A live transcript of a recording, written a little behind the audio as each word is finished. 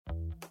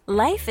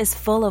Life is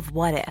full of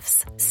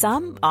what-ifs.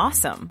 Some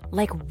awesome,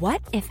 like what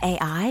if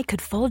AI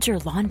could fold your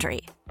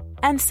laundry?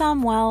 And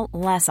some, well,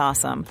 less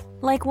awesome,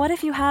 like what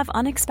if you have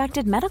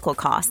unexpected medical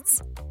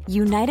costs?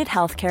 United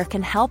Healthcare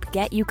can help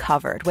get you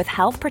covered with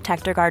Health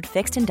Protector Guard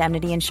fixed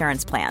indemnity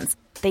insurance plans.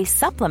 They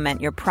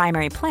supplement your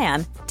primary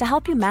plan to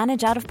help you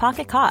manage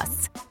out-of-pocket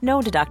costs.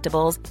 No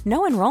deductibles,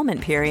 no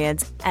enrollment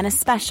periods, and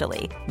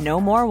especially no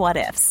more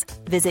what-ifs.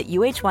 Visit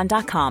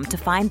uh1.com to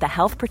find the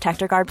Health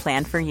Protector Guard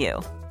plan for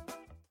you.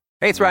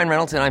 Hey, it's Ryan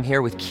Reynolds, and I'm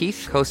here with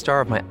Keith,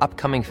 co-star of my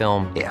upcoming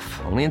film,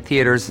 If, only in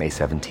theaters May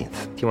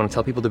 17th. Do you want to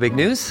tell people the big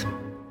news?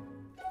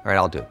 All right,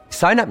 I'll do it.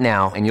 Sign up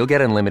now and you'll get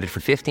unlimited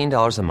for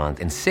 $15 a month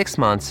and 6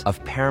 months of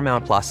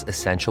Paramount Plus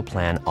Essential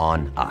Plan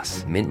on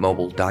us.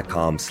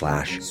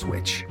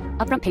 MintMobile.com/switch.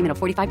 Upfront payment of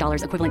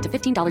 $45 equivalent to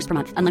 $15 per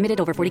month. Unlimited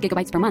over 40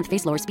 gigabytes per month.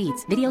 Face lower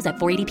speeds. Videos at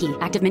 480p.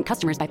 Active Mint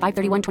customers by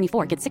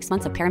 531.24 get 6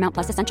 months of Paramount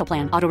Plus Essential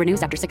Plan. Auto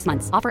renews after 6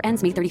 months. Offer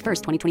ends May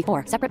 31st,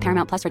 2024. Separate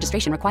Paramount Plus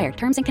registration required.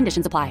 Terms and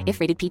conditions apply if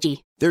rated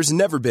PG. There's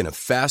never been a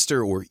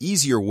faster or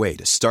easier way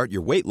to start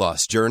your weight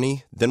loss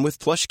journey than with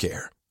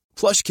PlushCare.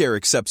 PlushCare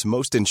accepts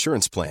most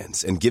insurance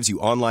plans and gives you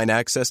online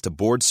access to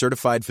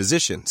board-certified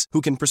physicians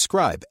who can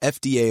prescribe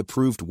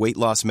FDA-approved weight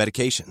loss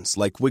medications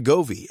like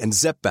Wegovy and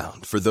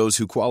Zepbound for those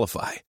who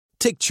qualify.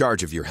 Take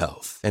charge of your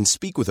health and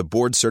speak with a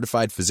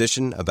board-certified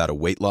physician about a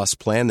weight loss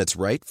plan that's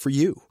right for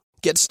you.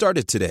 Get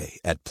started today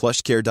at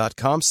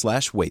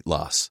plushcare.com/weight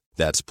loss.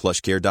 That's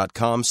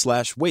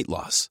plushcare.com/weight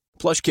loss.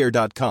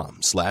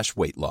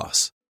 plushcare.com/weight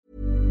loss.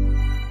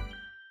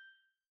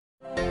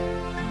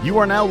 You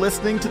are now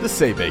listening to the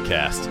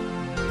Seibei-Cast,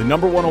 the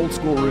 #1 old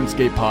school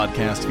RuneScape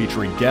podcast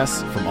featuring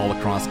guests from all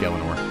across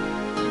Galanor.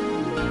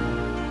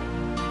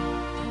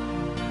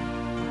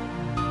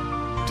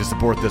 To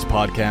support this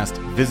podcast,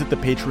 visit the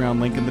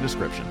Patreon link in the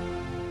description.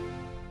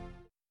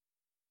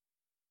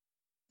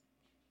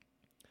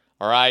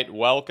 All right,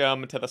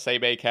 welcome to the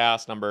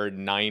Seibei-Cast number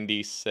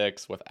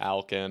 96 with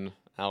Alkin.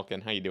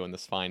 Alkin, how you doing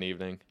this fine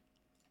evening?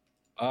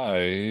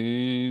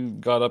 I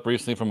got up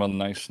recently from a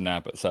nice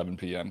nap at 7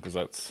 p.m. because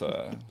that's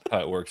how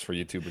it works for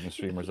YouTubers and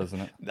streamers,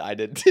 isn't it? I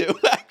did too,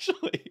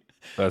 actually.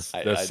 That's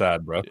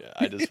sad, bro. Yeah,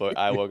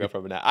 I woke up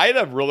from a nap. I had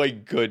a really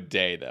good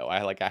day though. I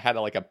had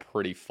a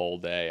pretty full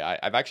day.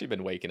 I've actually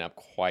been waking up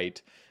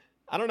quite,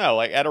 I don't know,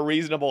 like at a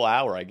reasonable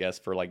hour, I guess,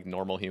 for like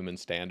normal human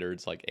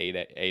standards, like 8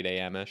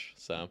 a.m. ish.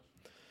 So.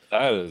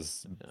 That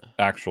is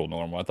actual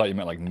normal. I thought you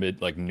meant like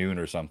noon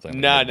or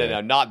something. No,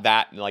 not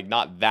that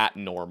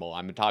normal.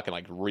 I'm talking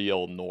like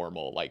real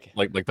normal, like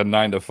the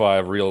 9 to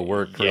 5 real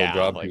work, real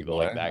job people,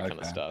 like that kind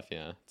of stuff.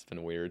 Yeah, it's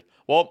been weird.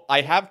 Well,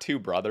 I have 2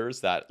 brothers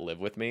that live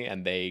with me,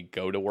 and they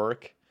go to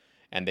work,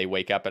 and they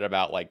wake up at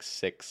about like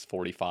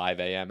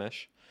 6:45 a.m.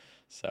 ish.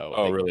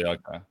 So. Really?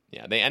 Okay.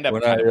 Yeah, they end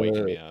up kind of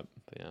waking me up.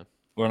 Yeah.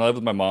 When I lived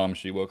with my mom,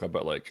 she woke up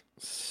at like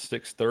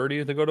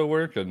 6:30 to go to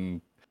work,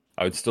 and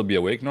I would still be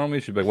awake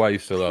normally. She'd be like, "Why are you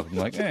still up?" I'm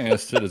like,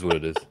 yes, it is what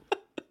it is.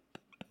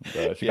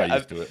 She got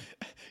used to it.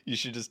 You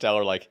should just tell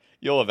her, like,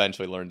 you'll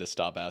eventually learn to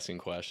stop asking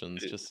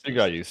questions. She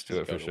got used to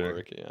it for sure.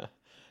 Work. Yeah.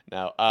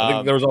 Now, I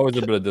think there was always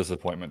a bit of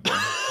disappointment there.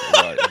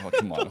 Like, oh,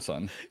 come on,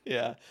 son.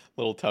 Yeah.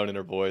 Little tone in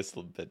her voice, a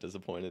little bit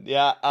disappointed.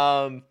 Yeah.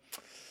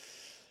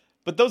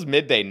 But those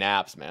midday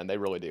naps, man, they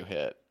really do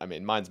hit. I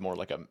mean, mine's more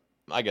like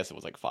I guess it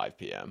was like 5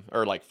 p.m.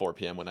 or like 4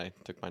 p.m. when I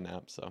took my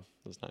nap, so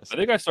it was nice. I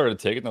think I started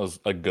taking those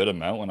a good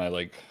amount when I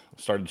like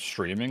started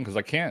streaming because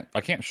I can't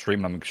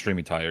stream. I'm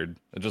extremely tired.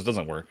 It just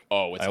doesn't work.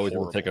 Oh, it's I always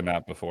horrible. will take a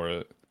nap before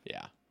it.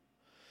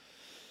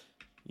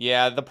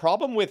 Yeah. The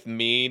problem with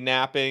me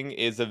napping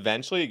is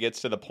eventually it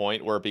gets to the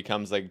point where it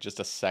becomes like just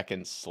a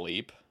second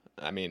sleep.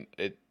 I mean,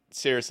 it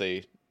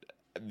seriously.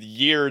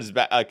 Years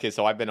back, okay,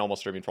 so I've been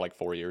almost streaming for like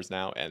 4 years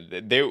now, and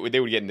they would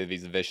get into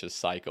these vicious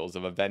cycles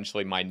of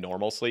eventually my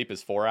normal sleep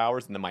is 4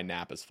 hours, and then my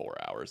nap is 4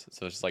 hours.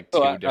 So it's just like two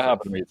different. That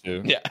happened to me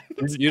too. Yeah,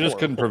 you just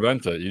couldn't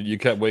prevent it. You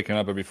kept waking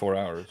up every 4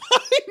 hours.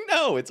 I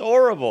know, it's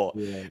horrible.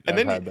 Yeah, and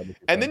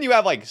then you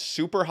have like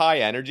super high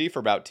energy for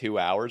about 2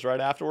 hours right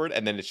afterward,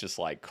 and then it's just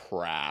like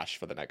crash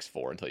for the next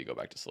 4 until you go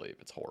back to sleep.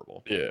 It's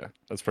horrible. Yeah,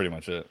 that's pretty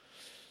much it.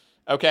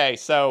 Okay,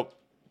 so.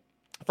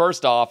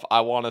 First off,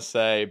 I want to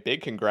say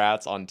big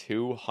congrats on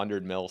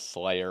 200 mil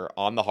Slayer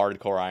on the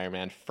Hardcore Iron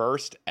Man,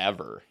 first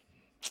ever.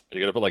 Are you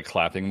gonna put like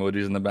clapping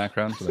emojis in the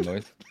background for the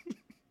noise?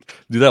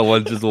 Do that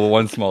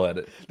one small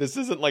edit. This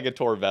isn't like a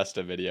Tor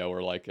Vesta video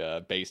or like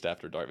a Based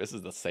After Dark. This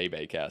is the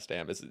Seibei-Cast,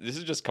 damn. This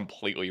is just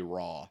completely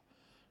raw,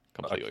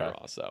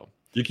 raw. So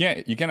you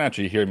can't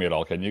actually hear me at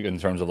all, can you? In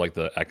terms of like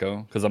the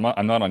echo, because I'm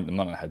not on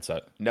a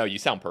headset. No, you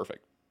sound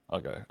perfect.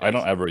 Okay, I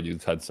don't ever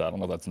use headset. I don't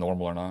know if that's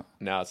normal or not.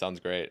 No, it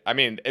sounds great. I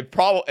mean, it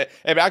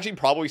actually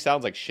probably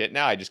sounds like shit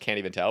now. I just can't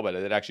even tell, but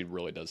it actually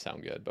really does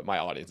sound good. But my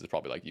audience is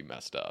probably like, you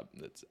messed up.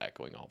 It's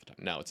echoing all the time.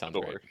 No, it sounds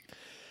great.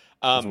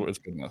 It's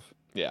good enough.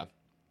 Yeah.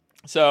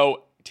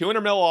 So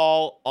 200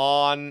 mil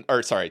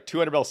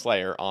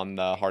Slayer on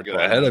the Hardcore. Get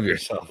ahead of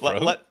yourself,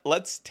 bro.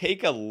 Let's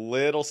take a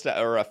little step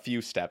or a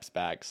few steps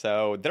back.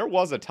 So there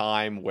was a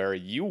time where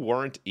you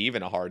weren't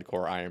even a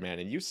Hardcore Iron Man,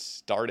 and you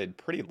started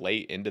pretty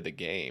late into the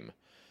game.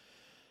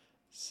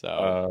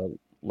 So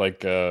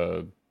Like,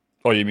 oh,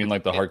 you mean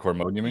like the hardcore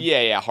mode? You mean?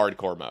 Yeah,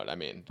 hardcore mode. I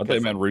mean, I thought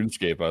you meant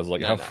RuneScape. I was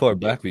like, how no, far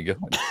back we going?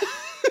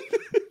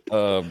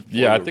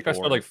 Yeah, I think I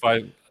started like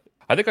 5.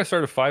 I think I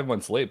started 5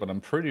 months late, but I'm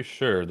pretty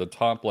sure the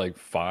top like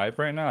 5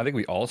 right now. I think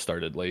we all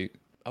started late.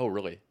 Oh,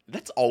 really?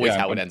 That's always Yeah,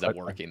 how it ends up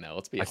working, though.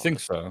 Let's be I honest. think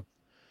so.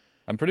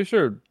 I'm pretty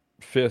sure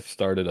 5th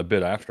started a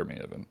bit after me,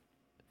 even.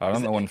 I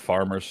don't know when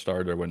Farmers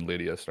started or when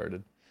Lydia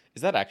started.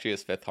 Is that actually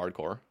his 5th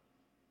hardcore?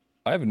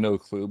 I have no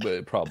clue, but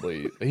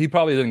he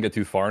probably didn't get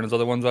too far in his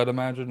other ones, I'd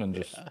imagine, and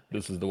just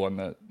this is the one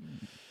that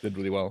did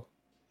really well.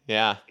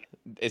 Yeah.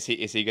 Is he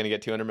going to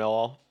get 200 mil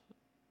all?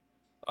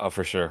 Oh,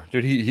 for sure,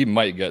 dude. He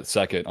might get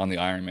second on the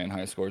Iron Man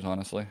high scores.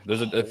 Honestly,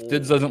 if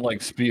Dids doesn't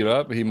like speed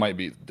up, he might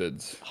beat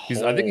Dids.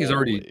 I think he's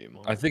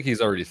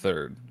already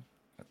third.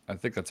 I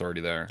think that's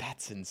already there.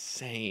 That's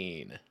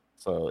insane.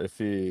 So if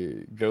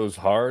he goes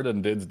hard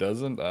and Dids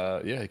doesn't,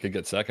 yeah, he could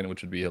get second,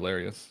 which would be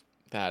hilarious.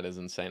 That is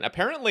insane.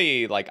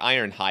 Apparently, like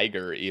Iron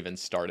Higer even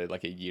started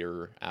like a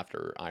year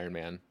after Iron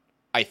Man.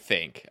 I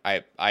think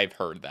I've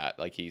heard that.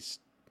 Like he's.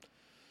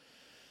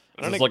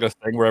 It's like a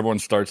thing where everyone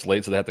starts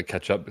late, so they have to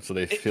catch up, so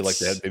they feel like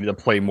they need to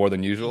play more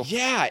than usual.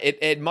 Yeah,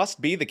 it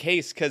must be the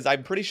case because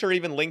I'm pretty sure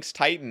even Link's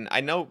Titan.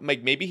 I know,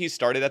 like maybe he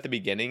started at the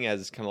beginning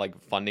as kind of like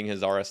funding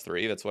his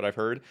RS3. That's what I've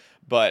heard,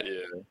 but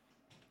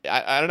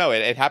I don't know.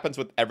 It happens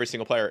with every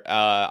single player.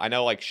 I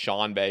know, like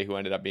Sean Bay, who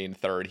ended up being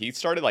third. He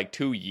started like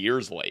 2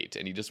 years late,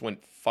 and he just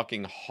went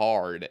fucking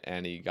hard,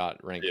 and he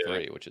got ranked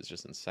 3, which is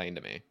just insane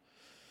to me.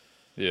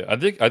 Yeah, I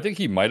think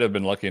he might have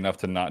been lucky enough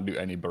to not do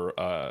any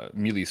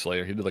melee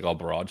Slayer. He did like all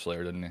Barrage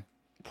Slayer, didn't he?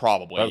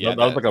 Probably. That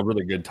was like a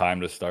really good time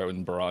to start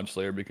when Barrage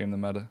Slayer became the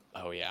meta.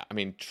 Oh yeah, I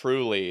mean,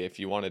 truly, if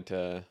you wanted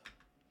to,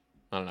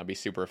 I don't know, be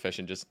super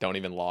efficient, just don't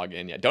even log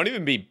in yet. Don't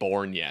even be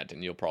born yet,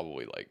 and you'll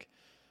probably like.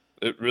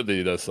 It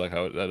really does like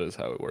that is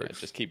how it works. Yeah,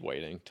 just keep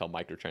waiting till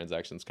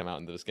microtransactions come out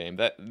into this game.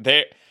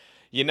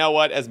 You know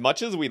what? As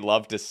much as we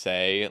love to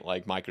say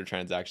like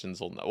microtransactions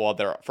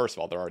first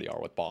of all, there already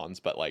are with bonds,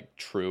 but like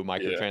true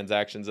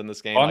microtransactions in this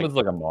game. Bond is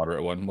like a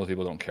moderate one. Most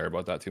people don't care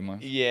about that too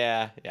much.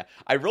 Yeah.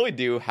 I really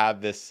do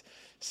have this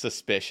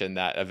suspicion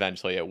that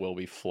eventually it will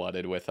be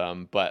flooded with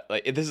them, but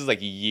like this is like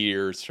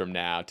years from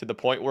now, to the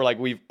point where like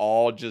we've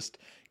all just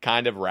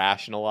kind of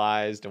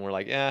rationalized and we're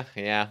like,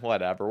 yeah,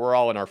 whatever. We're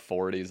all in our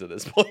 40s at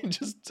this point.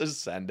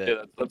 just send it.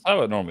 Yeah, that's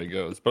how it normally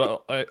goes.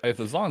 But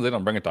as long as they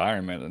don't bring it to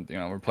Iron Man, and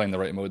we're playing the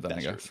right mode, then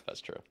I guess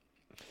that's true.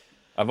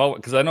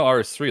 Because I know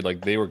RS3,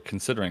 like they were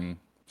considering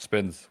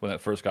spins when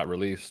it first got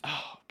released.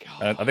 Oh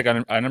god! And I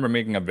think I remember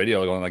making a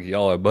video going like,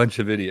 "Y'all are a bunch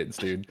of idiots,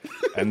 dude."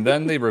 And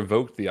then they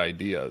revoked the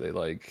idea. They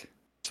like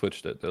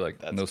switched it. They're like,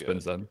 that's no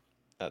spins then.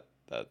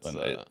 That's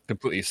it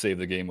completely saved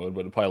the game mode,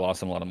 but it probably lost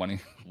them a lot of money.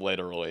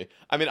 Literally.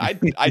 I mean, I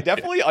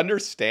definitely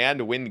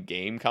understand when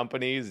game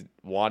companies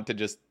want to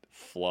just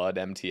flood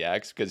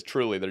MTX, because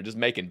truly they're just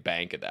making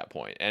bank at that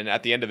point. And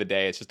at the end of the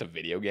day, it's just a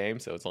video game,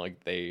 so it's not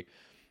like they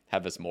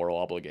have this moral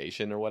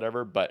obligation or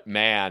whatever. But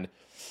man,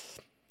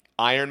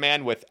 Iron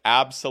Man with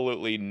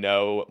absolutely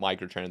no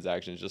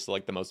microtransactions, just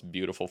like the most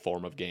beautiful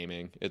form of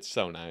gaming. It's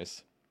so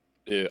nice.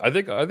 Yeah, I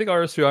think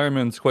RS3 Iron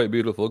Man's quite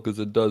beautiful because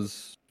it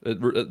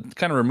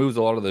kind of removes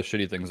a lot of the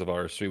shitty things of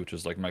RS3, which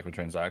is like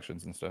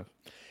microtransactions and stuff.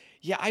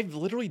 Yeah, I've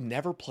literally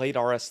never played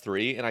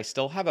RS3, and I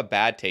still have a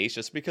bad taste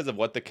just because of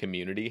what the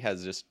community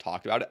has just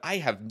talked about. I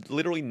have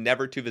literally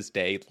never to this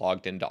day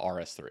logged into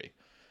RS3.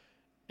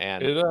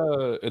 And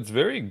it's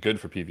very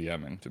good for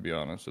PVMing, to be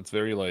honest. It's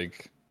very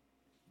like,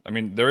 I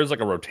mean, there is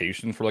like a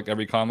rotation for like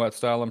every combat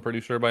style, I'm pretty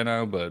sure by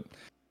now, but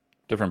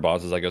different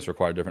bosses, I guess,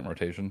 require different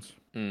rotations.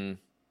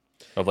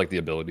 Of like the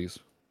abilities.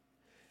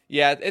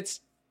 Yeah,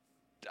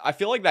 I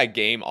feel like that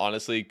game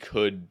honestly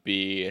could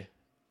be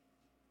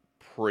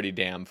pretty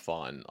damn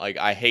fun. Like,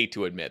 I hate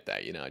to admit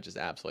that, I just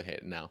absolutely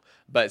hate it now.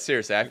 But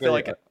seriously, I feel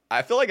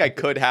like I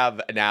could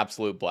have an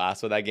absolute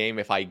blast with that game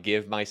if I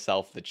give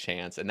myself the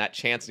chance, and that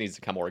chance needs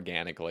to come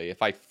organically.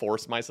 If I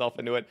force myself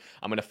into it,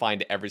 I'm going to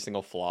find every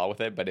single flaw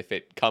with it. But if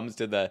it comes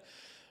to the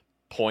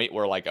point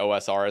where like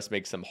OSRS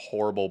makes some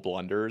horrible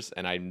blunders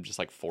and I'm just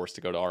like forced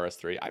to go to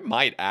RS3, I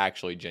might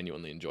actually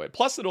genuinely enjoy it.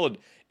 Plus it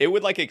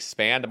would like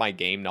expand my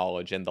game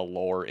knowledge and the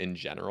lore in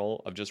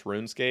general of just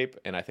RuneScape,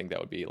 and I think that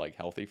would be like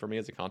healthy for me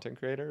as a content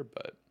creator.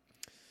 But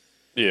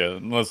yeah,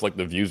 unless like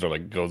the views are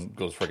like goes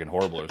freaking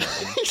horrible or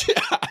something.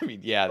 Yeah, I mean,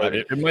 yeah,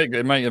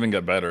 it might even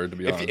get better, to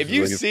be honest.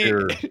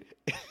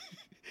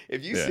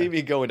 If you see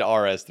me go into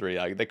RS3,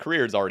 like, the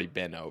career's already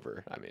been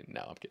over. I mean,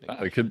 no, I'm kidding.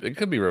 It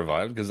could be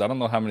revived, because I don't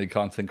know how many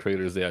content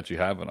creators they actually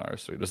have on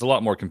RS3. There's a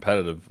lot more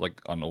competitive,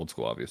 like on old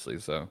school, obviously.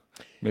 So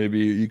maybe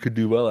you could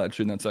do well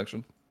actually in that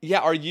section. Yeah,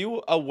 are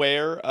you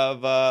aware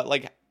of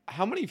like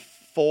how many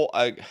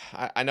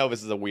I know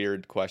this is a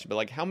weird question, but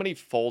like how many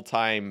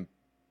full-time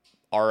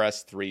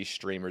RS3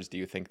 streamers do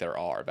you think there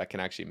are that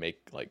can actually make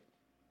like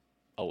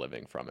a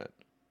living from it?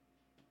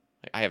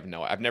 I've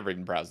never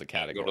even browsed the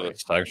category. Go to the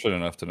section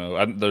enough to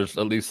know. There's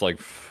at least like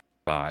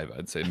 5,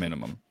 I'd say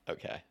minimum.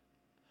 Okay.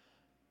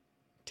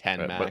 10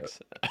 but max.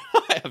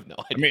 I have no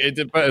idea. I mean,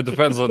 it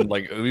depends on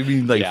like we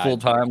mean like Yeah. full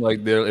time,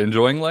 like they're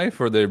enjoying life,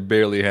 or they're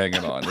barely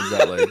hanging on. Is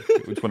that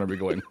like which one are we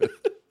going with?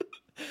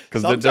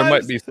 Because there might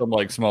Sometimes- be some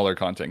like smaller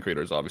content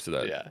creators, obviously,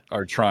 that Yeah.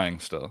 are trying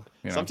still.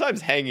 You know? Sometimes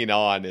hanging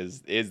on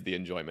is the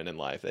enjoyment in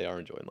life. They are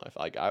enjoying life.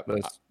 Like I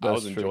was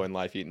That's true. enjoying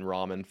life eating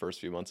ramen first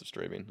few months of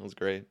streaming. It was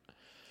great.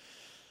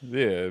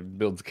 Yeah, it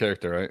builds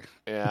character, right?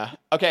 Yeah.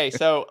 Okay,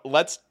 so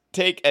let's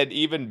take an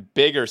even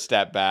bigger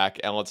step back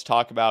and let's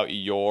talk about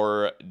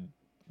your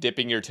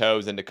dipping your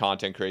toes into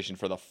content creation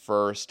for the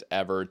first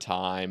ever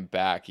time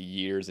back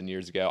years and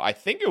years ago. I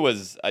think it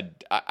was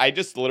I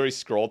just literally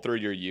scrolled through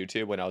your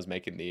YouTube when I was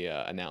making the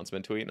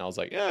announcement tweet, and I was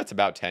like, yeah, it's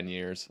about 10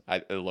 years.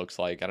 It looks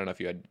like. I don't know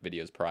if you had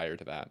videos prior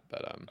to that,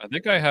 but I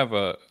think I have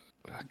a.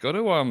 Go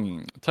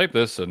to type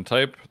this and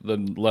type the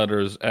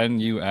letters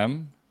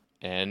NUM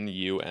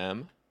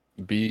NUM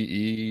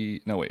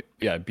BE. No wait,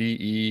 yeah,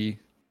 BE2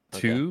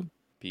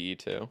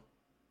 BE2.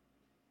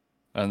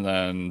 and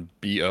then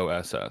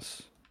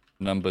BOSS.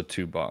 Number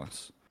 2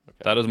 boss.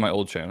 That is my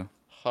old channel.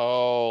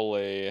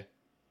 Holy,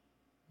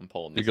 I'm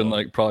pulling You this can up.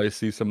 like probably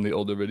see some of the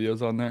older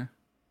videos on there.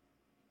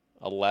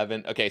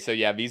 11. Okay, so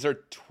yeah, these are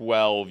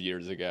 12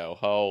 years ago.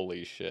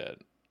 Holy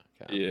shit.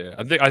 Okay. Yeah,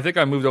 I think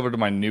I moved over to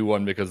my new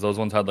one because those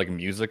ones had like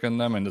music in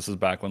them, and this is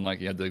back when like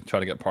you had to try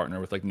to get partner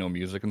with like no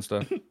music and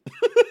stuff.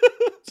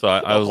 So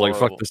I was like, fuck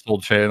Horrible. this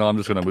whole channel. I'm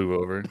just gonna move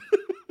over.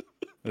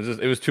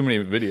 It was too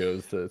many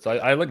videos. So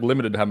I like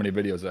limited how many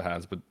videos it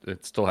has, but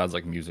it still has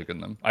like music in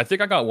them. I think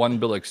I got one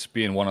Bill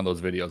XP in one of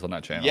those videos on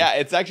that channel. Yeah,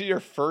 it's actually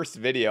your first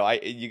video.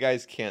 You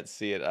guys can't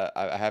see it.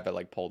 I have it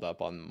like pulled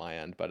up on my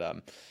end,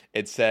 but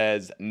it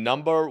says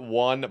number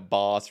 1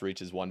 boss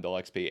reaches 1 Bill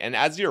XP, and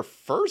as your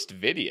first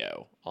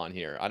video on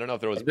here, I don't know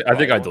if there was. I think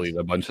prior I ones. deleted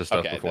a bunch of stuff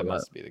Okay, before that that.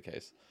 must be the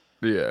case.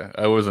 Yeah,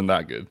 I wasn't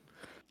that good.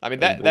 I mean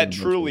I that deleted a bunch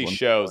of truly ones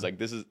shows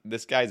before. like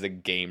this guy's a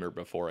gamer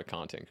before a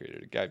content creator.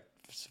 The guy's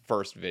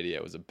first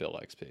video was a Bill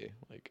XP.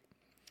 Like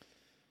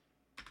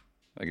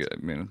I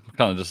mean,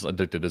 kind of just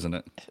addicted, isn't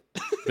it?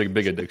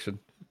 Big addiction.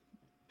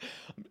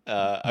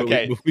 But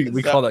okay,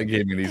 we so- call that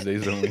gaming these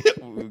days, don't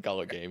we? we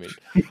call it gaming.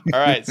 All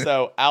right,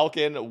 so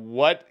Alkin,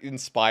 what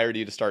inspired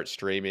you to start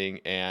streaming?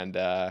 And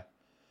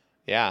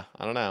yeah,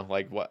 I don't know,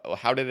 like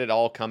how did it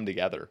all come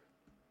together?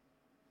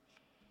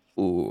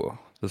 Ooh,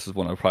 this is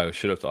one I probably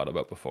should have thought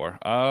about before.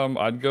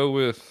 I'd go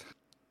with.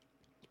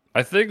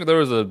 I think there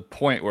was a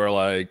point where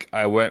like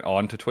I went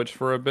on to Twitch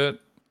for a bit.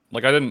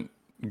 Like I didn't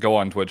go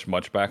on Twitch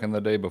much back in the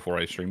day before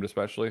I streamed,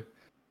 especially.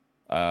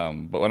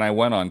 But when I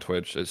went on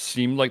Twitch, it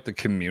seemed like the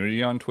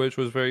community on Twitch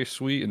was very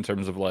sweet in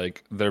terms of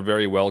like they're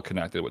very well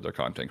connected with their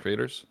content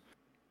creators.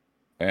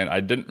 And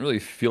I didn't really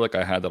feel like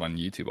I had that on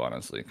YouTube,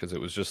 honestly, because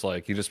it was just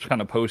like you just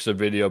kind of post a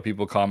video,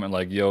 people comment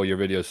like, "Yo, your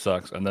video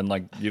sucks," and then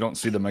like you don't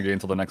see them again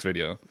until the next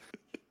video.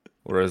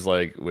 Whereas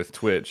like with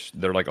Twitch,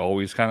 they're like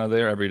always kind of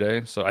there every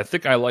day. So I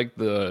think I like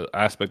the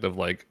aspect of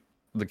like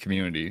the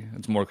community.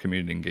 It's more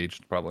community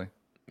engaged, probably.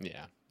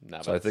 Yeah,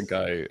 no, So I think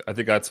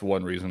that's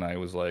one reason I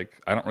was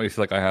like, I don't really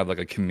feel like I have like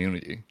a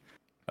community.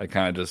 I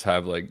kind of just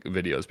have like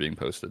videos being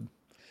posted.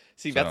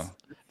 see so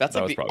that's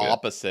that like was the probably it.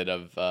 opposite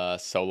of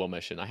Solo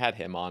Mission. I had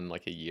him on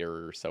like a year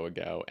or so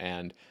ago,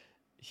 and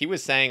he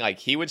was saying like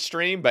he would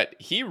stream, but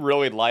he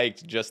really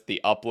liked just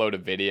the upload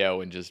of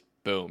video and just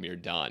boom, you're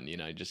done. You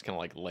know, you just kind of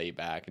like lay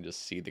back and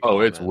just see the.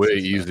 Oh, it's comments way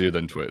and stuff. easier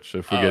than Twitch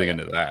if we're Oh, getting yeah.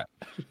 into that.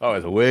 Oh,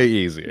 it's way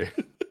easier.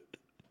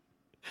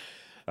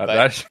 But-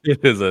 That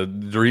shit is a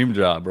dream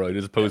job, bro.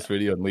 Just post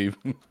video and leave.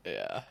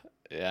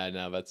 Yeah,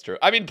 no, that's true.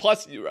 I mean,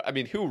 plus,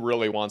 who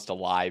really wants to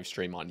live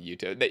stream on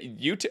YouTube?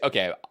 YouTube.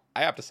 Okay,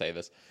 I have to say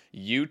this: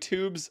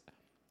 YouTube's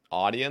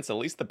audience, at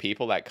least the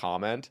people that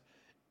comment,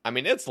 I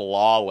mean, it's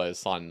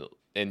lawless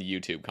in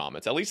YouTube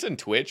comments. At least in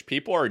Twitch,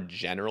 people are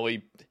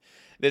generally.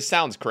 This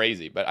sounds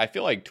crazy, but I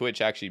feel like Twitch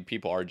actually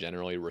people are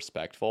generally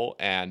respectful,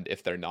 and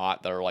if they're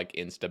not, they're like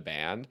insta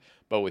banned.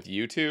 But with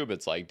YouTube,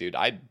 it's like, dude,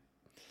 I'd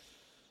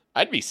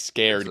be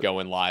scared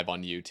going live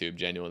on YouTube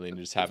genuinely and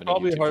just having It's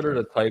probably a YouTube harder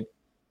stream. to type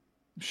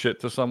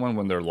shit to someone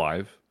when they're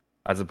live,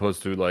 as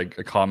opposed to like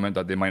a comment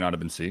that they might not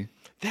even see.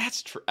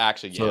 That's true.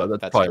 Actually, So yeah,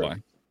 that's that's probably true. why.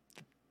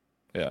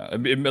 Yeah,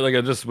 like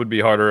it just would be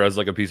harder as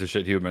like a piece of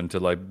shit human to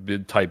like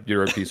type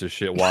you're a piece of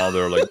shit while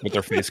they're like with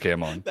their face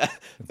cam on.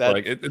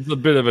 It's a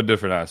bit of a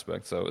different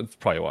aspect, so it's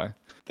probably why.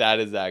 That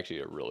is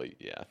actually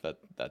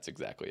that's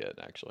exactly it.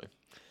 Actually,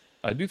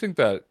 I do think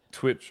that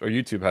Twitch or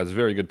YouTube has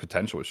very good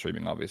potential with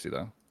streaming. Obviously,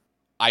 though,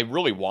 I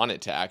really want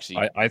it to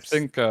actually. I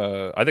think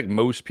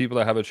most people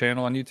that have a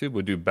channel on YouTube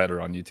would do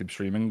better on YouTube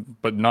streaming,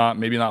 but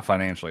maybe not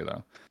financially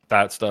though.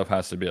 That stuff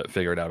has to be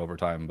figured out over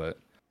time, but.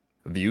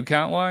 View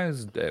count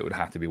wise, it would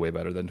have to be way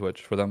better than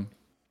Twitch for them.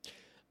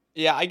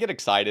 Yeah, I get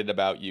excited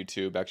about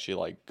YouTube actually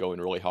like going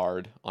really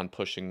hard on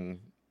pushing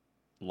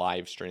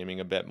live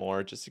streaming a bit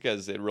more, just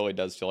because it really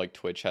does feel like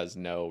Twitch has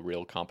no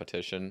real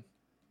competition.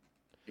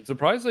 I'm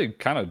surprised they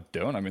kind of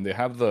don't. I mean, they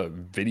have the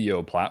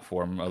video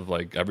platform of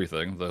like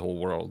everything, the whole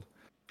world.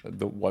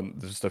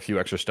 Just a few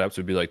extra steps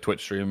would be like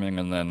Twitch streaming,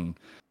 and then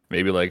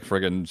maybe like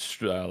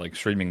friggin' like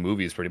streaming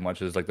movies pretty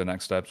much is like the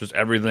next step. Just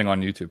everything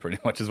on YouTube pretty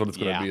much is what it's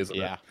going to be, isn't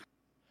it?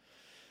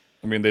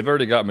 I mean, they've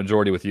already got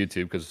majority with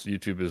YouTube because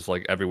YouTube is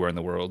like everywhere in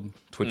the world.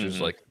 Twitch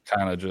is like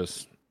kind of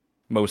just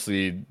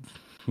mostly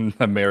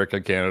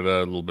America, Canada,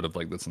 a little bit of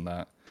like this and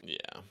that. Yeah,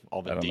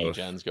 all the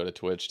D-gens go to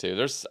Twitch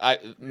too.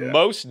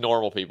 Most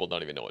normal people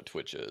don't even know what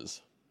Twitch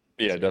is.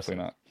 Yeah,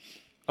 definitely not.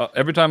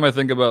 Every time I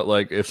think about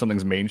like if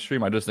something's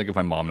mainstream, I just think if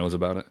my mom knows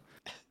about it.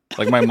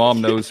 Like my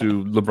mom knows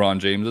who LeBron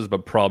James is,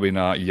 but probably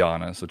not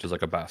Giannis, which is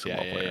like a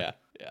basketball player.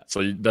 Yeah.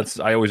 So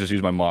I always just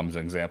use my mom as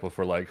an example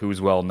for like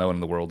who's well known in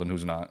the world and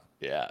who's not.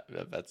 Yeah,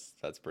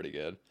 that's pretty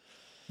good.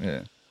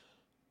 Yeah.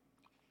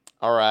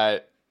 All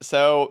right.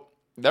 So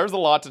there's a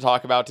lot to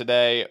talk about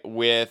today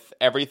with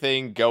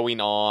everything going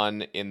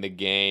on in the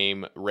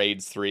game.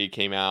 Raids 3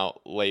 came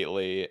out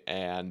lately,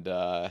 and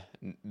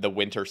the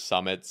Winter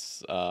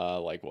Summit's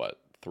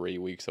 3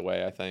 weeks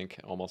away, I think.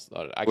 Almost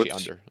actually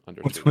under.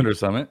 What's Winter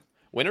Summit?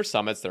 Winter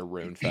Summit's their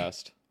Rune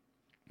Fest.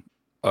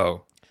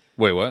 Oh,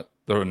 wait, what?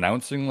 They're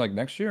announcing like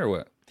next year or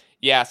what?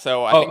 Yeah,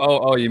 so I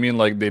think... you mean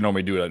like they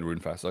normally do it at Rune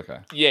Fest? Okay.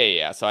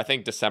 Yeah. So I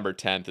think December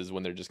 10th is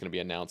when they're just going to be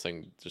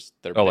announcing just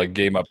their like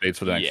game updates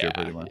for the next year,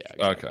 pretty much. Yeah,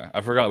 exactly. Okay,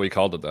 I forgot we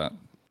called it that.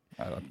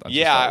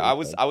 I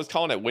was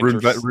calling it Winter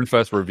Rune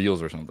Fest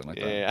reveals or something like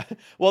that. Yeah.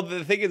 Well,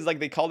 the thing is, like,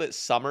 they called it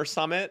Summer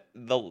Summit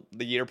the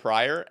year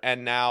prior,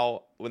 and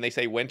now when they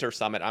say Winter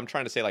Summit, I'm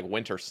trying to say like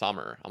Winter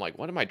Summer. I'm like,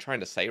 what am I trying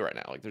to say right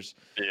now? Like, there's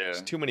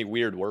too many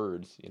weird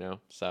words,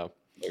 So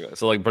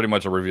like pretty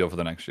much a reveal for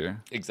the next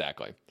year.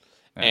 Exactly.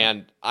 Yeah.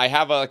 And I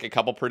have a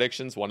couple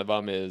predictions. One of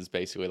them is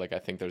basically like I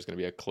think there's going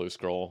to be a Clue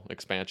Scroll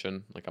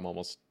expansion. Like I'm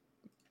almost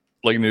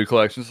like new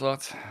collection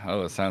slots.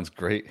 Oh, that sounds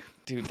great,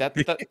 dude. That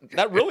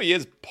really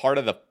is part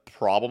of the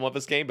problem of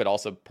this game, but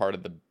also part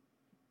of the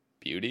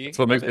beauty. It's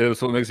what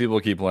makes people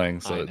keep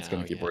playing. So it's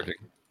going to keep working.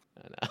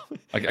 I know.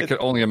 I could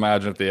only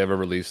imagine if they ever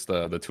released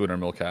the 200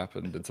 mil cap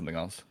and did something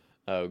else.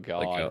 Oh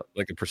god,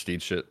 like a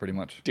prestige shit, pretty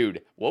much.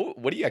 Dude,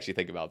 what do you actually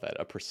think about that?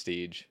 A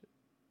prestige?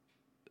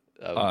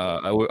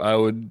 I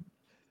would.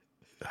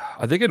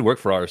 I think it'd work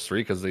for RS3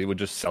 because they would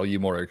just sell you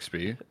more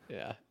XP.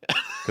 Yeah.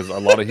 Because a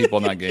lot of people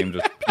in that game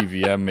just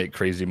PVM, make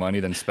crazy money,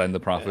 then spend the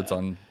profits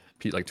on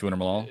like 200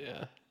 Malal.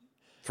 Yeah.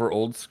 For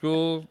old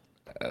school,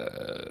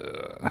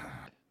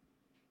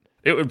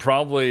 it would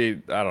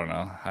probably, I don't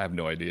know. I have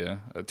no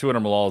idea. 200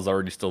 Malal is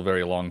already still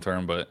very long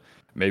term, but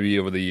maybe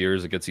over the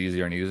years it gets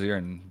easier and easier,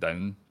 and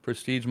then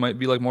Prestige might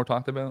be like more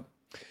talked about.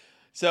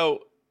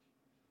 So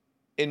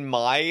in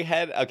my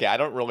head, okay, I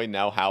don't really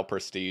know how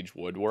Prestige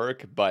would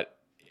work, but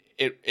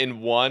in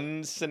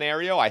one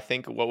scenario, I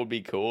think what would be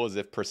cool is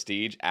if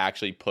Prestige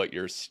actually put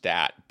your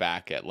stat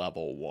back at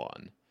level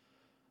 1.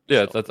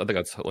 Yeah, I think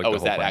that's like. Oh,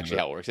 is that actually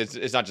how it works?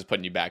 It's not just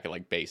putting you back at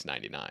like base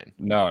 99.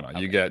 No, okay.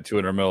 You get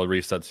 200 mil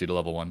resets you to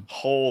level 1.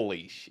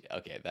 Holy shit!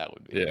 Okay, that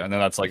would be. Yeah, and then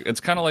that's like it's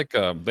kind of like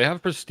they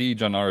have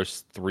Prestige on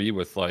RS3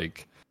 with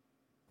like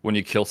when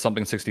you kill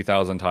something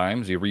 60,000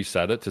 times, you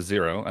reset it to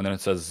 0, and then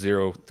it says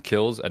 0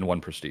 kills and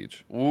 1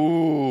 Prestige.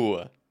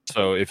 Ooh.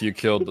 So if you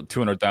killed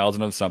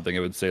 200,000 of something, it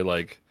would say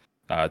like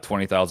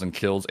 20,000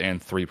 kills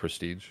and 3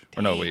 Prestige. Damn.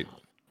 Or no, wait,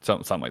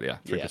 something like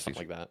that. 3 Prestige.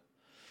 Something like that.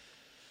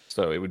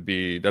 So it would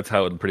be that's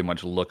how it would pretty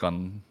much look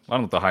on. I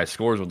don't know if the high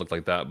scores would look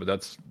like that,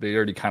 but they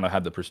already kind of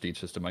had the Prestige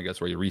system, I guess,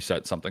 where you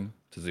reset something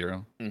to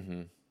 0.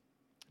 Mm-hmm.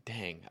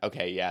 Dang.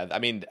 Okay. Yeah. I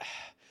mean,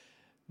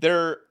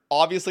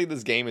 obviously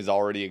this game is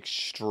already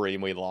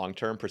extremely long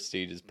term.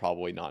 Prestige is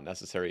probably not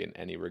necessary in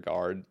any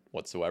regard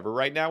whatsoever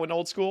right now in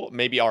old school.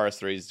 Maybe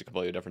RS3 is a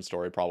completely different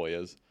story. Probably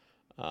is.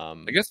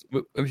 I guess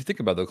if you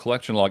think about it, the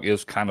collection log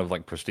is kind of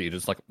like Prestige.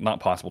 It's like not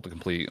possible to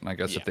complete, and I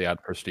guess if they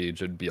add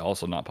Prestige, it'd be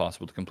also not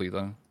possible to complete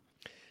though.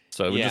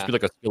 So it would just be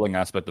like a skilling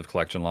aspect of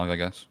collection log, I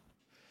guess,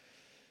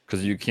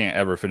 because you can't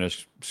ever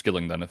finish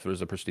skilling then if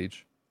there's a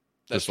Prestige.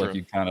 That's just true. Like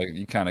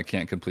you kind of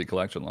can't complete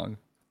collection log.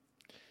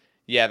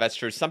 Yeah, that's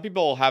true. Some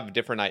people have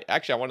different.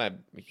 Actually, I want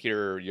to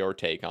hear your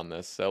take on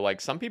this. So, like,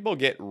 some people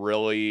get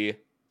really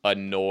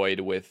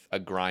annoyed with a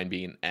grind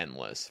being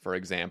endless. For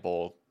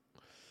example,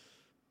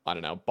 I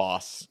don't know,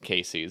 boss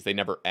cases. They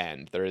never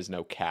end. There is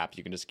no cap.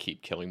 You can just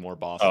keep killing more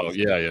bosses. Oh,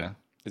 yeah.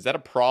 Is that a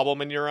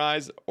problem in your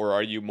eyes? Or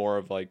are you more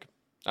of like,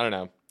 I don't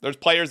know. There's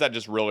players that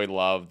just really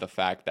love the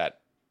fact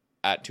that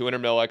at 200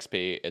 mil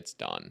XP, it's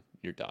done.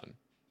 You're done.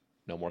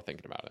 No more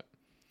thinking about it.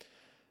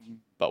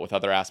 But with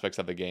other aspects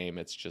of the game,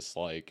 it's just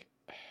like,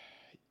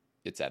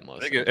 it's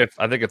endless.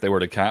 I think if they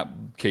were to cap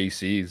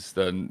KCs,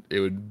 then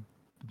it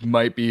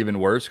might be even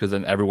worse because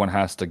then everyone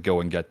has to go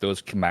and get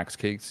those max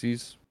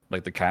KCs,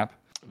 like the cap.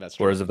 That's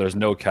true. Whereas if there's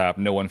no cap,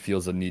 no one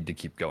feels the need to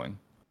keep going.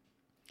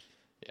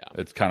 Yeah.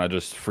 It's kind of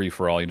just free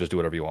for all. You just do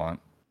whatever you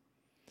want.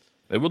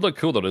 It would look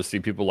cool, though, to see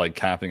people like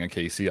capping a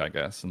KC, I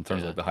guess, in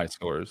terms of like the high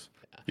scores.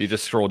 Yeah. You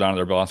just scroll down to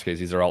their boss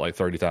KCs, they're all like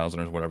 30,000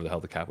 or whatever the hell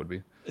the cap would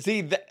be.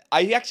 See,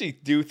 I actually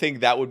do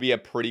think that would be a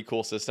pretty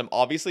cool system.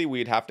 Obviously,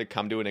 we'd have to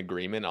come to an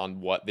agreement on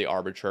what the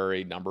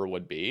arbitrary number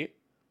would be.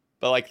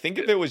 But like, think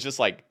if it was just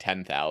like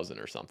 10,000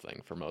 or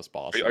something for most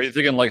bosses. Are you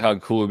thinking like how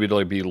cool it would be to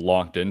like be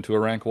locked into a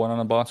rank 1 on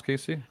a boss,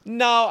 Casey?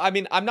 No, I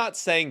mean, I'm not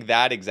saying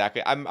that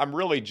exactly. I'm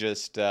really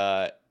just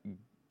there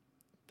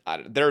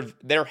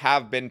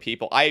have been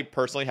people. I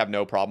personally have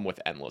no problem with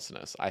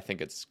endlessness. I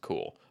think it's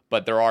cool,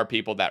 but there are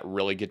people that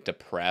really get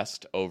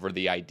depressed over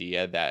the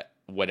idea that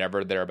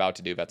whatever they're about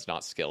to do that's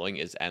not skilling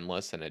is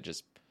endless, and it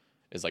just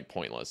is like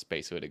pointless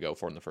basically to go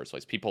for in the first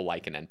place. People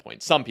like an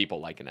endpoint. Some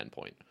people like an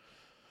endpoint.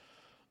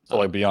 So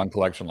like beyond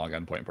collection log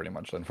endpoint pretty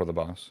much then for the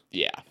boss.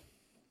 Yeah.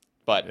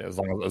 But yeah, as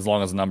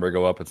long as the number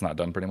go up, it's not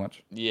done pretty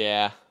much.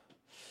 Yeah.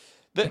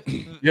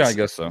 Yeah, I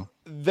guess so.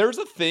 There's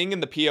a thing in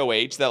the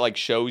POH that like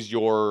shows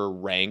your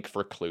rank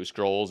for clue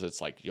scrolls. It's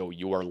like, yo,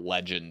 you are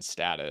legend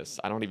status.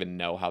 I don't even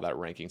know how that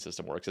ranking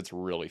system works. It's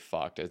really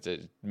fucked.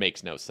 It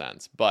makes no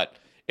sense. But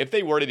if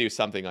they were to do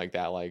something like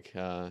that, like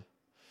I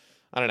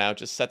don't know,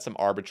 just set some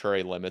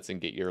arbitrary limits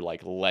and get your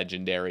like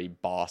legendary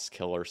boss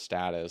killer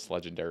status,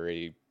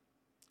 legendary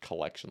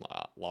collection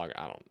log.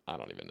 I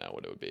don't even know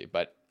what it would be,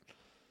 but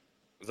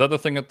is that the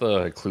thing at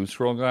the clue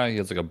scroll guy? He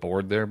has like a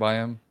board there by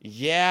him.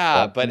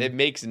 Yeah, but it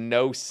makes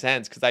no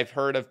sense because I've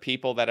heard of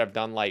people that have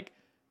done like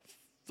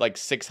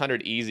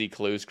 600 easy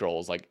clue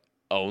scrolls like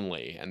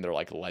only, and they're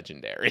like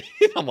legendary.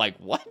 I'm like,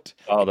 what?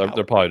 Oh,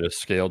 they're probably just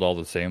scaled all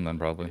the same then,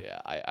 probably. Yeah,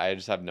 I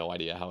just have no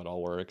idea how it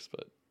all works,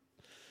 but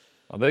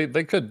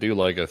they could do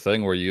like a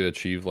thing where you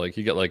achieve like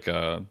you get like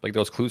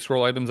those clue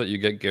scroll items that you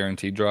get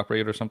guaranteed drop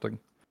rate or something.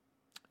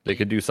 They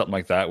could do something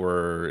like that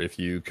where if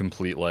you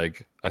complete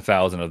like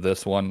 1,000 of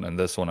this one and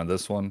this one and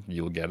this one,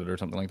 you'll get it or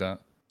something like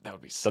that. That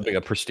would be sick. Something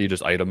a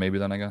prestigious item maybe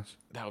then, I guess.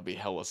 That would be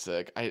hella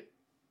sick.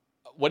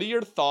 What are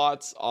your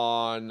thoughts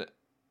on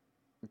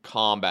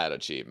combat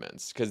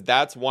achievements? Because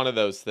that's one of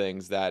those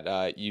things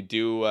that you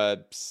do a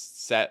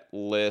set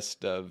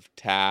list of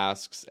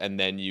tasks and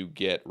then you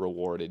get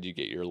rewarded. You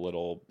get your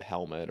little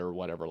helmet or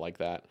whatever like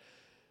that.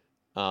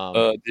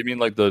 Do you mean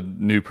like the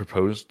new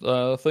proposed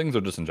things or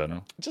just in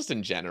general? Just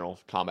in general,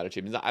 combat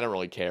achievements. I don't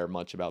really care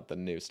much about the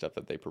new stuff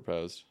that they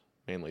proposed.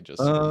 Mainly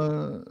just...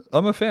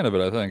 I'm a fan of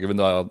it, I think, even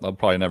though I'll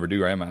probably never do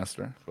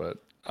Grandmaster. But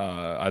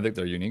I think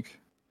they're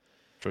unique,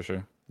 for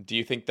sure. Do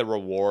you think the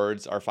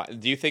rewards are fine?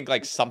 Do you think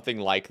like something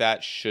like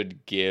that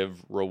should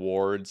give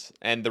rewards?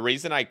 And the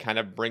reason I kind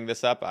of bring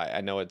this up,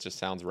 I know it just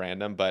sounds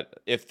random,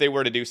 but if they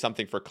were to do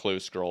something for clue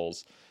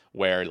scrolls,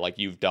 where like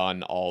you've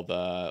done all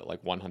the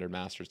like 100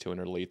 masters,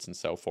 200 elites and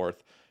so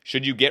forth,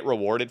 should you get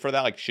rewarded for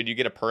that? Like, should you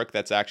get a perk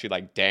that's actually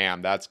like,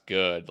 damn, that's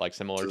good, like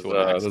similar to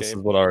a max this game?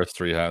 Is what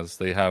RS3 has.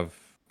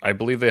 I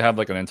believe they have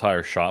like an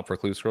entire shop for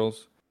clue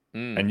scrolls,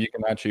 and you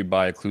can actually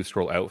buy a clue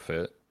scroll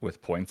outfit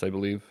with points, I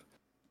believe.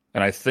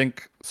 And I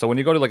think so. When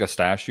you go to like a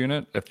stash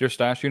unit, if your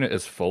stash unit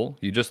is full,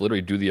 you just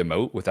literally do the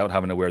emote without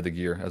having to wear the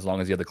gear, as long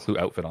as you have the clue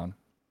outfit on.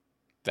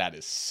 That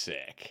is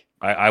sick.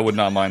 I would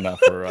not mind that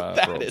for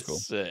that for old is school.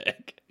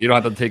 Sick. You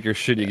don't have to take your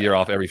shitty gear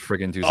off every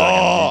friggin' 2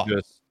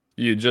 seconds.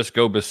 You just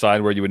go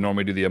beside where you would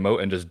normally do the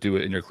emote and just do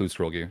it in your clue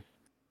scroll gear.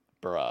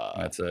 Bruh.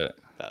 That's it.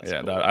 That's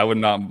cool. I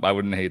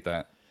wouldn't hate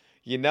that.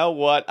 You know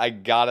what? I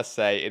gotta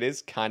say, it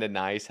is kind of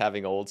nice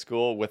having old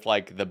school with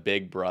like the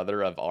big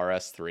brother of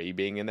RS3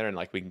 being in there, and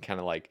like we can kind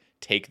of like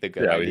take the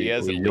good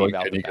ideas and leave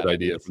out the bad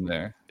ideas from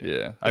there.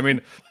 Yeah, I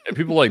mean,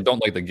 people like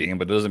don't like the game,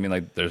 but it doesn't mean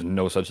like there's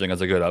no such thing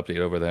as a good update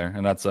over there,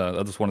 and that's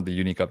just one of the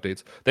unique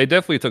updates. They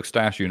definitely took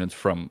stash units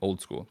from old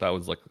school. That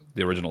was like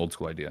the original old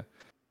school idea,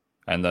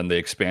 and then they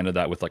expanded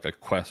that with like a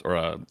quest or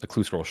a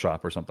clue scroll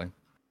shop or something.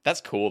 That's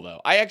cool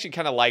though. I actually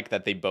kind of like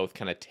that they both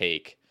kind of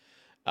take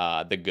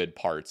the good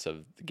parts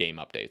of the game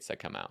updates that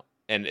come out,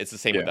 and it's the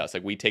same with us.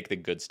 Like we take the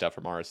good stuff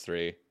from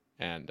RS3,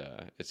 and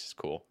it's just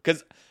cool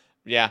because.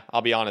 Yeah,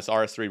 I'll be honest,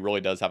 RS3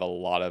 really does have a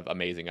lot of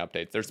amazing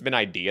updates. There's been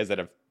ideas that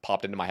have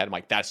popped into my head. I'm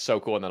like, that's so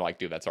cool. And then like,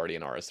 dude, that's already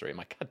in RS3. I'm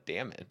like, God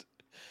damn it.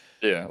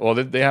 Yeah, well,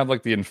 they have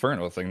like the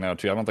Inferno thing now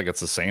too. I don't think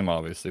it's the same,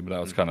 obviously, but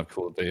that was kind of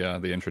cool.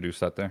 They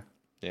introduced that there.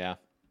 Yeah.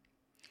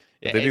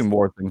 If they do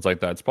more things like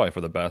that, it's probably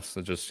for the best.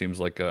 It just seems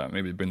like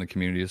maybe bring the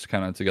communities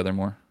kind of together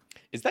more.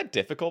 Is that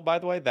difficult, by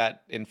the way,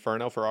 that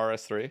Inferno for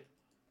RS3?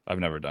 I've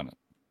never done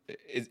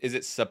it. Is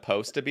it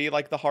supposed to be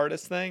like the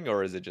hardest thing,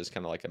 or is it just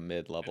kind of like a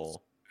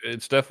mid-level...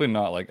 It's definitely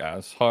not like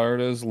as hard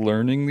as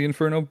learning the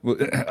Inferno.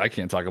 I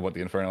can't talk about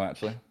the Inferno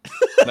actually.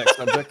 Next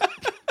subject.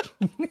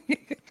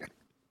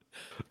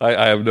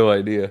 I have no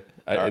idea.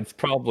 It's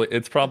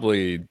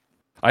probably.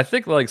 I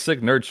think like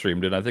Sick Nerd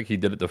streamed it. I think he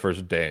did it the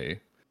first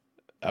day.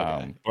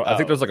 Okay. I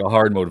think there's like a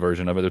hard mode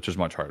version of it, which is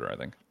much harder. I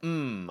think.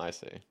 I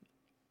see.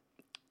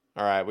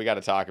 All right, we got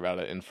to talk about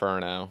it.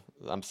 Inferno.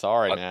 I'm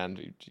sorry,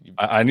 man.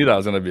 I knew that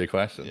was going to be a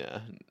question. Yeah.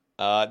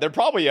 There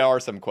probably are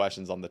some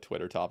questions on the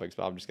Twitter topics,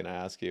 but I'm just going to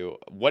ask you,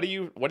 what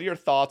are your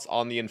thoughts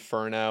on the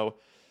Inferno,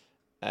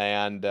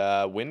 and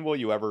when will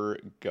you ever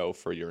go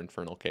for your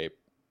Infernal Cape?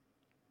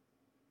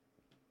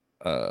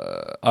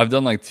 I've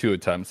done like 2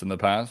 attempts in the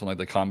past when like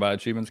the combat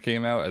achievements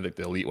came out. I think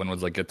the elite one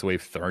was like get to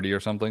wave 30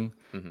 or something.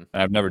 And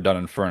I've never done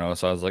Inferno,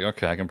 so I was like,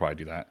 okay, I can probably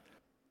do that.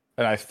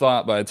 And I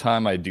thought by the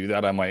time I do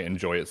that, I might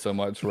enjoy it so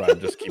much where I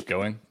just keep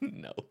going.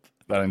 Nope.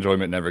 That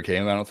enjoyment never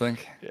came, I don't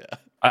think. Yeah.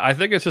 I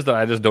think it's just that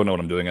I just don't know what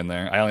I'm doing in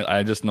there.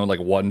 I just know like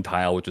one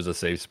tile, which is a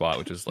safe spot,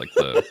 which is like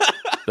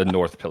the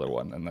north pillar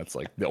one, and that's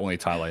like the only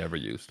tile I ever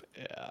used.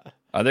 Yeah.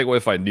 I think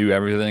if I knew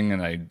everything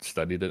and I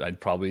studied it, I'd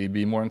probably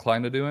be more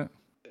inclined to do it.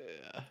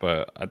 Yeah.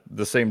 But at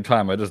the same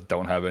time, I just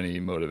don't have any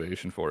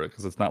motivation for it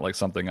because it's not like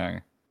something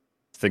I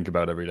think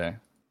about every day.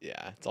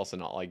 Yeah. It's also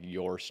not like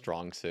your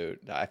strong suit.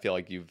 I feel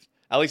like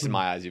at least in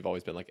my eyes, you've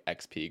always been like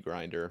XP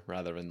grinder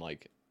rather than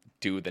like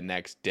do the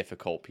next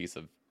difficult piece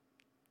of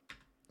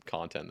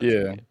content.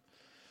 Yeah.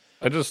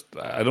 I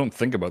don't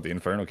think about the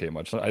Inferno cape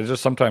much. I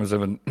just sometimes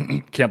even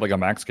camp like a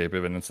max cape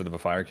even instead of a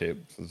fire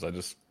cape. Because I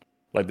just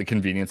like the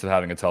convenience of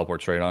having a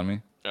teleport straight on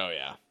me. Oh,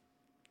 yeah.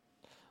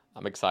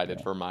 I'm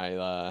excited for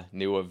my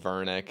new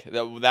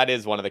Avernic. That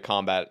is one of the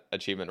combat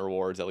achievement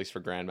rewards, at least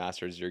for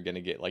Grandmasters. You're going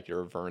to get like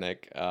your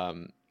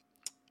Avernic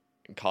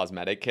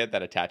cosmetic kit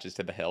that attaches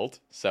to the hilt.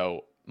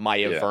 So my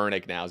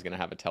Avernic now is going to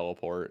have a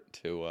teleport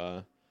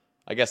to,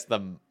 I guess,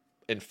 the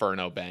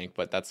Inferno Bank,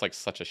 but that's like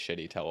such a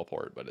shitty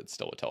teleport, but it's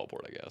still a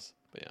teleport, I guess.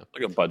 But yeah.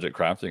 Like a budget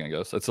crafting, I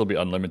guess. It'd still be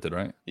unlimited,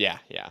 right? Yeah,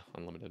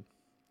 unlimited.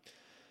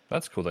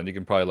 That's cool. Then you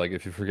can probably like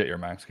if you forget your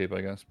max cape, I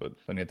guess, but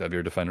then you have to have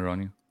your defender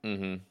on you.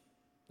 Mm-hmm.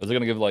 Is it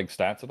gonna give like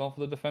stats at all for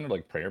the defender,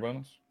 like prayer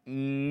bonus?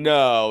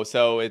 No,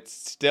 so it's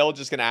still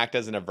just gonna act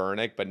as an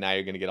Avernic, but now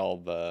you're gonna get all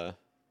the.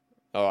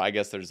 Oh, I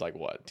guess there's like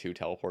what 2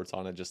 teleports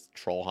on it, just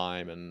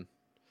Trollheim and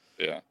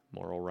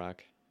Moral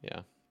Wreck.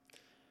 Yeah.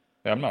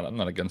 Yeah, I'm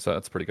not against that.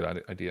 That's a pretty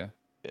good idea.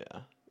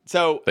 Yeah.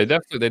 So they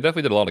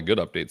definitely did a lot of good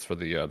updates for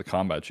the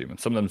combat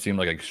achievements. Some of them seem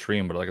like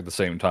extreme, but like at the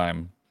same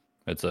time,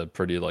 it's a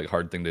pretty like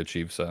hard thing to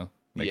achieve. So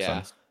makes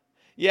sense.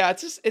 Yeah,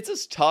 it's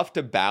just tough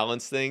to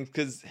balance things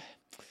because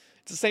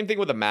it's the same thing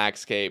with the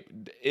Max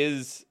Cape.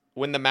 Is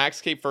when the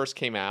Max Cape first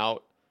came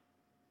out,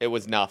 it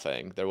was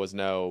nothing. There was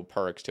no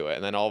perks to it,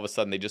 and then all of a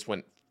sudden they just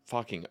went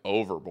fucking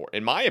overboard.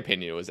 In my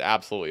opinion, it was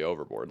absolutely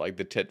overboard. Like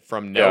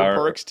from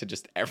perks to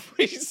just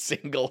every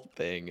single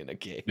thing in a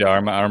game. Yeah,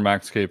 our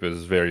max cape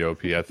is very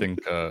OP. I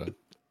think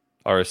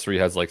RS3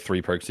 has like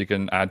 3 perks you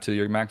can add to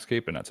your max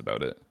cape, and that's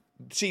about it.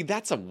 See,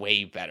 that's a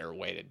way better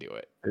way to do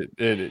it.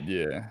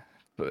 Yeah.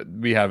 But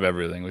we have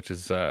everything, which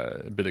is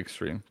a bit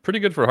extreme. Pretty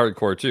good for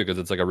hardcore too, because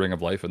it's like a ring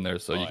of life in there,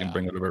 so you can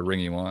bring whatever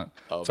ring you want.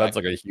 So that's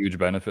like a huge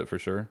benefit for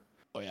sure.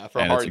 Oh yeah, for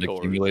and hardcore. It's an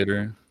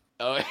accumulator.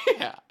 Oh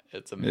yeah.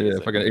 It's amazing. Yeah,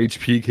 if I got an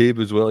HP cape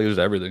as well, there's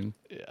everything.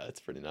 Yeah,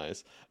 it's pretty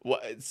nice.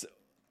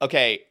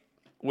 Okay,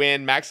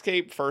 when Max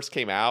Cape first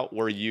came out,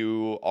 were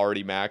you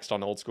already maxed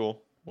on old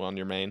school on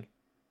your main?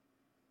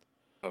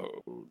 Oh,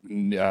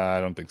 yeah,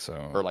 I don't think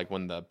so. Or like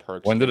when the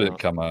perks. When did it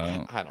come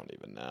out? I don't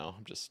even know.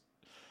 I'm just.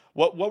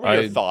 What were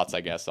your thoughts,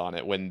 I guess, on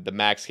it when the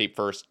Max Cape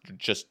first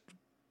just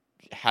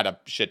had a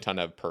shit ton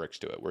of perks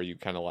to it? Were you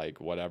kind of like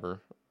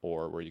whatever,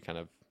 or were you kind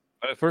of?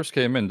 When it first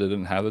came in, did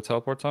it have the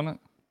teleports on it?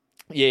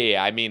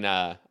 Yeah. I mean,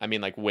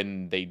 like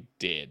when they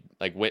did,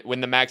 like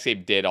when the Max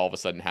Cape did all of a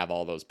sudden have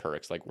all those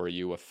perks, like were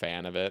you a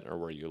fan of it, or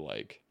were you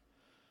like,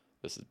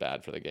 this is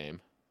bad for the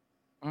game?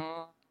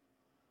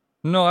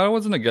 No, I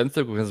wasn't against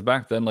it because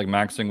back then, like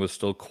maxing was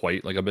still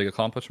quite like a big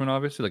accomplishment.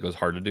 Obviously, like it was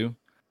hard to do.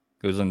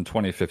 It was in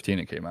 2015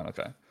 it came out.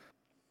 Okay,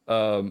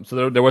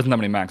 so there wasn't that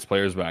many max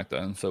players back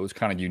then, so it was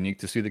kind of unique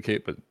to see the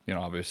cape. But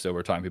obviously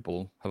over time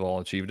people have all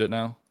achieved it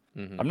now.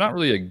 Mm-hmm. I'm not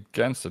really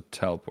against the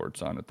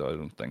teleports on it though. I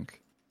don't think.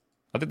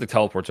 I think the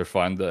teleports are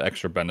fine. The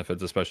extra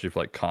benefits, especially for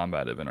like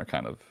combat event, are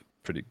kind of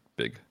pretty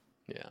big.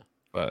 Yeah.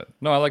 But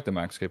no, I like the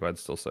max cape. I'd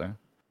still say.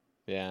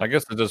 Yeah. I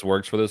guess it just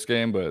works for this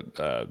game, but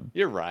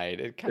you're right.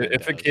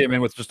 If it came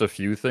in with just a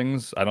few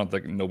things, I don't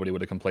think nobody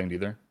would have complained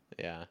either.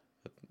 Yeah.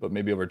 But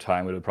maybe over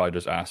time, we would probably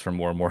just ask for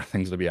more and more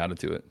things to be added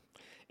to it.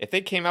 If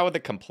they came out with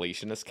a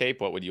completionist cape,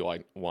 what would you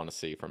want to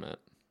see from it?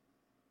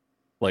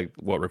 Like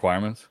what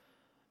requirements?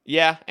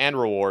 Yeah, and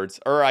rewards.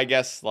 Or I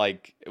guess,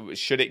 like,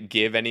 should it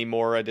give any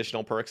more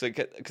additional perks?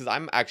 Because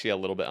I'm actually a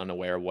little bit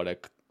unaware what a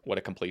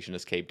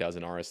completionist cape does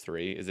in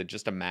RS3. Is it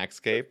just a max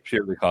cape?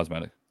 Purely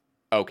cosmetic.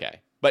 Okay.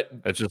 But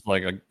it's just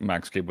like a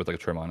max cape with like a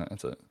trim on it.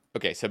 That's it.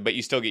 Okay, but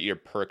you still get your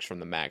perks from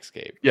the max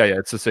cape. Yeah,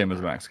 it's the same as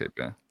max cape,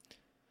 yeah.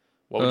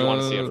 What would you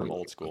want to see it from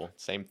old school?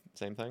 Same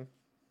thing?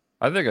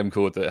 I think I'm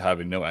cool with it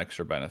having no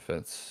extra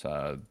benefits.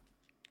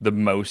 The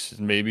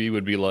most maybe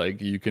would be like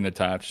you can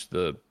attach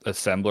the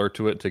assembler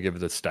to it to give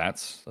the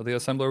stats that the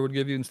assembler would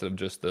give you instead of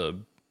just the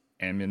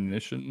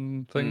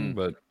ammunition thing.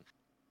 But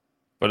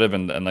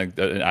even and like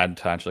I'd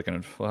attach like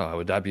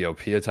would that be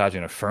OP attaching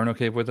an Inferno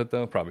cape with it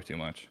though? Probably too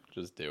much.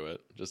 Just do it.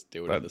 Just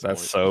do it. That's point.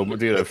 So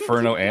dude,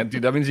 Inferno and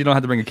dude, that means you don't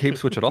have to bring a cape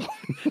switch at all.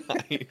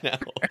 I know.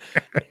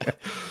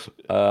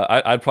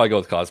 I'd probably go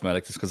with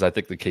cosmetics just because I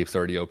think the cape's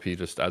already OP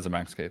just as a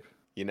max cape.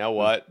 You know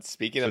what?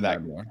 Speaking of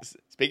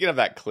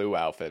that Clue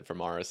outfit from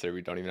RS3,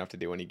 we don't even have to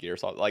do any gear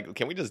assault. Like,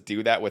 can we just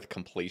do that with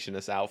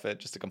completionist outfit?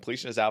 Just a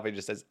completionist outfit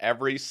just says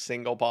every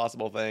single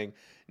possible thing.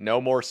 No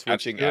more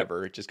switching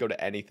ever. Just go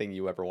to anything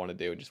you ever want to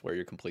do and just wear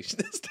your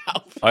completionist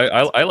outfit.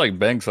 I like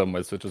bang some of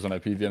my switches when I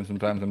PVM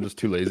sometimes. I'm just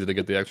too lazy to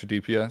get the extra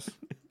DPS.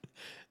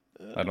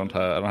 I don't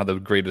have the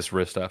greatest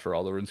wrist after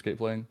all the RuneScape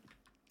playing.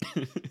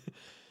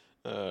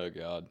 Oh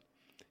god.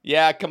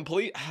 Yeah,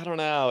 I don't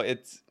know.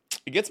 It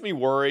gets me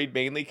worried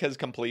mainly because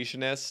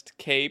completionist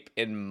cape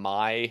in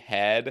my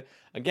head.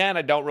 Again,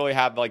 I don't really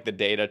have like the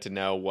data to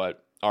know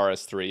what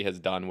RS3 has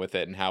done with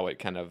it and how it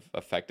kind of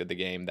affected the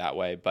game that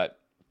way. But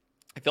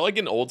I feel like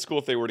in old school,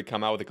 if they were to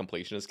come out with a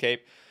completionist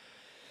cape,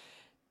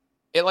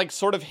 it like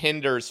sort of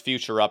hinders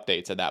future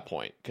updates at that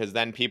point, because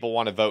then people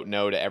want to vote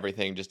no to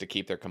everything just to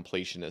keep their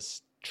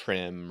completionist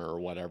trim or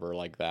whatever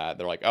like that.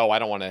 They're like, oh, I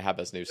don't want to have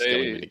this new skill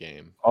in the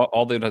game.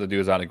 All they'd have to do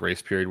is add a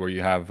grace period where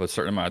you have a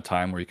certain amount of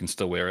time where you can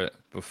still wear it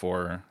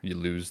before you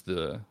lose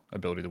the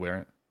ability to wear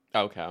it.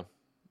 Okay.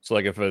 So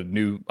like if a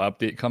new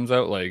update comes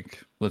out,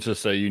 like let's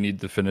just say you need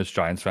to finish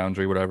Giants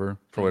Foundry, whatever,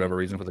 for whatever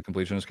reason for the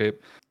completionist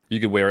cape,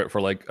 you could wear it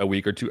for like a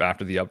week or two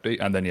after the update,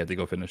 and then you have to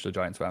go finish the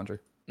Giants Foundry.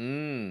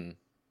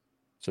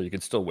 So you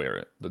can still wear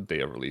it the day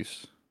of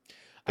release.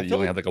 But you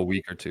only have like a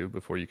week or two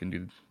before you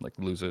can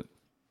lose it.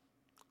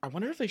 I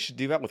wonder if they should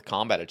do that with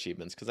combat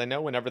achievements, because I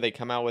know whenever they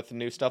come out with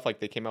new stuff, like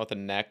they came out with the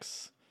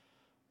Nex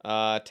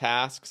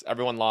tasks,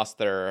 everyone lost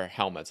their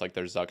helmets, like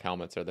their Zuck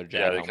helmets or their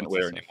Jag helmets. Yeah, they can't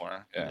wear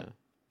anymore. Yeah.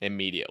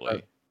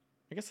 Immediately.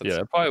 I guess that's...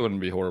 Yeah, it probably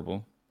wouldn't be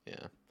horrible.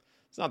 Yeah.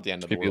 It's not the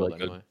end of the world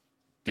anyway. A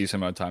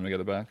decent amount of time to get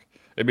it back.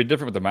 It'd be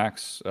different with the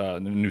Max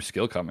new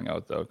skill coming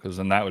out, though, because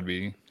then that would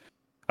be...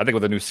 I think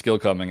with a new skill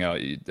coming out,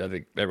 I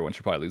think everyone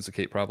should probably lose the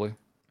cape, probably.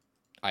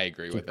 I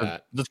agree with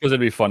that. Just because it'd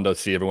be fun to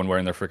see everyone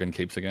wearing their freaking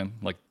capes again,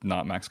 like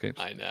not Max capes.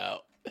 I know.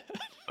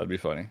 That'd be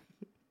funny.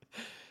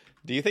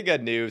 Do you think a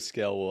new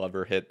skill will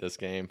ever hit this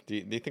game? Do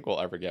you think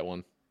we'll ever get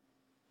one?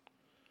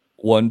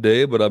 One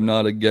day, but I'm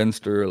not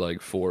against or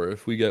like for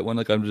if we get one.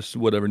 Like I'm just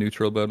whatever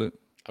neutral about it.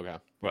 Okay.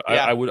 But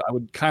yeah. I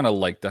would kind of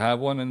like to have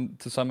one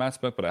to some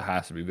aspect, but it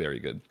has to be very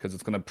good because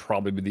it's going to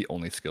probably be the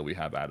only skill we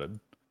have added.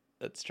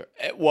 That's true.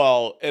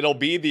 Well, it'll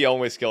be the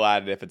only skill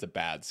added if it's a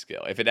bad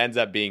skill. If it ends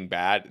up being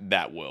bad,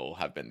 that will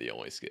have been the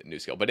only new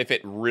skill. But if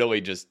it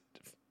really just,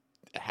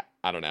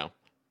 I don't know.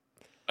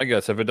 I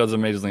guess if it does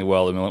amazingly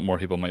well, then more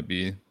people might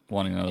be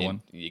wanting another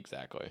one.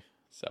 Exactly.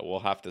 So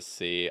we'll have to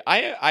see.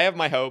 I have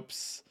my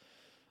hopes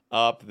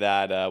up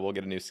that we'll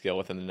get a new skill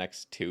within the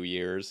next 2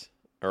 years,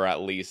 or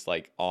at least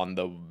like on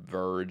the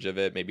verge of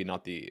it. Maybe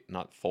not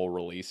full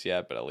release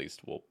yet, but at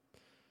least we'll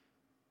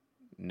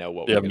know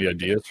what. Do you have any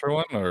ideas for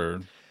one,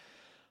 or?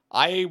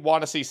 I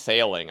want to see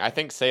sailing. I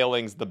think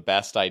sailing's the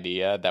best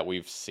idea that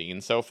we've seen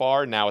so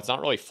far. Now, it's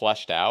not really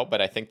fleshed out, but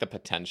I think the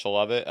potential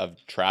of it,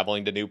 of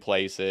traveling to new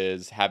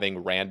places,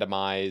 having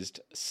randomized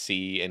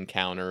sea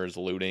encounters,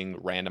 looting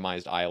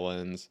randomized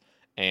islands,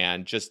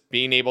 and just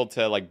being able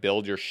to like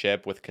build your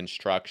ship with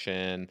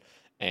construction.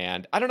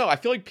 And I don't know, I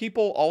feel like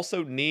people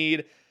also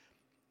need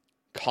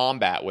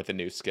combat with a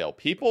new skill.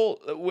 People,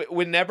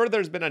 whenever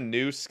there's been a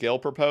new skill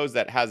proposed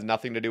that has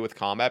nothing to do with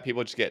combat,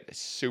 people just get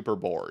super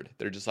bored.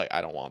 They're just like,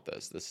 I don't want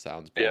this. This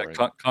sounds boring.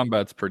 Yeah,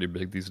 combat's pretty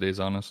big these days,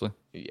 honestly.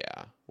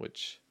 Yeah,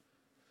 which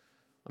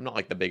I'm not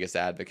like the biggest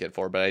advocate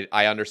for, but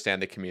I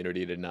understand the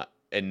community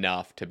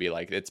enough to be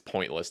like, it's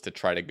pointless to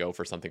try to go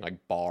for something like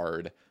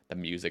Bard, the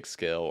music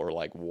skill, or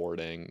like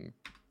warding.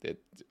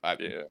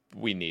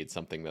 We need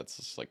something that's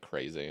just like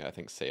crazy. I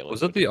think sailing.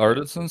 Was it the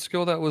artisan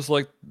skill that was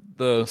like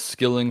the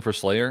skilling for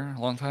Slayer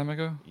a long time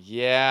ago?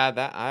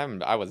 Yeah,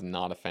 I was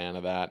not a fan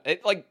of that.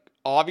 It like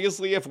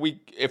obviously if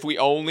we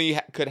only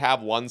could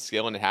have one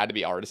skill and it had to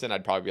be artisan,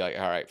 I'd probably be like,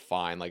 all right,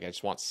 fine. Like I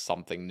just want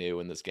something new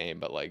in this game.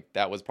 But like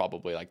that was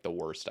probably like the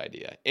worst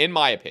idea in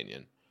my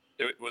opinion.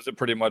 Was it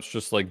pretty much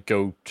just like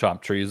go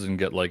chop trees and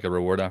get like a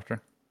reward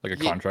after? Like a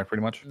contract,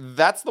 pretty much?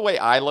 That's the way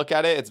I look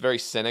at it. It's very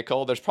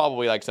cynical. There's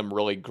probably like some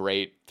really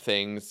great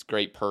things,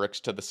 great perks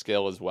to the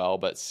skill as well.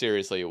 But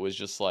seriously, it was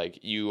just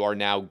like you are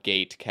now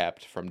gate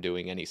kept from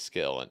doing any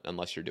skill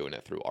unless you're doing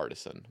it through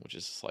artisan, which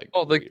is just like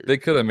they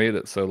could have made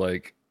it so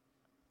like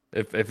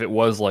if it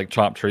was like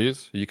chop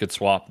trees, you could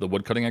swap the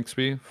woodcutting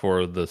XP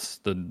for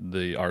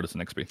the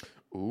artisan XP.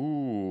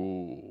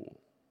 Ooh.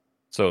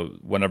 So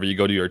whenever you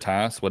go to your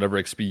task,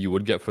 whatever XP you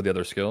would get for the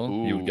other skill,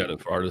 you would get it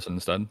for artisan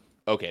instead.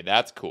 Okay,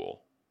 that's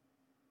cool.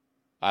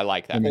 I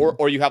like that.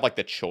 Or you have like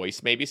the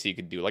choice maybe, so you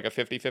could do like a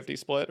 50-50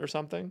 split or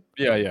something.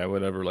 Yeah,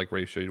 whatever like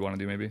ratio you'd want to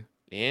do maybe.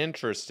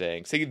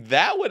 Interesting. See,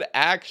 that would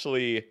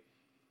actually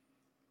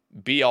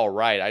be all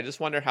right. I just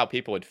wonder how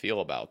people would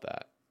feel about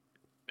that.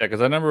 Yeah, because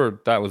I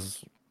remember that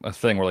was a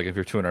thing where like if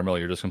you're 200 mil,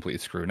 you're just completely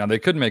screwed. Now they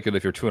could make it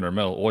if you're 200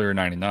 mil or you're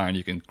 99,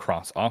 you can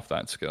cross off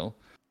that skill.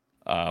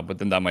 But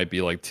then that might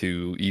be like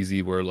too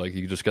easy where like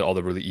you just get all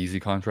the really easy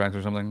contracts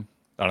or something.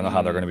 I don't know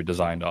how they're going to be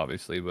designed,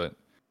 obviously, but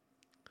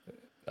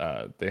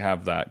they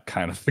have that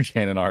kind of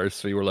again in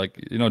RS3 where like,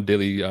 you know,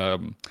 daily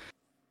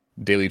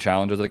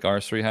challenges like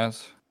RS3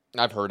 has.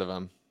 I've heard of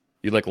them.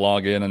 You like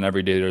log in and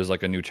every day there's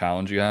like a new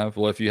challenge you have.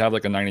 Well, if you have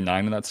like a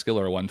 99 in that skill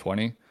or a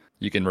 120,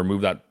 you can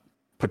remove that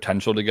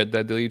potential to get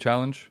that daily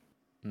challenge.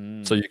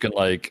 So you can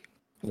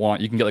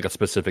you can get like a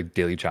specific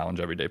daily challenge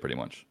every day pretty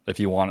much if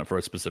you want it for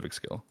a specific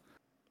skill.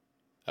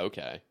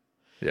 Okay.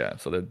 Yeah,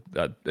 so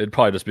that it'd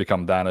probably just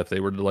become that if they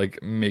were to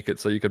like make it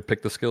so you could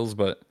pick the skills,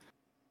 but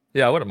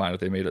yeah, I wouldn't mind if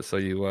they made it so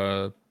you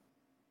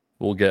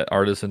will get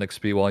artisan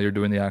XP while you're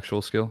doing the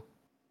actual skill.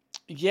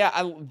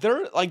 Yeah,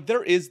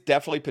 there is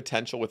definitely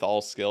potential with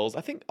all skills.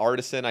 I think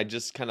Artisan, I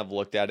just kind of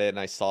looked at it and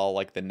I saw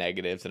like the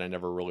negatives, and I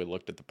never really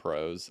looked at the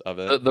pros of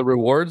it. The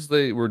rewards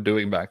they were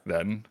doing back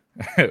then,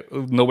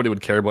 nobody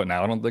would care about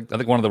now. I don't think. I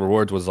think one of the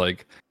rewards was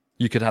like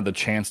you could have the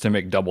chance to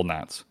make double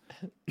nats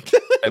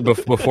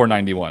before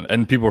 91,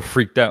 and people were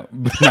freaked out.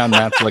 Now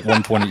nats are like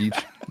 120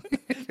 each.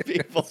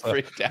 People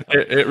freaked out.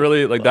 It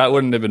really like that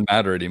wouldn't even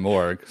matter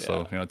anymore.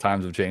 So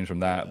times have changed from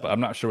that. But I'm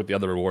not sure what the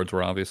other rewards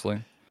were,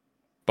 obviously.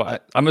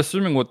 But I'm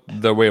assuming what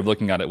their way of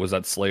looking at it was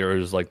that Slayer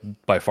is like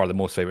by far the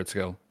most favorite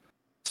skill,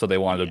 so they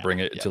wanted to bring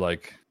it to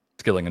like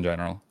skilling in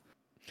general,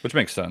 which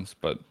makes sense.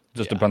 But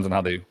just depends on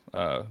how they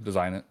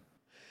design it.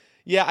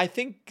 Yeah, I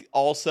think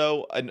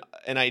also an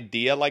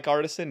idea like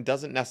Artisan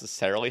doesn't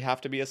necessarily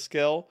have to be a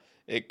skill.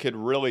 It could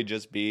really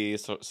just be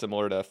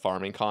similar to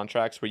farming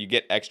contracts where you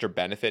get extra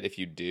benefit if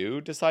you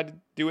do decide to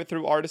do it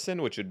through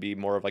Artisan, which would be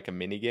more of like a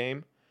mini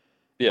game.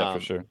 Yeah,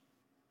 for sure.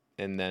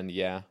 And then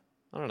I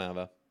don't know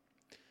though.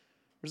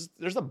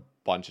 There's a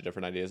bunch of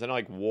different ideas. I know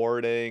like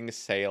warding,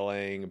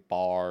 sailing,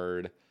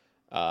 bard.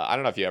 I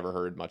don't know if you ever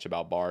heard much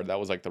about bard. That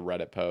was like the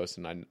Reddit post,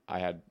 and I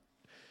had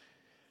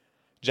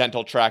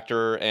Gentle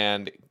Tractor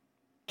and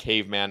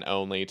Caveman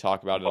only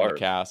talk about it on the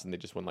cast, and they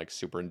just went like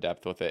super in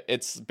depth with it.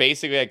 It's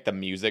basically like the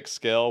music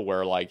skill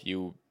where like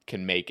you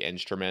can make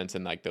instruments,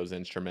 and like those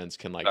instruments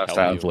can like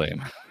help you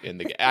lame. In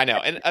the game. I know,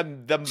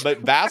 and the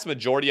vast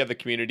majority of the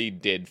community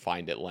did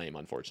find it lame,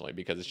 unfortunately,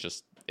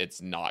 because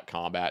it's not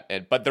combat.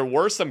 But there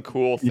were some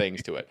cool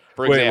things to it.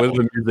 For example, what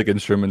do the music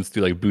instruments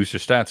do? Like boost your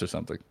stats or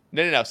something?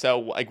 No. So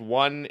like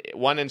one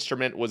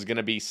instrument was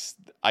gonna be,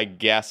 I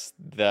guess,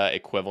 the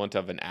equivalent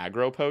of an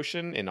aggro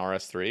potion in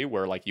RS3,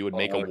 where like you would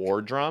make a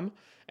war drum,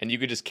 and you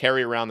could just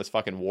carry around this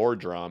fucking war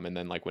drum, and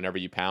then like whenever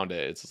you pound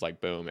it, it's just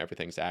like boom,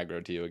 everything's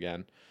aggro to you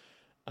again.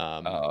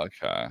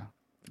 Okay.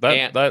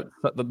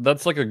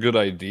 That's like a good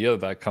idea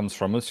that comes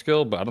from a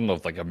skill, but I don't know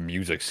if like a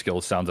music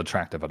skill sounds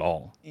attractive at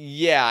all.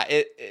 Yeah,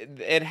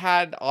 it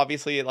had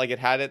obviously like it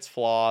had its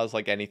flaws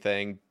like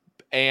anything,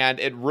 and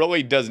it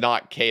really does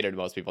not cater to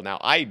most people. Now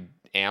I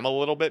am a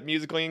little bit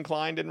musically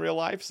inclined in real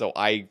life, so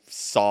I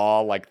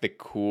saw like the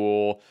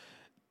cool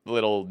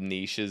little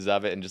niches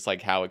of it and just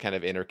like how it kind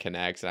of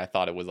interconnects, and I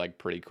thought it was like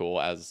pretty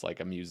cool as like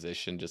a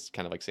musician, just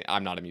kind of like saying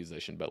I'm not a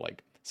musician, but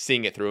like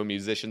seeing it through a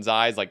musician's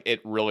eyes, like it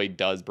really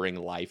does bring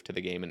life to the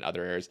game in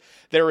other areas.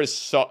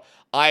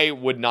 I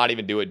would not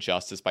even do it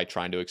justice by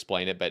trying to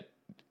explain it, but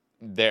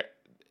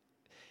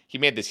he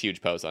made this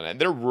huge post on it, and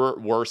there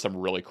were some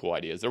really cool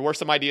ideas. There were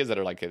some ideas that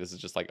are like, hey, this is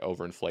just like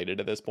overinflated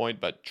at this point,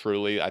 but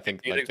truly, I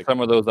think some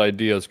of those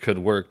ideas could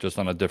work just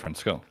on a different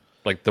skill.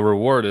 Like the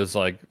reward is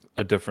like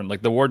a different,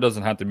 like the reward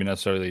doesn't have to be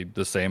necessarily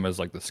the same as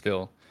like the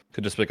skill. It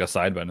could just be like a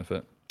side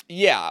benefit.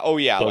 Yeah. Oh,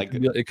 yeah. So like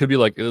it could be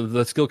like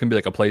the skill can be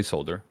like a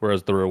placeholder,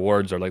 whereas the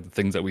rewards are like the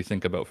things that we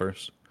think about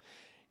first.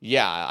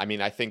 Yeah, I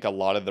mean, I think a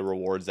lot of the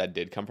rewards that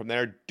did come from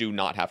there do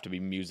not have to be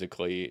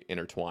musically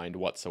intertwined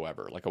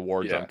whatsoever. Like a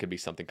war drum could be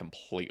something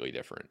completely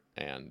different.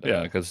 And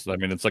because I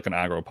mean, it's like an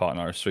aggro pot in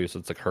RS3, so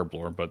it's like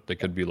herblore, but they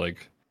could be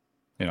like,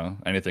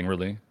 anything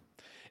really.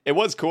 It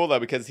was cool though,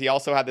 because he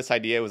also had this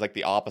idea. It was like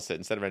the opposite.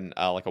 Instead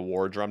of like a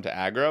war drum to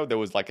aggro, there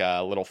was like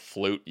a little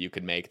flute you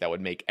could make that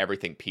would make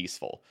everything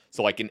peaceful.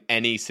 So like in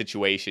any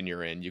situation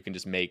you're in, you can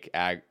just make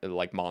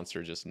like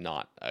monsters just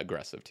not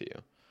aggressive to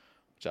you.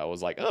 Which I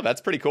was like, oh,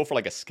 that's pretty cool for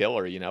like a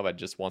skiller, that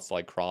just wants to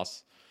like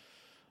cross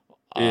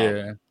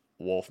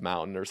Wolf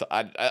Mountain or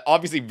something.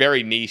 Obviously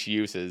very niche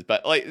uses,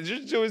 but like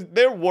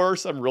there were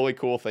some really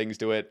cool things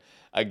to it.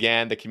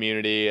 Again, the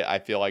community, I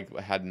feel like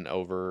had an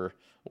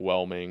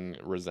overwhelming,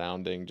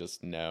 resounding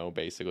just no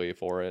basically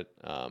for it.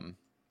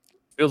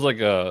 Feels like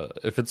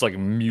if it's like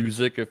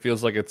music, it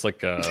feels like it's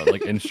like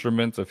like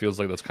instruments. It feels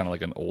like that's kind of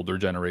like an older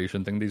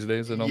generation thing these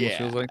days. It almost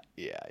feels like.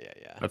 Yeah.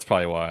 That's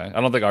probably why.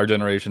 I don't think our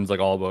generation's like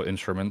all about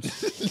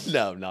instruments.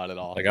 No, not at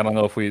all. Like I don't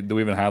know if we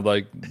even have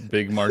like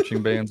big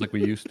marching bands like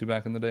we used to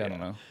back in the day. I don't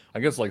know.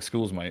 I guess like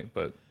schools might,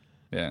 but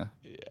yeah.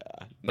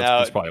 Yeah.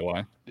 That's probably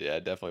why. Yeah,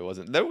 it definitely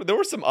wasn't. There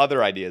were some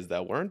other ideas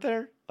though, weren't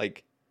there?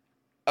 Like.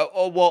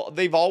 Oh, well,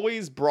 they've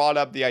always brought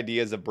up the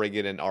ideas of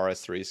bringing an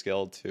RS3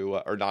 skill to,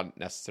 or not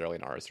necessarily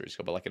an RS3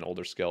 skill, but like an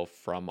older skill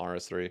from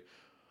RS3,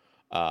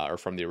 or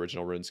from the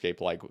original RuneScape,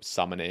 like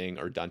summoning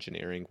or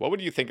dungeoneering. What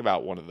would you think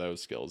about one of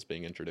those skills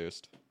being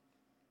introduced?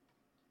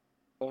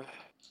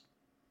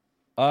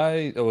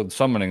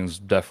 Summoning is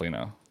definitely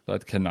no.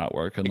 That cannot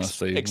work unless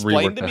they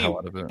rework the hell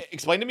out of it.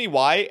 Explain to me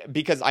why,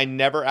 because I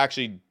never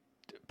actually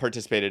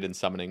participated in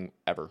summoning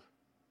ever.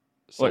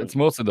 So, well, it's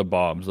mostly the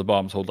bombs. The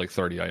bombs hold like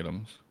 30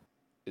 items.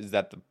 Is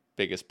that the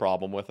biggest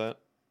problem with it?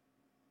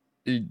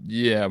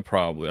 Yeah,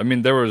 probably. I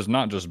mean, there was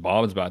not just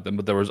bombs back then,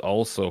 but there was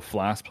also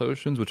flask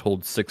potions, which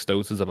hold 6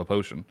 doses of a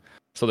potion.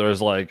 So there's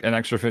like an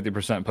extra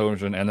 50%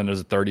 potion, and then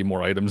there's 30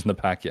 more items in the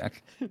pack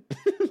yak,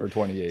 or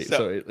 28.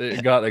 So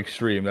it got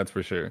extreme, that's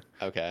for sure.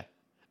 Okay,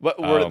 but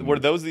were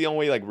those the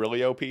only like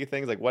really OP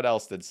things? Like, what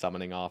else did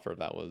summoning offer?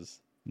 That was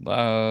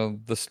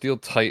the Steel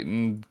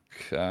Titan.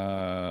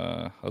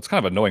 It's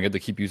kind of annoying. I had to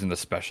keep using the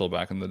special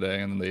back in the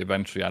day, and then they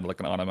eventually added like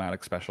an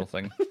automatic special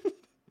thing.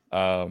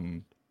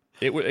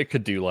 It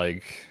could do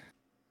like,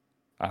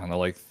 I don't know,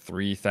 like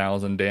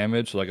 3,000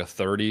 damage, like a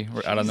 30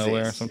 out of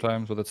nowhere Jesus.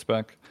 sometimes with its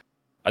spec.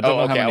 I don't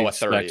know how many a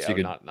 30. specs you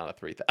could. Not a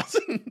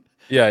 3,000.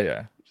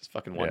 Yeah. Just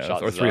fucking one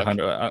shot. Or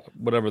 300,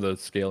 whatever the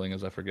scaling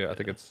is. I forget. I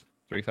think it's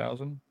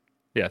 3,000.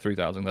 Yeah,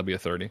 3,000. That'd be a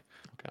 30.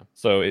 Okay.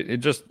 So it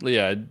just,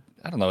 yeah,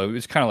 I don't know. It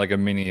was kind of like a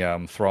mini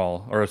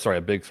Thrall, or sorry,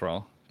 a big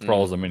Thrall.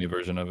 Thrall is a mini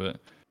version of it.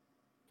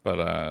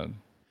 But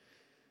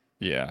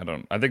yeah,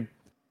 I think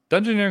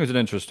Dungeoneering is an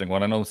interesting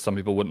one. I know some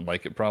people wouldn't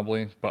like it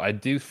probably, but I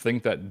do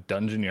think that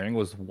Dungeoneering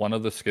was one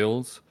of the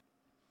skills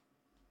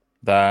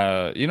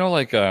that,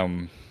 like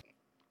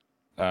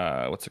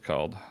what's it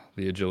called?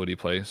 The agility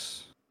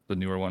place, the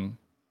newer one.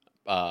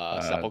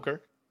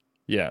 Sepulcher?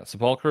 Yeah,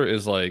 Sepulcher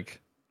is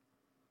like,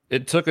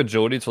 it took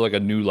agility to like a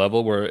new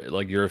level where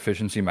like your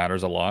efficiency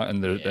matters a lot,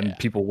 and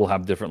people will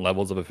have different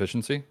levels of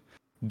efficiency.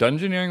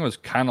 Dungeoneering was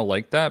kind of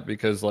like that,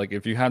 because like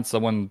if you had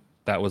someone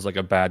that was like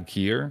a bad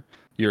keyer,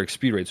 your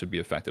XP rates would be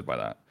affected by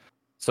that.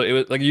 So it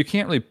was like, you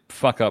can't really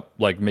fuck up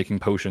like making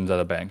potions at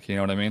a bank, you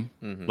know what I mean?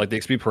 Mm-hmm. Like the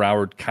XP per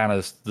hour kind of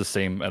is the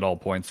same at all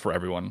points for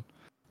everyone.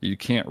 You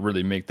can't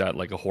really make that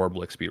like a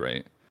horrible XP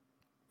rate.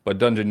 But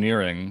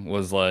Dungeoneering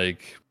was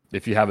like,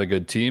 if you have a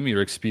good team,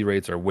 your XP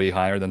rates are way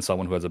higher than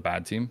someone who has a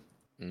bad team.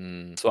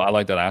 So I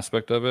like that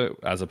aspect of it,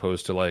 as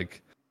opposed to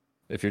like,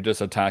 if you're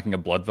just attacking a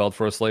Bloodveld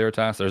for a Slayer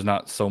task, there's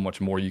not so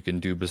much more you can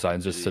do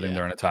besides just sitting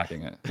there and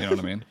attacking it. You know what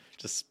I mean?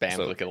 Just spam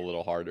click it a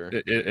little harder.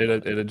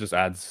 It just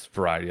adds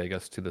variety, I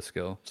guess, to the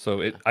skill.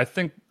 So I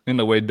think in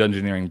a way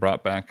Dungeoneering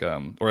brought back,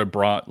 or it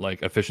brought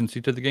like efficiency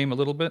to the game a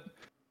little bit,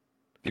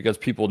 because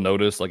people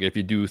notice like if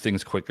you do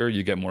things quicker,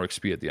 you get more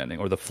XP at the ending,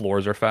 or the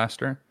floors are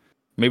faster.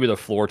 Maybe the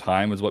floor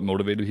time is what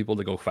motivated people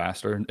to go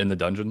faster in the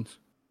dungeons.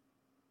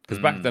 Because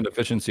back then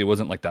efficiency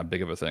wasn't like that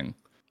big of a thing.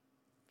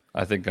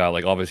 I think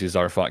like obviously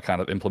Zarfot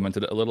kind of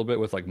implemented it a little bit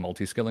with like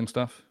multi-skilling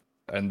stuff,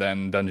 and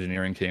then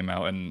Dungeoneering came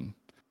out, and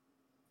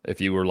if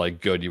you were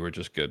like good, you were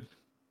just good,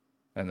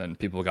 and then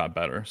people got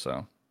better.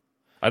 So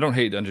I don't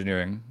hate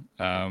Dungeoneering.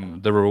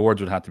 The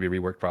rewards would have to be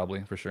reworked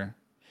probably, for sure.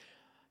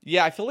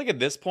 Yeah, I feel like at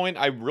this point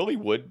I really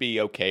would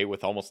be okay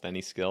with almost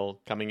any skill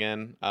coming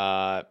in.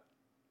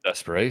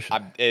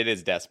 Desperation. It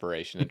is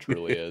desperation. It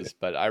truly is.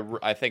 But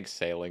I think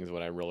sailing is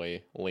what I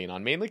really lean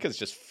on, mainly because it's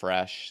just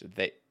fresh.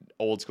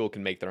 Old school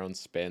can make their own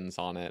spins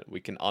on it. We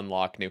can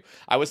unlock new.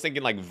 I was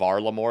thinking like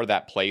Varlamore,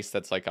 that place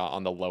that's like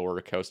on the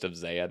lower coast of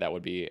Zaya that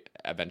would be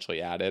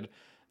eventually added.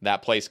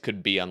 That place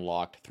could be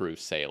unlocked through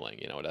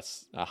sailing.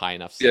 That's a high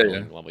enough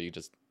sailing level. You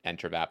just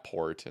enter that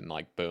port and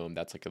like boom,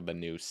 that's like the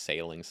new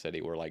sailing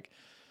city where like,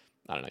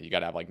 I don't know, you got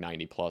to have like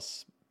 90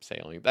 plus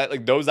sailing. That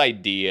like those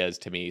ideas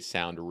to me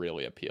sound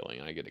really appealing.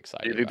 I get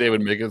excited. Do you think they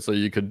would make it so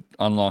you could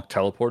unlock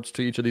teleports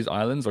to each of these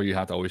islands, or you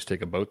have to always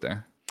take a boat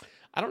there?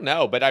 I don't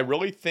know, but I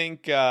really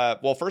think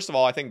well, first of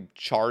all, I think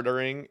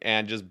chartering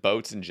and just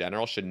boats in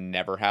general should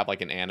never have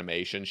like an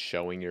animation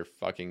showing your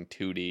fucking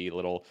 2D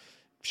little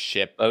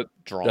ship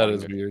drawing. That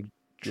is weird.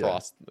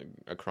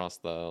 Across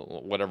the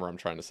whatever I'm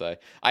trying to say.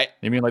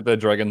 You mean like the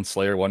Dragon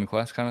Slayer 1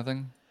 quest kind of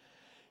thing?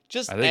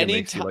 Just I think it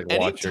makes you like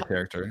watch your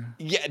character.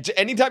 Yeah,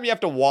 anytime you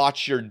have to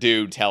watch your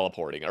dude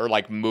teleporting or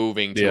like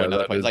moving to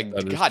another place, like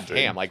god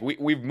damn, like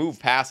we've moved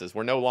past this.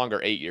 We're no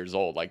longer 8 years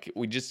old. Like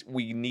we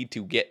need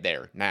to get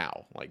there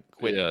now. Like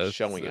quit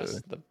showing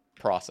us the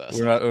process.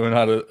 We're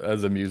not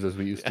as amused as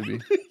we used to be.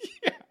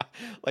 Yeah,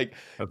 like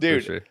that's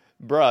dude,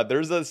 bruh,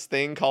 there's this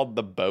thing called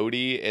the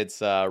Bodhi.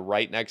 It's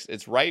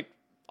it's right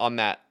on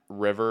that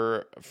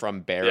river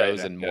from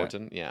Barrows and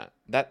Morton. Yeah.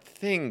 That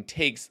thing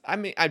takes,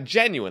 I'm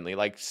genuinely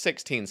like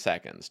 16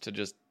 seconds to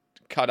just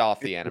cut off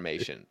the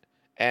animation.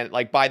 And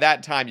like by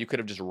that time you could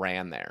have just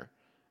ran there.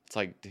 It's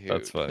like, dude.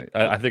 That's funny.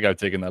 I think I've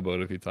taken that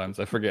boat a few times.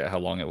 I forget how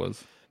long it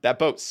was. That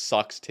boat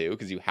sucks too,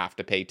 because you have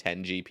to pay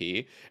 10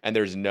 GP and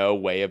there's no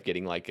way of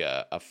getting like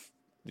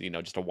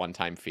just a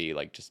one-time fee,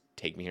 like just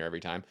take me here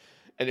every time.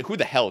 And who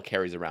the hell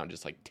carries around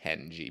just like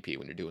 10 GP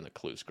when you're doing a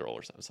clue scroll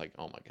or something? It's like,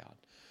 oh my God.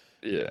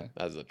 Yeah.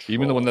 That's a troll.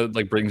 Even the one that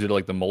like brings you to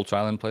like the Mulch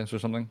Island place or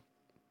something?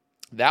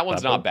 That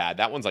one's not bad.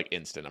 That one's like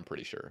instant, I'm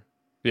pretty sure.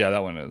 Yeah,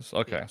 that one is.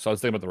 Okay. Yeah. So I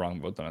was thinking about the wrong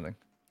boat then, I think.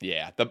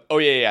 Yeah.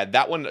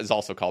 That one is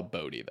also called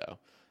Bodhi, though.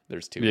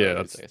 There's two. Yeah.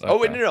 Okay. Oh,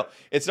 wait, no.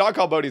 It's not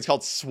called Bodhi. It's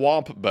called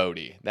Swamp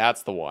Bodhi.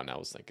 That's the one I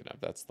was thinking of.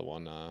 That's the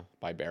one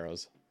by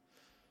Barrows.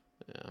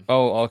 Yeah.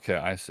 Oh, okay.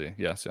 I see.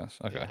 Yes.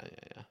 Okay.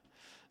 Yeah.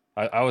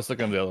 I was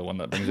thinking of the other one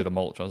that brings you to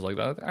Mulch. I was like,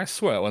 I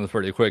swear that one's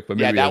pretty quick. But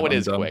maybe that one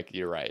is quick.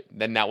 You're right.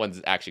 Then that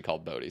one's actually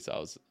called Bodhi,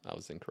 so I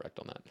was incorrect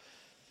on that.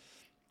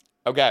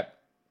 Okay.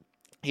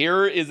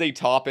 Here is a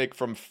topic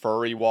from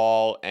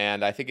Furrywall,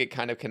 and I think it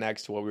kind of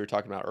connects to what we were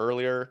talking about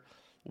earlier.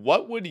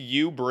 What would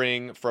you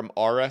bring from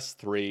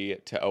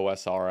RS3 to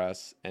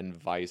OSRS and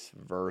vice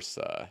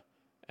versa?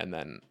 And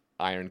then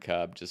Iron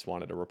Cub just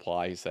wanted to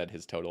reply. He said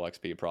his total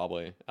XP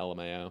probably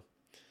LMAO.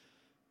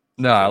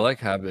 No, I like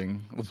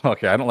having...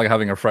 Okay, I don't like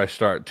having a fresh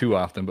start too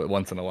often, but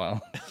once in a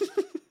while.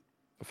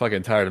 I'm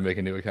fucking tired of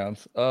making new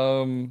accounts.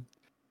 Well,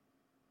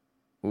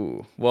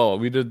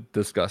 we did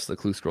discuss the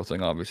clue scroll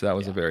thing, obviously. That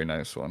was a very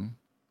nice one.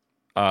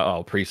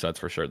 Presets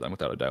for sure. Then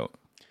without a doubt,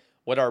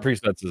 What are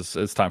presets is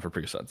it's time for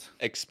presets.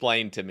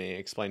 explain to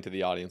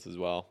the audience as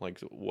well. Like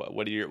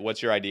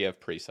what's your idea of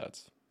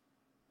presets?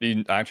 Do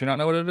you actually not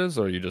know what it is,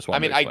 or you just want? I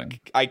mean, to explain?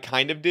 I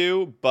kind of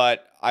do,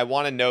 but I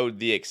want to know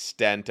the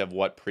extent of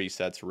what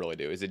presets really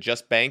do. Is it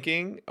just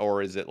banking,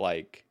 or is it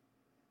like?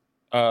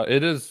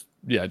 It is,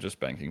 yeah, just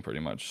banking pretty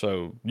much.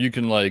 So you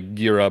can like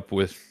gear up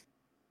with.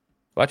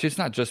 Well, actually, it's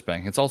not just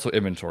banking; it's also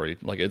inventory.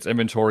 Like it's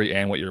inventory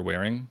and what you're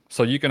wearing.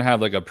 So you can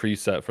have like a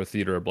preset for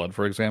Theater of Blood,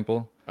 for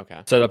example. Okay.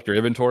 Set up your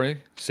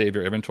inventory, save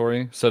your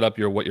inventory, set up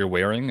what you're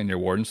wearing in your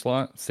warden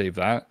slot, save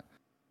that,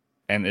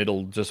 and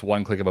it'll just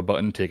one click of a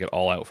button take it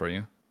all out for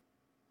you.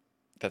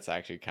 That's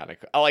actually kind of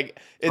cool. Like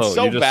it's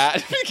so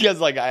bad because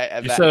like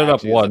you set it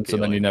up once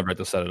and then you never have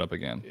to set it up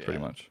again, pretty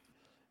much.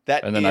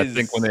 And then I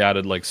think when they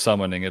added like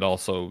summoning,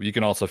 you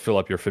can also fill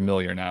up your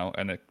familiar now,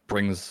 and it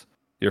brings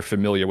your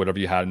familiar whatever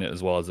you had in it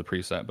as well as the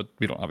preset. But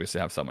we don't obviously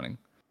have summoning.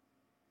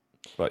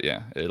 But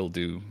yeah, it'll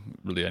do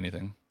really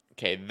anything.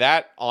 Okay,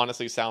 that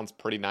honestly sounds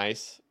pretty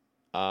nice.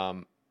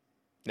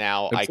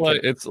 Now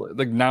it's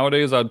like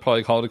nowadays I'd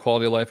probably call it a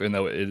quality of life, and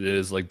though it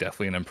is like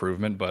definitely an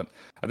improvement, but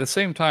at the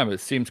same time it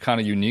seems kind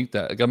of unique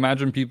that like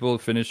imagine people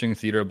finishing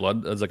Theater of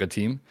Blood as like a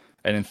team,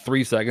 and in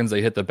 3 seconds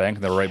they hit the bank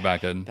and they're right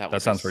back in.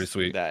 That sounds pretty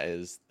sweet. That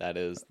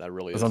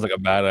really sounds like a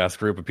badass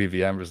group of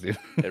PVMers, dude.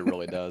 It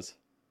really does.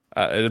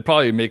 It'd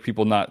probably make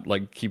people not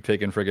like keep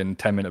taking friggin'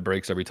 10-minute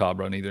breaks every top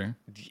run either.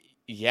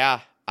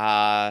 Yeah.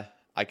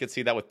 I could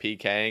see that with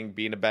PKing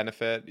being a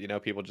benefit. You know,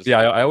 people just... Yeah,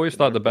 I always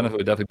thought the benefit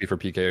would definitely be for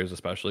PKers,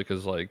 especially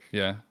because, like,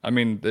 yeah. I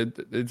mean,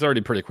 it's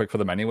already pretty quick for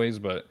them anyways,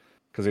 but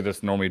because they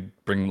just normally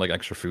bring, like,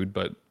 extra food.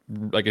 But,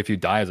 like, if you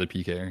die as a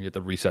PKer, you have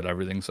to reset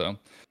everything. So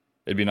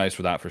it'd be nice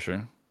for that for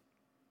sure.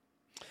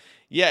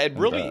 Yeah, it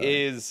really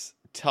is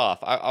tough.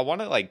 I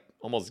want to, like,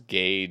 almost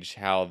gauge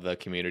how the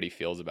community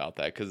feels about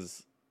that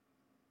because...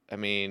 I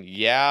mean,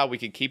 yeah, we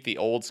could keep the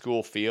old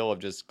school feel of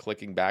just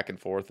clicking back and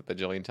forth a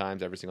bajillion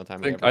times every single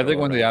time. I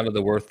think when they added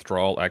the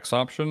withdrawal X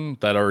option,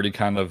 that already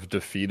kind of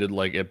defeated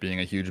like it being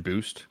a huge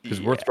boost because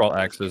withdrawal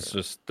X is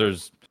just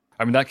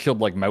that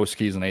killed like mouse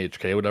keys and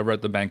AHK or whatever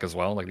at the bank as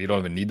well. Like you don't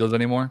even need those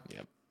anymore.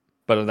 Yep.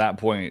 But at that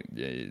point,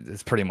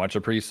 it's pretty much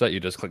a preset. You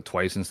just click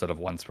twice instead of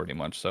once, pretty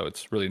much. So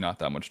it's really not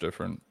that much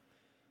different.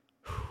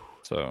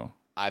 So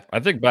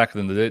I think back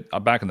in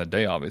the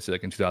day, obviously,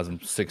 like in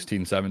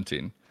 2016,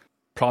 17.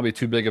 Probably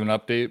too big of an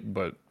update,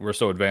 but we're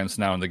so advanced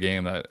now in the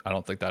game that I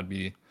don't think that'd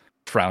be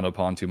frowned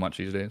upon too much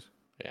these days.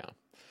 Yeah.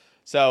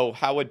 So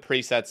how would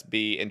presets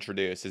be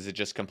introduced? Is it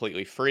just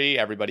completely free?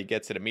 Everybody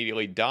gets it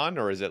immediately done?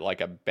 Or is it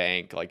like a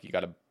bank? Like you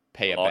got to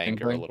pay a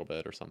banker a little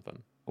bit or something?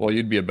 Well,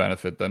 you'd be a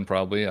benefit then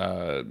probably.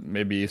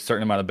 Maybe a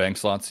certain amount of bank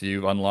slots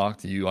you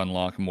unlock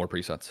more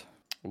presets.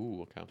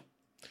 Ooh, okay.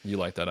 You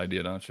like that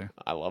idea, don't you?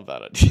 I love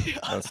that idea.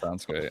 That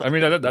sounds great. I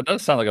mean, that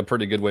does sound like a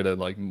pretty good way to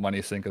like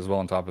money sink as well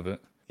on top of it.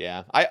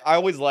 Yeah, I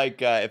always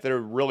like if there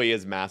really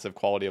is massive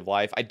quality of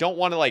life. I don't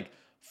want to like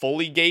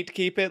fully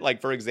gatekeep it. Like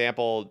for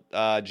example,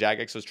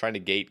 Jagex was trying to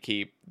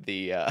gatekeep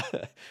the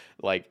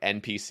like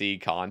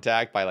NPC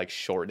contact by like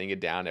shortening it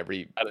down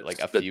every like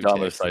a few.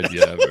 Dumbest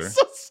idea ever.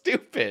 So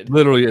stupid.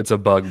 Literally, it's a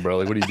bug, bro.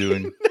 Like, what are you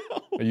doing?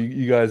 No.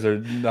 You guys are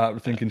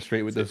not thinking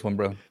straight with this one,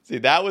 bro. See,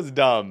 that was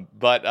dumb.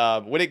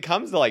 But when it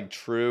comes to like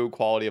true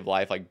quality of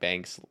life, like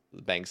bank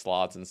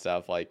slots and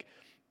stuff, like.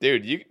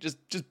 Dude, you just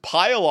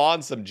pile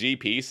on some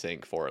GP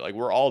sync for it. Like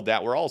we're all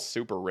down. We're all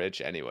super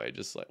rich anyway.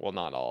 Just like, well,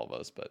 not all of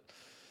us, but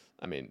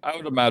I mean, I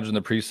would imagine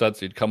the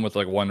presets you'd come with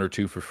like 1 or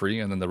 2 for free,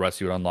 and then the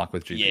rest you would unlock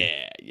with GP.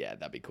 Yeah,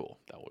 that'd be cool.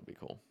 That would be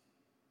cool.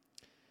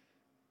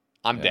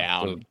 I'm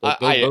down.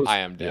 I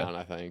am down. Yeah.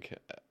 I think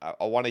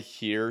I want to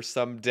hear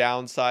some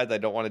downsides. I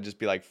don't want to just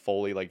be like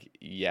fully like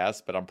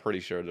yes, but I'm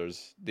pretty sure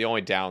there's the only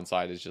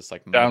downside is just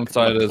like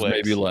downside is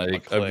maybe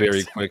like a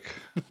very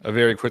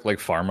quick like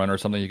farm run or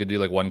something. You could do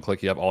like 1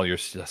 click, you have all your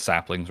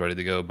saplings ready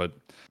to go. But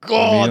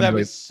that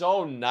was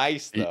so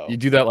nice though. You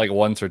do that like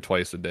once or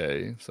twice a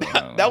day. So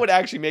that would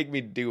actually make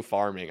me do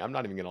farming. I'm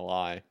not even gonna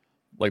lie.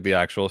 Like the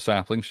actual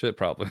sapling shit,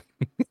 probably.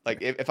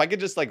 Like if I could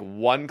just like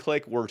 1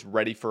 click, we're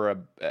ready for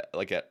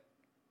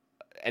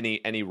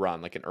any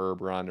run, like an herb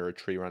run or a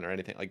tree run or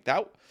anything like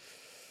that.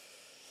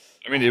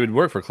 I mean, it would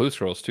work for clue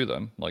scrolls too.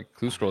 Then, like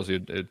clue scrolls,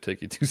 it'd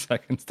take you 2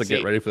 seconds to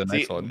get ready for the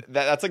next one.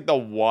 That's like the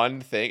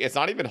one thing. It's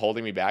not even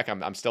holding me back.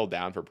 I'm still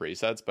down for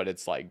presets, but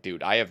it's like,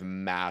 dude, I have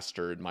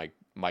mastered my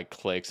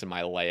clicks and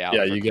my layout.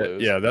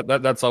 Yeah,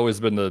 that's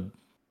always been the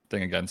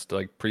thing against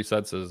like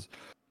presets is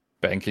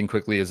banking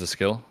quickly is a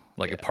skill,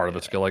 like a part of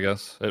the skill, I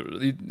guess.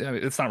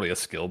 It's not really a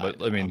skill, but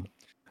I mean.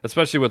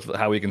 Especially with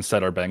how we can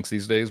set our banks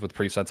these days with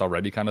presets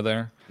already kind of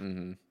there.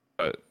 Mm-hmm.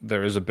 But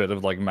there is a bit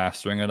of like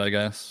mastering it, I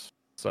guess.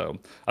 So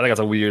I think that's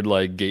a weird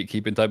like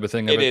gatekeeping type of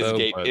thing. It's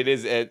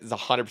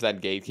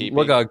 100% gatekeeping.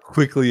 Look how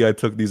quickly I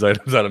took these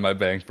items out of my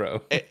bank,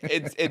 bro.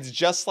 It's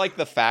just like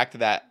the fact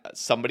that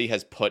somebody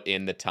has put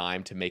in the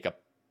time to make a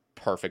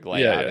perfect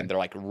layout yeah. and they're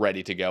like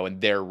ready to go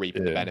and they're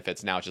reaping the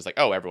benefits. Now it's just like,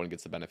 oh, everyone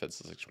gets the benefits.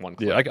 It's like one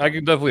click. Yeah, I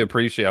can definitely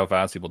appreciate how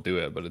fast people do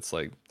it, but it's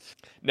like,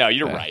 no,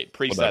 you're right.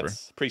 whatever.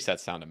 Presets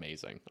sound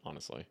amazing.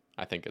 Honestly,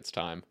 I think it's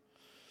time.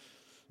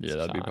 Yeah,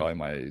 that'd be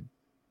probably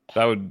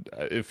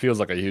it feels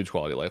like a huge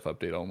quality of life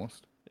update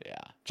almost. Yeah.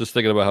 Just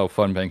thinking about how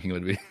fun banking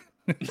would be.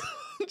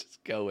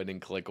 Just go in and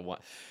click one.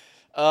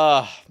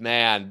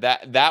 Man,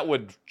 that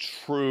would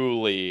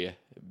truly,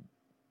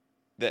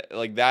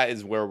 that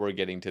is where we're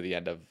getting to the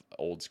end of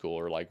old school,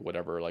 or like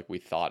whatever like we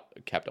thought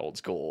kept old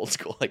school.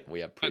 Like we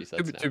have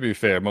presets now. To be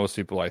fair, most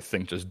people I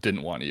think just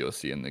didn't want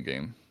EOC in the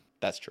game.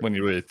 That's true. When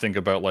you really think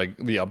about like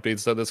the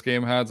updates that this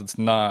game has, it's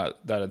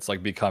not that it's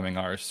like becoming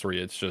RS3.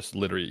 It's just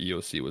literally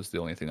EOC was the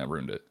only thing that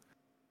ruined it.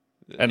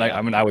 And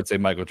I mean, I would say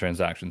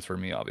microtransactions for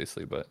me,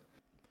 obviously, but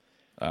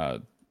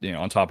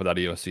on top of that,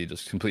 EOC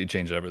just completely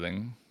changed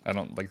everything. I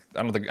don't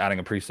think adding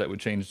a preset would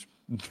change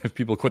if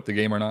people quit the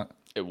game or not.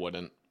 It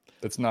wouldn't.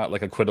 It's not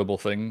like a quittable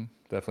thing.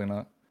 Definitely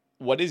not.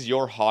 What is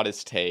your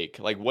hottest take?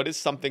 Like, what is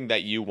something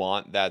that you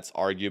want that's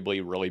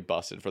arguably really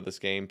busted for this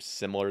game,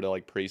 similar to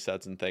like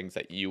presets and things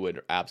that you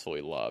would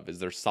absolutely love? Is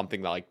there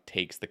something that like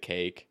takes the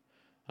cake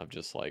of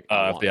just like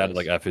if they added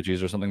like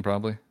effigies or something,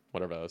 probably.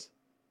 What are those?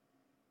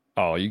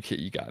 Oh, you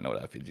gotta know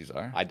what effigies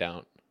are. I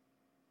don't.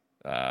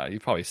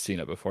 You've probably seen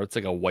it before. It's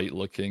like a white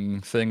looking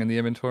thing in the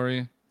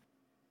inventory.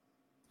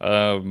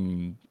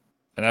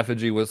 An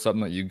effigy was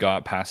something that you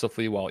got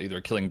passively while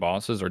either killing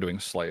bosses or doing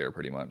Slayer,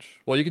 pretty much.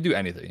 Well, you could do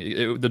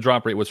anything. The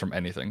drop rate was from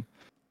anything,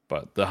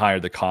 but the higher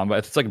the combat,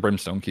 it's like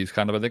Brimstone Keys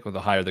kind of. I think with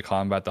the higher the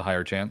combat, the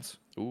higher chance.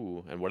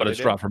 Ooh, and what? But do it's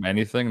they do? dropped from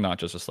anything, not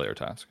just a Slayer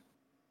task.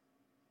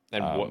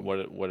 And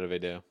what do they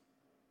do?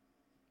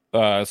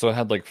 So it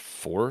had like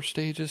 4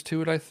 stages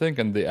to it, I think,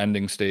 and the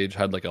ending stage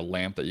had like a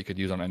lamp that you could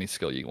use on any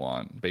skill you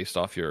want. Based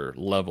off your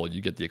level,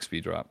 you get the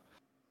XP drop.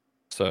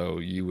 So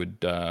you would,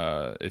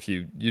 if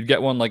you'd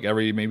get one like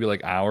every maybe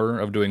like hour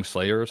of doing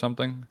Slayer or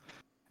something,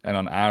 and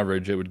on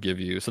average it would give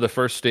you. So the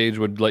first stage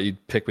would let you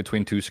pick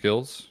between 2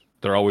 skills.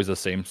 They're always the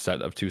same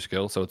set of 2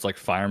 skills. So it's like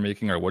fire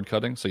making or wood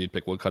cutting. So you'd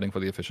pick wood cutting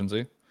for the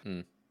efficiency,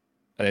 and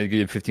it'd give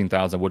you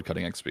 15,000 wood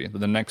cutting XP. Then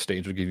the next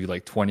stage would give you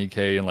like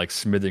 20k and like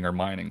smithing or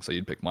mining. So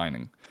you'd pick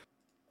mining,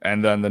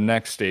 and then the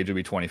next stage would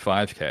be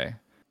 25k,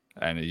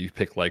 and you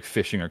pick like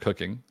fishing or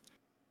cooking,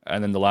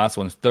 and then the last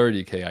one's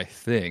 30k, I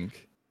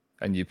think.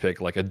 And you pick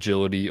like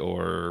agility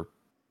or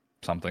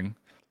something,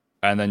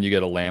 and then you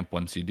get a lamp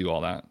once you do all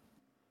that.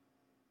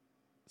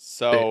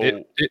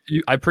 So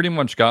I pretty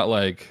much got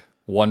like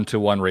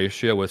 1-to-1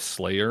 ratio with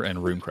Slayer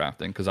and rune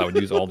crafting, because I would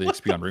use all the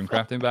XP on rune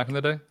crafting back in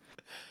the day.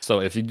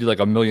 So if you do like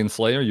 1,000,000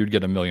 Slayer, you'd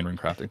get 1,000,000 rune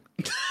crafting.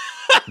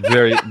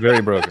 Very,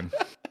 very broken.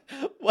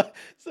 What?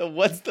 So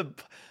what's the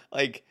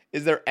like?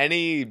 Is there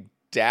any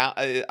down?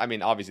 I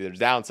mean, obviously there's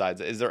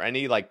downsides. Is there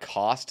any like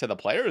cost to the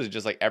player? Or is it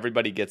just like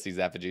everybody gets these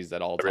effigies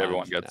at all times?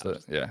 Everyone gets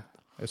it. Yeah,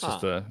 it's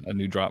just a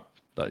new drop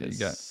that you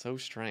get. So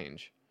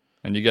strange.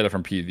 And you get it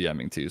from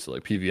PVMing too. So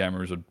like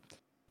PVMers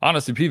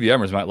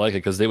might like it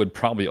because they would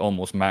probably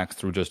almost max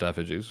through just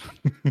effigies.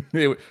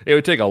 it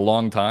would take a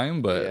long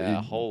time, but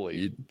yeah,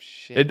 holy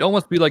shit! It'd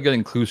almost be like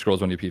getting clue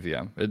scrolls when you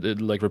PVM. It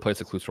like replace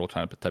a clue scroll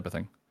type of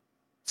thing.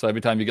 So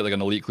every time you get like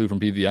an elite clue from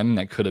PVM,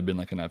 that could have been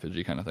like an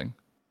effigy kind of thing.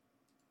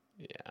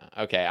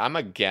 Yeah. Okay. I'm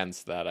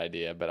against that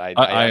idea, but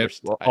I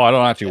understand. I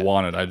don't actually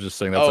want it. I'm just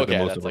saying that's like the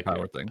most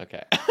overpowered thing.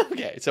 Okay.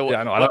 Okay. So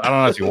yeah, no, I don't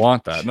actually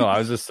want that. No, I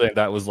was just saying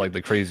that was like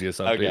the craziest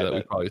update that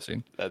we've probably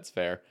seen. That's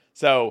fair.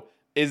 So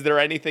is there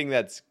anything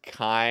that's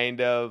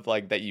kind of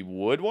like that you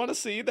would want to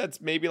see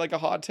that's maybe like a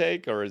hot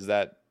take, or is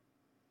that?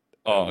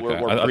 Oh,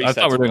 okay. I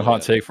thought we were doing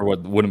hot take for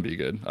what wouldn't be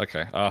good.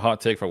 Okay.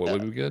 Hot take for what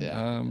would be good.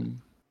 Yeah.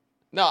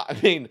 No, I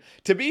mean,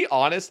 to be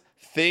honest,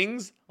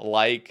 things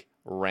like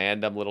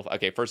random little.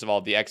 Okay, first of all,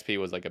 the XP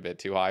was like a bit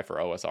too high for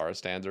OSR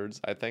standards,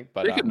 I think.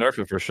 But they could nerf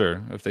it for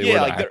sure if they were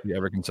to actually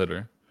ever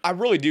consider. I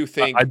really do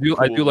think I do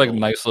like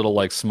nice little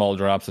like small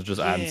drops that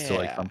just adds to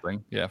like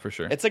something. Yeah, for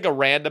sure. It's like a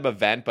random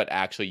event, but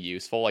actually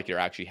useful. Like you're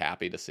actually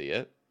happy to see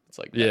it. It's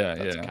like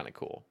that's kind of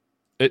cool.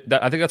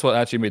 I think that's what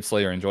actually made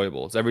Slayer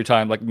enjoyable. It's every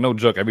time, like no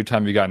joke, every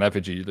time you got an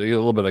effigy, you get a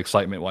little bit of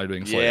excitement while you're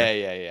doing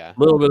Slayer. Yeah. A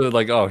little bit of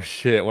like, oh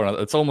shit,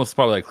 it's almost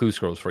probably like clue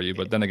scrolls for you.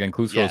 But then again,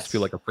 clue scrolls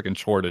feel like a freaking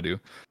chore to do.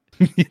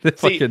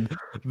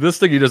 This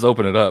thing, you just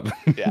open it up.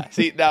 Yeah.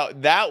 See, now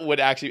that would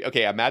actually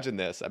imagine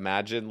this.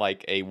 Imagine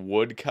like a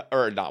like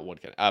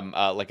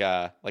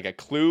a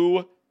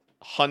clue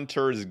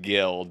hunters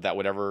guild that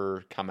would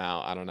ever come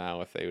out. I don't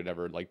know if they would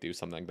ever like do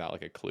something like that,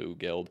 like a clue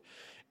guild.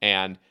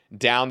 And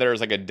down there is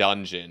like a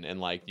dungeon, and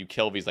like you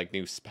kill these like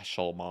new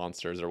special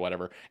monsters or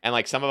whatever, and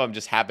like some of them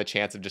just have the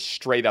chance of just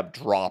straight up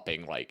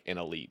dropping like an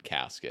elite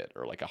casket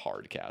or like a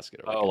hard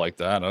casket. Or like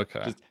that.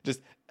 Okay. Just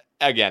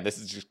again, this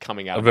is just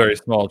coming out. A very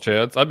small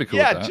chance. I'd be cool.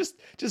 Yeah, with that.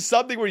 just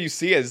something where you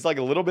see it. It's like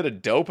a little bit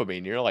of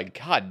dopamine. You're like,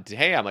 God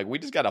damn! Like we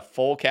just got a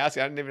full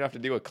casket. I didn't even have to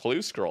do a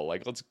clue scroll.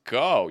 Like let's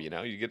go. You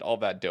know, you get all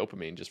that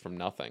dopamine just from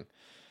nothing.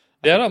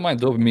 Yeah, I don't mind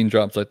dopamine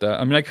drops like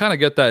that. I mean, I kind of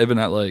get that even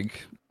at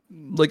like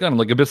like I don't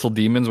know, like Abyssal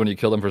Demons when you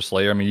kill them for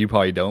Slayer. I mean, you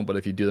probably don't, but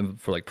if you do them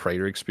for like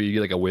Praetor XP, you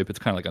get like a whip. It's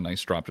kind of like a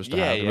nice drop just to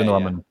have. Even though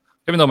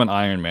I'm an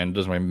Iron Man, it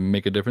doesn't really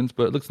make a difference,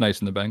 but it looks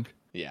nice in the bank.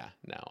 Yeah,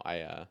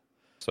 no,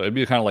 So it'd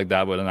be kind of like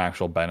that, with an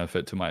actual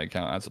benefit to my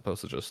account as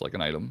opposed to just like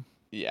an item.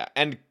 Yeah,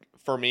 and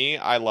for me,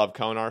 I love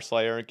Konar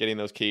Slayer. Getting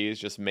those keys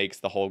just makes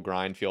the whole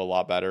grind feel a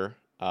lot better.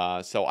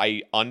 So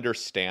I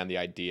understand the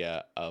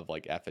idea of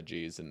like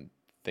effigies and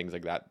things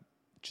like that.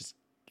 Just,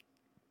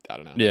 I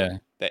don't know. Yeah.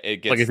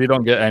 It gets, like if you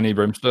don't get any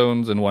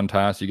brimstones in one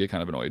task, you get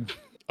kind of annoyed.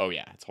 Oh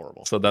yeah, it's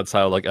horrible. So that's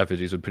how like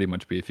effigies would pretty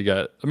much be. If you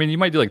get, I mean, you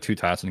might do like 2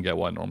 tasks and get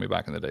one normally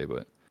back in the day,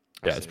 but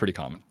yeah, it's pretty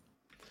common.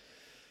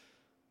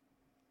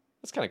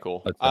 That's kind of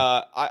cool.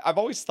 I've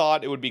always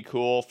thought it would be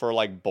cool for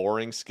like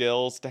boring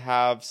skills to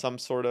have some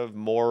sort of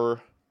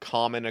more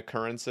common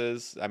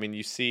occurrences. I mean,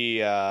 you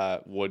see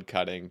wood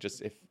cutting.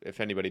 Just if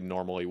anybody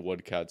normally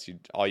wood cuts,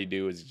 all you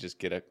do is you just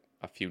get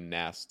a few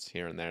nests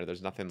here and there.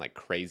 There's nothing like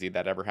crazy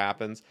that ever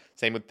happens.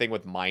 Same thing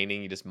with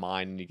mining. You just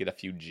mine and you get a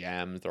few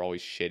gems. They're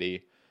always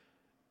shitty.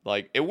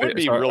 Like it would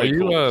be really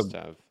cool just to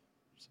have.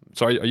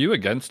 So are you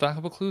against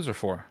stackable clues or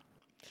for?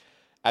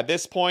 At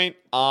this point,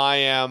 I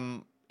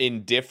am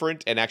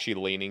indifferent and actually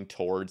leaning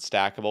towards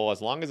stackable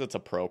as long as it's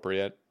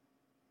appropriate.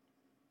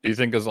 Do you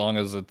think as long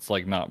as it's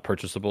like not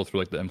purchasable through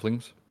like the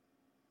implings?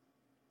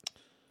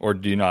 Or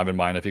do you not have in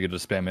mind if you could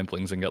just spam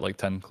implings and get like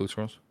 10 clue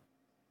scrolls?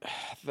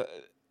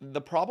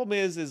 The problem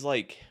is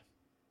like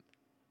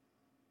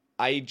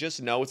I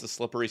just know it's a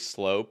slippery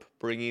slope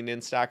bringing in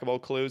stackable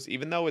clues,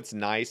 even though it's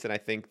nice, and I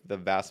think the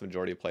vast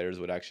majority of players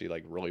would actually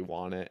like really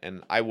want it,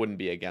 and I wouldn't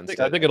be against it.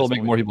 I think it'll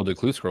make more people do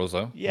clue scrolls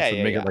though. Yeah,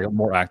 make it like a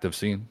more active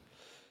scene.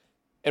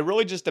 It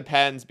really just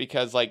depends,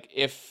 because like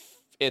if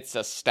it's a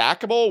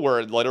stackable where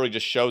it literally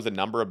just shows a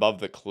number above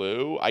the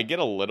clue, I get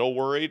a little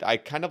worried. I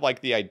kind of like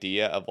the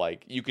idea of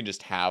like you can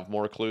just have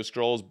more clue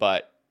scrolls,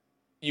 but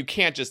you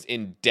can't just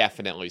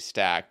indefinitely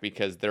stack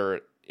because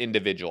they're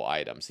individual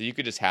items. So you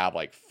could just have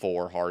like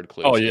 4 hard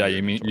clues. Oh yeah,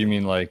 you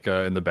mean like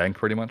in the bank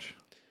pretty much,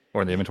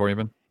 or in the inventory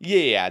even?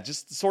 Yeah,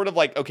 just sort of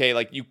like, okay,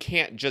 like you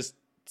can't just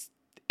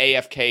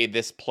AFK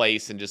this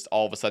place and just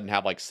all of a sudden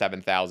have like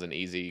 7,000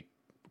 easy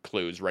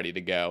clues ready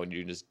to go and you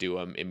can just do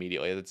them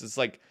immediately. It's just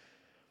like,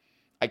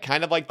 I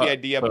kind of like the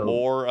idea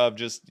more of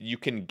just you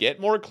can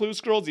get more clue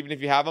scrolls even if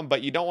you have them,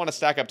 but you don't want to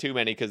stack up too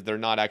many because they're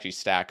not actually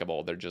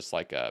stackable. They're just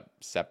like a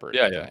separate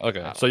thing.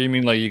 Okay. So you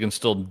mean like you can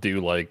still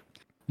do like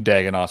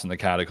Dagonos in the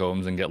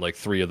catacombs and get like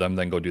 3 of them,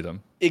 then go do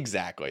them?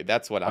 Exactly.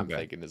 That's what I'm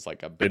thinking is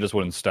like a. They just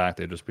wouldn't stack.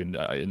 They'd just be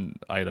an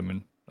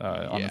item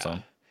on its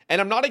own.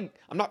 And I'm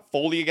not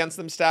fully against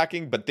them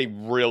stacking, but they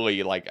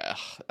really like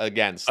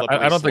again.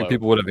 I don't think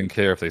people would even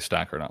care if they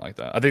stack or not like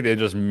that. I think they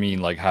just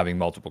mean like having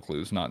multiple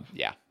clues, not.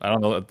 Yeah. I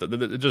don't know.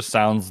 It just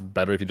sounds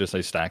better if you just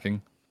say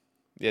stacking.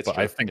 It's but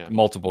true. I think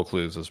multiple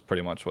clues is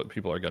pretty much what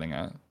people are getting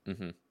at.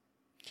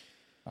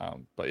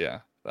 Mm-hmm. But yeah,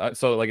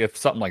 so like if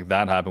something like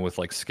that happened with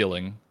like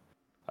skilling,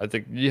 I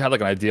think you had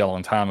like an idea a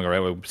long time ago, right?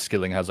 Where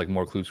skilling has like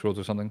more clue scrolls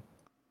or something.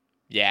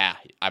 Yeah,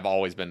 I've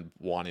always been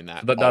wanting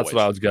that. That's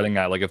what I was getting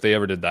at. Like if they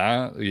ever did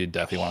that, you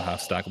definitely want to have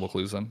stackable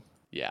clues then.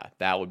 Yeah,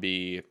 that would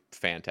be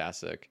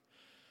fantastic.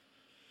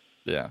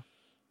 Yeah.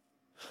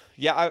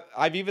 Yeah,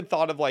 I've even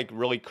thought of like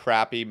really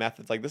crappy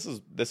methods. Like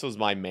this was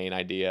my main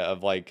idea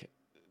of like,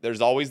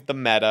 there's always the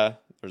meta.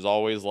 There's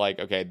always like,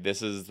 okay,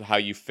 this is how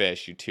you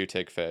fish, you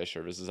 2-tick fish,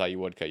 or this is how you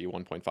woodcut, you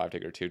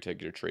 1.5-tick or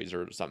 2-tick your trees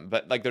or something.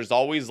 But like, there's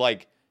always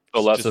like.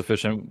 So less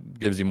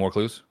efficient gives you more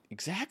clues?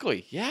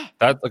 Exactly, yeah.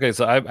 Okay,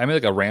 so I made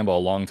like a ramble a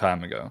long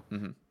time ago.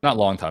 Mm-hmm. Not a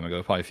long time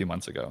ago, probably a few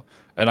months ago.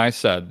 And I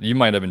said, you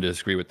might even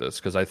disagree with this,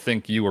 because I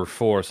think you were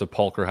for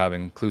Sepulcher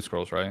having clue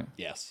scrolls, right?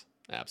 Yes,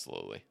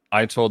 absolutely.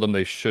 I told them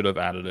they should have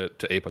added it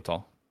to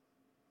Apotal.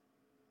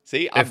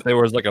 See? If there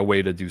was like a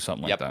way to do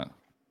something like that.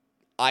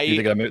 Do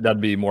you think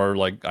that'd be more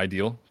like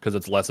ideal? Because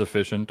it's less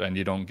efficient and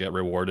you don't get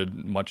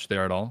rewarded much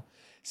there at all?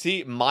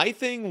 See, my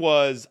thing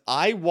was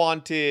I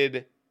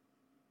wanted...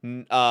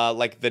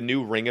 like the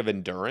new Ring of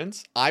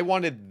Endurance, I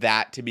wanted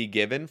that to be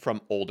given from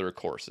older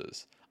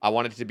courses. I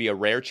wanted it to be a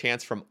rare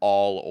chance from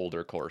all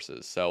older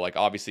courses. So, like,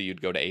 obviously,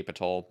 you'd go to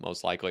Apatol,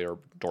 most likely, or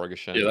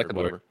Dorgeshuun, or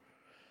whatever. Work.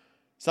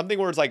 Something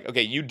where it's like,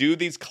 okay, you do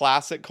these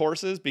classic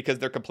courses because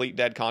they're complete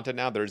dead content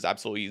now. There's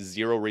absolutely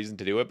zero reason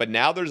to do it. But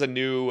now there's a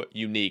new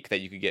unique that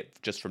you could get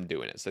just from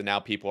doing it. So now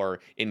people are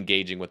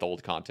engaging with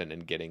old content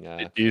and getting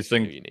a Do you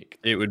think new unique.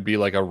 It would be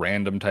like a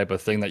random type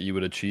of thing that you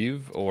would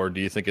achieve? Or do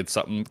you think it's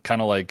something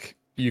kind of like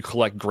you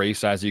collect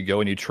grace as you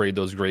go and you trade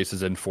those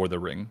graces in for the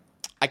ring?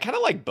 I kind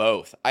of like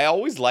both. I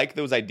always like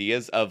those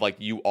ideas of like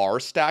you are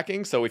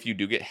stacking. So if you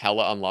do get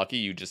hella unlucky,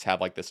 you just have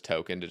like this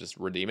token to just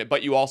redeem it.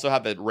 But you also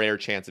have the rare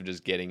chance of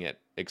just getting it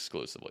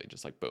exclusively.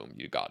 Just like, boom,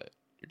 you got it.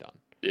 You're done.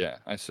 Yeah,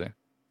 I see.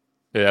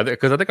 Yeah,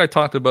 because I think I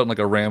talked about in like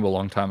a ramble a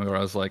long time ago. Where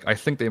I was like, I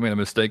think they made a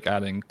mistake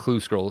adding clue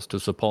scrolls to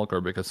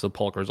Sepulcher because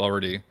Sepulcher is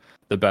already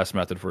the best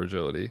method for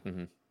agility.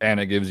 Mm-hmm. And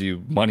it gives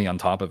you money on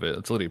top of it.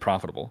 It's literally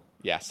profitable.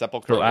 Yeah,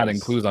 Sepulcher. So adding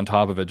clues on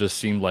top of it just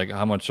seemed like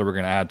how much are we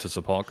going to add to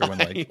Sepulcher when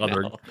like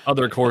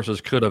other courses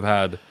could have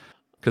had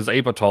Because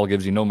Apotal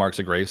gives you no marks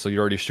of grace, so you're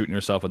already shooting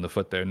yourself in the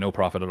foot there, no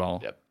profit at all.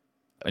 Yep.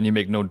 And you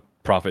make no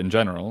profit in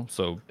general,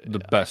 so the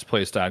best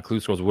place to add clue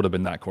scrolls would have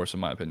been that course, in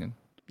my opinion.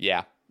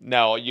 Yeah.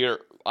 No,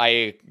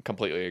 I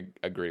completely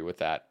agree with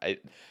that.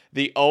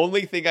 The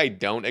only thing I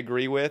don't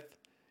agree with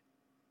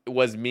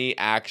was me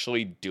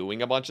actually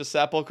doing a bunch of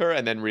Sepulchre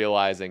and then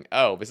realizing,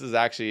 oh, this is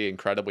actually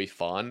incredibly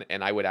fun,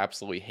 and I would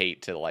absolutely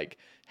hate to like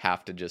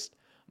have to just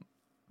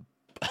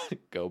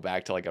go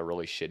back to like a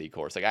really shitty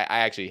course. Like I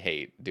actually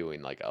hate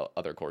doing like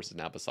other courses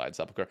now besides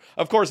Sepulchre.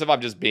 Of course, if I'm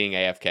just being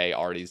AFK,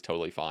 Artie's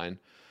totally fine.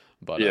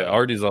 But yeah,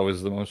 Artie's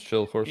always the most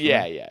chill course.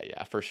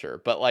 Yeah, for sure.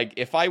 But like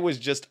if I was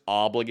just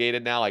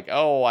obligated now, like,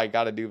 oh, I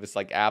got to do this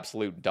like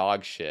absolute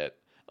dog shit.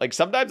 Like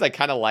sometimes I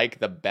kind of like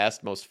the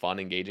best, most fun,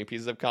 engaging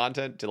pieces of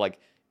content to like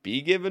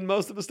be given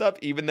most of the stuff,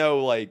 even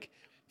though like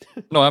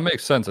no, that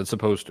makes sense. It's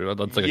supposed to.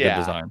 That's like a good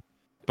design.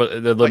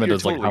 But the limit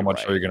is like how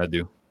much are you gonna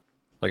do?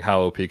 Like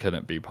how OP can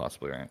it be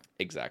possibly, right?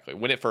 Exactly.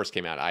 When it first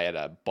came out, I had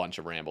a bunch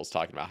of rambles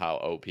talking about how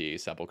OP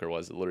Sepulchre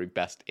was literally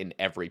best in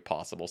every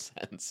possible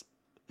sense.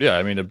 Yeah,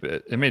 I mean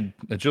it made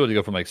agility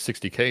go from like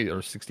 60k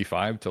or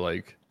 65 to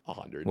like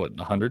 100. What,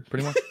 100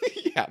 pretty much?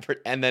 Yeah,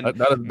 and then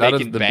that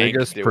is the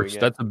biggest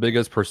that's the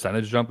biggest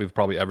percentage jump we've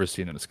probably ever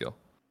seen in a skill.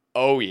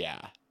 Oh yeah.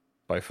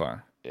 By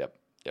far. Yep.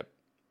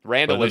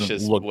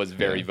 Randalicious was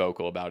very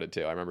vocal about it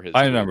too. I remember his.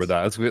 I remember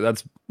that.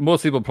 That's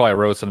most people probably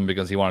roasted him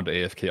because he wanted to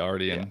AFK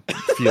already and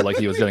feel like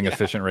he was getting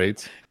efficient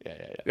rates.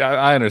 Yeah,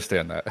 I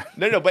understand that.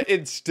 No, but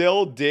it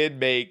still did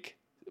make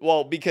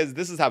because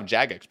this is how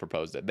Jagex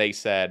proposed it. They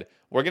said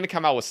we're going to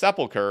come out with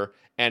Sepulchre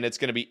and it's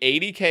going to be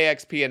 80k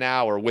XP an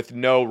hour with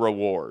no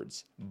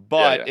rewards.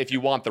 But if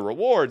you want the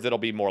rewards, it'll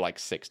be more like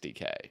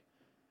 60k.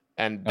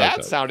 And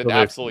that sounded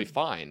absolutely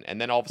fine. And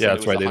then all of a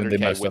sudden it was 100k they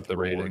messed with up the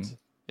rewards.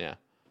 rating.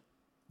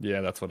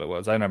 Yeah, that's what it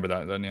was. I remember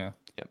that then, yeah.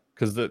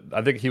 Because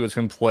I think he was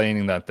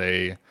complaining that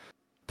they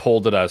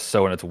pulled it as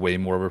so and it's way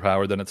more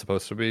overpowered than it's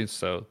supposed to be.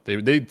 So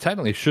they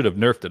technically should have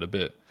nerfed it a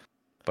bit.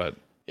 But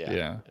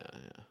yeah.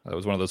 That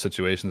was one of those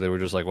situations they were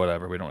just like,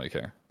 whatever, we don't really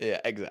care.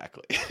 Yeah,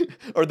 exactly.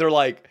 Or they're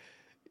like,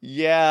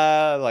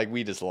 yeah, like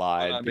we just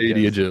lied.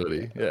 80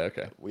 agility. Yeah,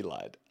 okay. We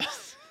lied.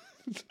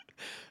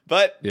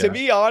 But to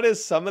be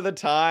honest, some of the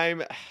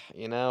time,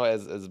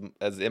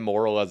 as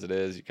immoral as it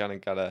is, you kind of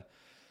gotta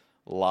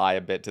lie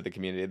a bit to the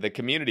community. The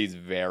community's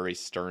very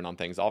stern on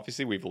things.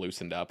 Obviously, we've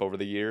loosened up over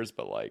the years,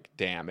 but like,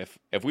 damn, if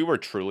we were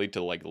truly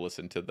to like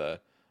listen to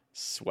the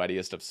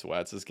sweatiest of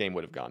sweats, this game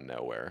would have gone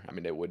nowhere. I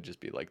mean, it would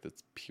just be like this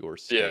pure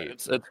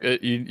state. Yeah,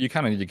 you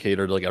kind of need to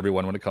cater to like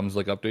everyone when it comes to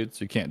like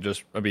updates. You can't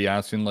just be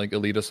asking like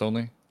elitists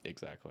only.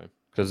 Exactly.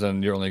 Because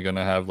then you're only going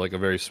to have like a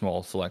very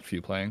small select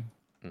few playing.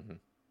 Mm-hmm.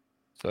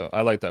 So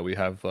I like that we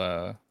have,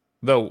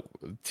 though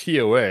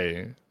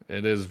TOA,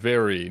 it is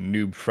very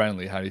noob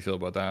friendly. How do you feel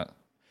about that?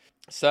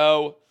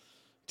 So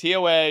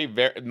TOA,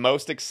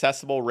 most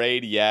accessible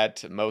raid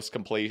yet, most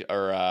complete,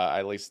 or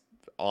at least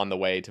on the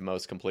way to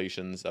most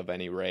completions of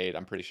any raid.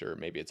 I'm pretty sure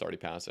maybe it's already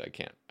passed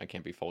it. I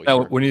can't be fully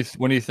sure.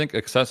 When you think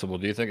accessible,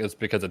 do you think it's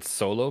because it's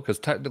solo? Because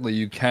technically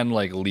you can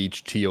like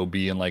leech TOB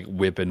and like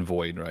whip and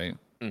void, right?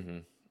 Mm-hmm.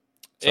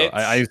 So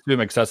I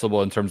assume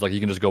accessible in terms like you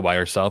can just go by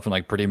yourself in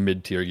like pretty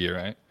mid-tier gear,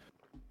 right?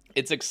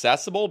 It's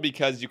accessible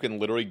because you can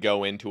literally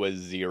go into a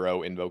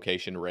 0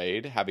 invocation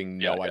raid having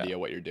no idea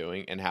what you're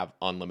doing and have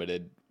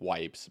unlimited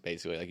wipes,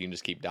 basically. Like you can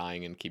just keep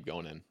dying and keep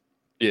going in.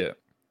 Yeah.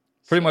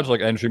 Pretty much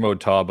like entry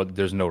mode TOB, but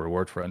there's no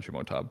reward for entry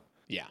mode TOB.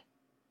 Yeah.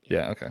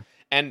 Yeah, okay.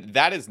 And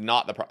that is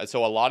not the problem.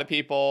 So a lot of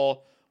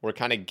people were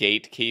kind of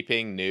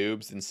gatekeeping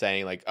noobs and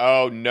saying like,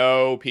 oh,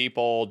 no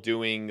people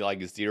doing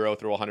like 0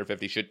 through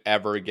 150 should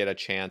ever get a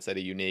chance at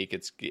a unique.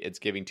 It's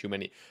giving too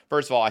many.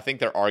 First of all, I think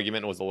their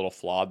argument was a little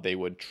flawed. They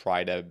would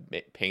try to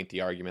paint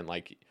the argument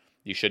like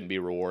you shouldn't be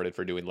rewarded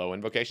for doing low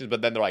invocations.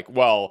 But then they're like,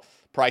 well,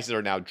 prices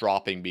are now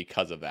dropping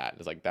because of that.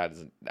 It's like, that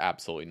is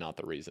absolutely not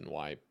the reason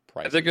why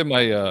prices. I think in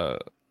my,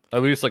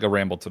 at least like a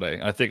ramble today,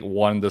 I think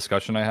one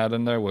discussion I had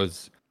in there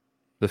was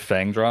the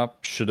Fang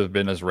drop should have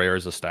been as rare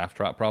as a staff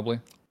drop, probably.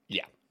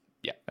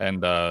 Yeah,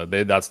 and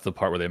that's the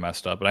part where they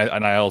messed up.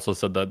 And I also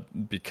said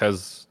that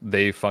because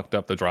they fucked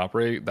up the drop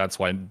rate, that's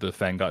why the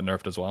Fang got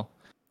nerfed as well.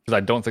 Because I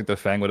don't think the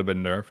Fang would have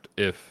been nerfed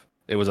if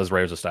it was as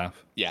rare as a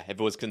staff. Yeah,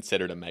 if it was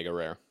considered a mega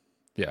rare.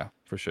 Yeah,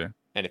 for sure.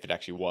 And if it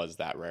actually was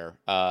that rare.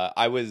 A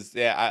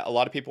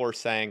lot of people were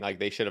saying like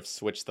they should have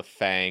switched the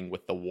Fang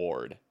with the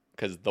Ward.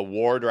 Because the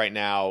Ward right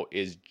now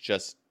is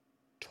just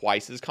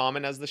twice as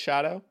common as the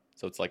Shadow.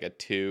 So it's like a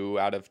 2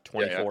 out of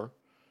 24.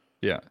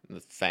 Yeah. The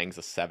Fang's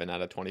a 7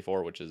 out of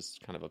 24, which is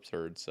kind of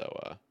absurd. So,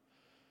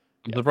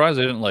 I'm surprised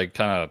they didn't like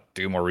kind of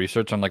do more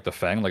research on like the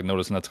Fang, like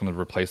noticing that's going to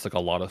replace like a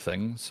lot of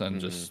things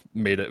and just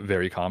made it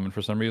very common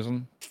for some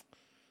reason.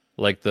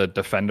 Like the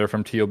Defender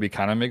from TOB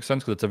kind of makes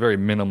sense because it's a very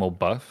minimal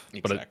buff,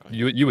 but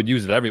you would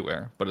use it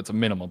everywhere, but it's a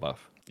minimal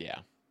buff. Yeah.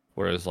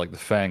 Whereas like the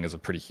Fang is a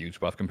pretty huge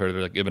buff compared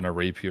to like even a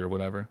Rapier or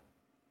whatever.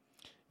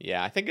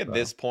 Yeah, I think at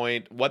this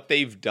point, what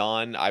they've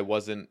done, I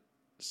wasn't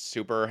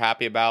super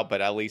happy about,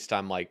 but at least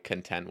I'm like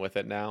content with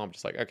it now. I'm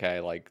just like, okay,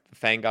 like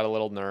Fang got a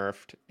little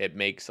nerfed. It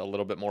makes a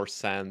little bit more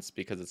sense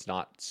because it's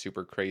not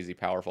super crazy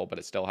powerful, but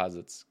it still has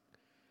its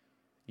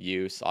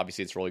use.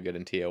 Obviously, it's really good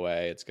in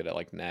TOA. It's good at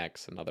like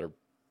Nex and other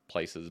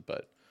places,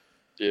 but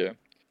yeah.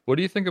 What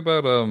do you think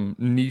about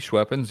niche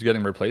weapons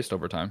getting replaced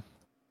over time?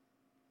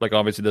 Like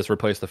obviously this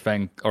replaced the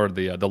Fang or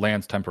the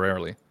Lance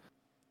temporarily.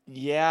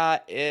 Yeah,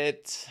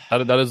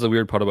 that is the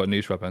weird part about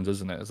niche weapons,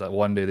 isn't it? Is that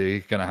one day they're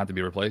gonna have to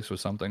be replaced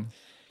with something,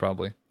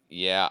 probably.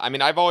 Yeah, I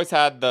mean, I've always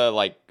had the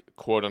like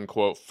quote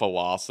unquote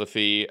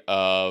philosophy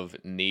of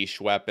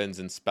niche weapons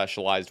and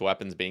specialized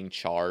weapons being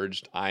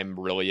charged. I'm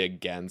really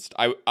against.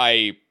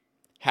 I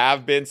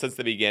have been since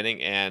the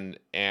beginning and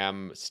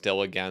am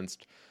still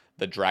against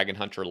the Dragon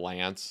Hunter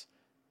Lance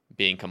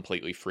being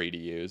completely free to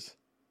use.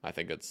 I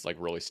think it's like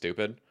really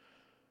stupid.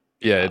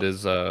 Yeah, it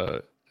is.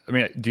 I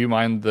mean, do you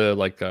mind the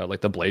like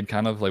the blade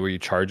kind of like where you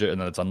charge it and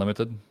then it's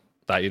unlimited?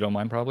 That you don't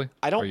mind probably?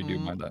 I don't. Or you do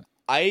mind that?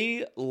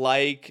 I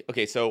like.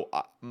 Okay, so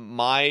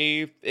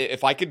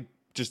if I could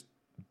just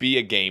be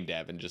a game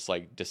dev and just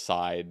like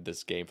decide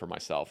this game for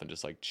myself and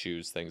just like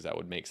choose things that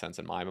would make sense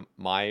in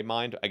my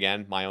mind.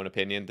 Again, my own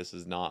opinion. This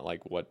is not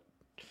like what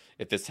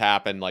if this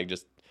happened. Like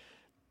just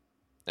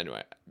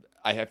anyway.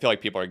 I feel like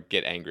people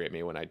get angry at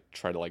me when I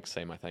try to like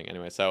say my thing.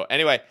 Anyway, it's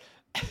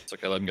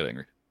okay. Let them get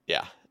angry.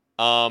 Yeah.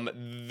 I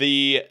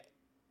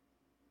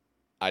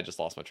just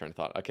lost my train of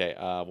thought. Okay.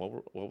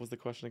 What was the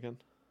question again?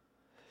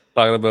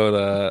 Talking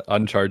about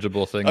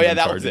unchargeable things. Oh yeah,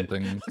 that was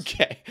charging it. Things.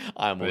 Okay,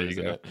 I'm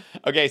losing it.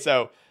 Okay,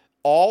 so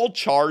all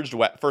charged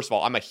First of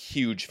all, I'm a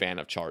huge fan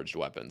of charged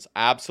weapons.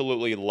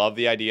 Absolutely love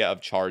the idea of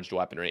charged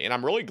weaponry, and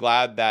I'm really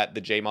glad that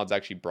the JMods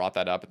actually brought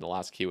that up in the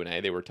last Q&A.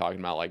 They were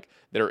talking about like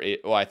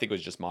I think it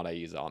was just Mod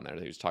Aiza on there.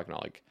 He was talking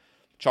about like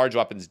charged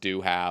weapons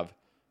do have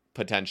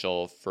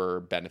potential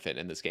for benefit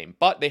in this game,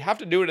 but they have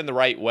to do it in the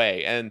right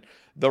way. And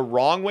the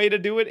wrong way to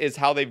do it is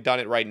how they've done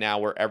it right now,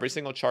 where every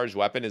single charged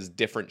weapon is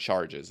different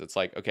charges. It's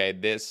like, okay,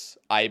 this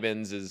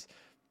Iban's is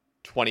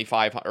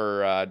 2,500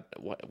 or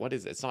what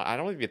is it? It's not. I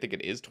don't even think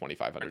it is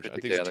 2,500. I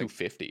think it's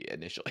 250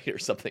 initially or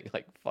something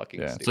like fucking.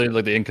 Yeah, stupid. so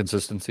like the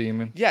inconsistency. You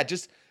mean? Yeah,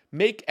 just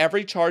make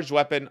every charged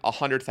weapon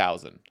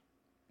 100,000.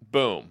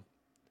 Boom.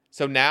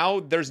 So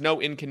now there's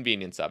no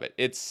inconvenience of it.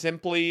 It's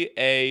simply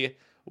a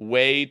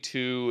way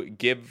to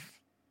give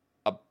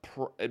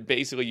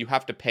basically you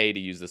have to pay to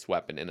use this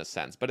weapon in a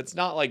sense, but it's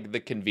not like the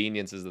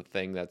convenience is the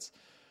thing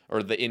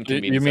or the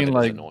inconvenience. You mean of it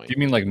like is annoying. do you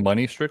mean like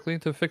money strictly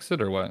to fix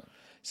it or what?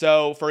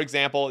 So, for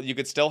example, you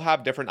could still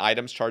have different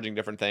items charging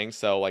different things.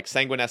 So, like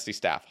Sanguinesti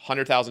Staff,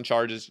 100,000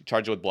 charges,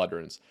 charge it with Blood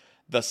Runes.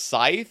 The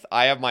Scythe,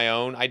 I have my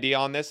own idea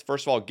on this.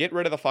 First of all, get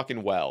rid of the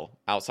fucking well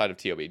outside of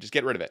TOB. Just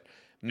get rid of it.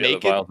 The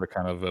vials are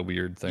kind of a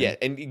weird thing. Yeah,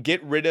 and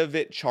get rid of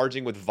it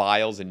charging with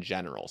vials in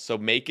general. So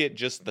make it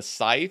just the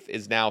Scythe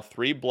is now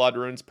 3 Blood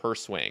Runes per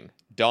swing.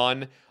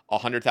 Done,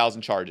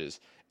 100,000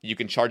 charges. You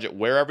can charge it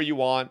wherever you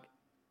want.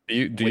 Do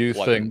you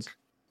think runes.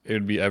 It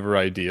would be ever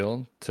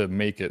ideal to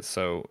make it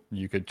so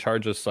you could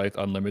charge a Scythe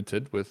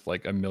unlimited with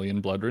like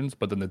 1,000,000 Blood Runes,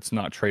 but then it's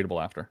not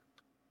tradable after?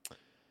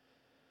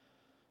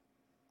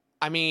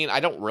 I mean,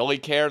 I don't really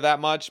care that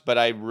much, but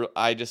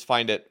I just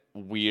find it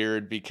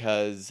weird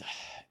because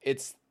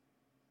it's,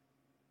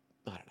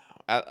 I don't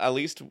know, at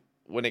least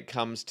when it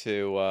comes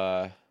to,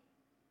 I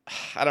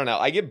don't know,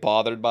 I get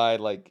bothered by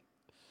like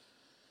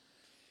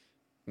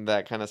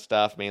that kind of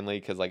stuff mainly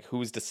because like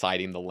who's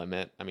deciding the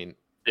limit? I mean,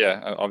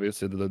 yeah,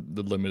 obviously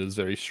the limit is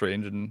very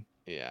strange and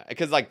yeah,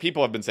 because like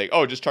people have been saying,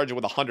 "Oh, just charge it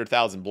with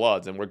 100,000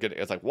 bloods, and we're good."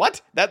 It's like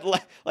what? That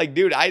like,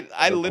 dude,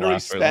 I literally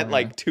spent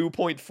like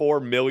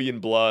 2.4 million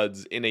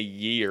bloods in a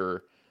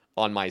year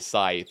on my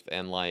Scythe,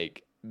 and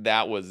like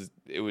I was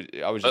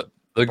just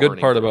the good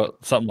part about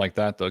something like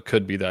that though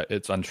could be that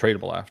it's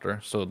untradeable after,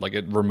 so like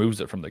it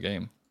removes it from the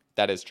game.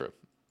 That is true.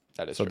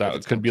 That is so true.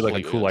 That could be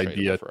like a cool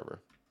idea forever.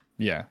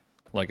 Yeah,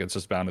 like it's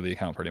just bound to the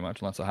account pretty much,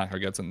 unless a hacker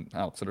gets and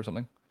outs it or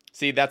something.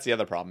 See, that's the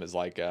other problem is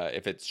like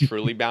if it's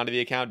truly bound to the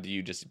account, do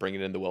you just bring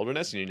it in the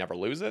wilderness and you never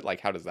lose it?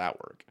 Like, how does that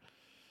work?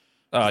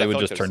 It would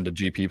just turn to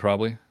GP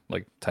probably,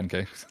 like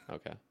 10k.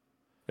 Okay.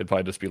 It'd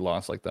probably just be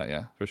lost like that,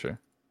 yeah, for sure.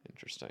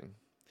 Interesting.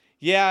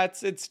 Yeah,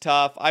 it's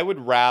tough. I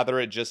would rather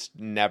it just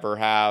never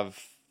have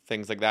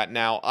things like that.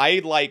 Now,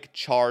 I like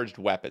charged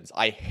weapons.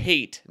 I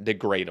hate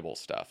degradable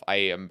stuff.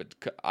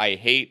 I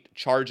hate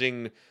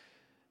charging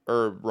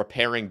or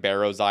repairing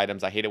Barrows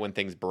items. I hate it when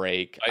things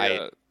break.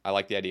 I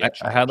like the idea.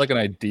 I had like an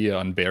idea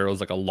on Barrows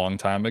like a long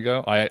time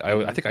ago.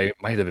 I think I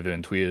might have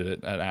even tweeted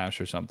it at Ash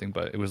or something,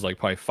 but it was like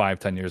probably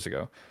 5-10 years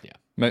ago. Yeah,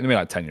 maybe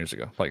not 10 years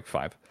ago, like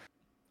 5.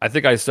 I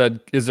think I said,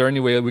 is there any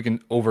way we can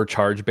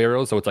overcharge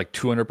Barrows so it's like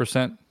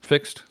 200%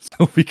 fixed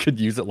so we could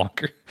use it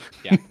longer?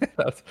 Yeah,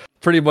 that's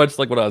pretty much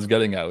like what I was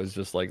getting at. Was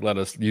just like let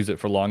us use it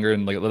for longer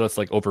and like let us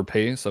like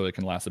overpay so it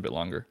can last a bit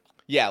longer.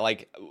 Yeah,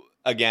 like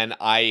again,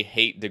 I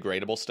hate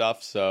degradable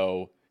stuff,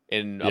 so.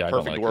 In a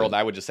perfect world,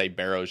 I would just say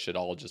Barrows should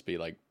all just be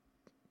like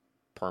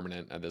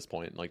permanent at this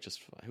point. Like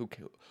just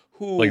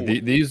who like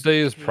these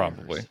days,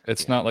 probably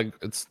it's not like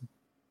it's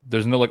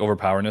there's no like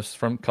overpowerness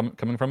from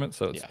coming from it,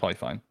 so it's probably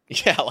fine.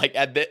 Yeah, like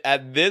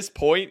at this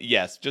point,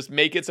 yes, just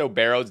make it so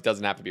Barrows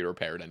doesn't have to be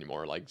repaired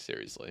anymore. Like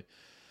seriously,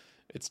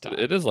 it's time.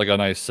 It is like a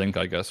nice sink,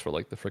 I guess, for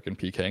like the freaking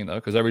PKing though,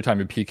 because every time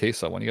you PK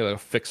someone, you gotta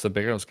fix the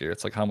Barrows gear.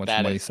 It's like how much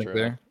money sink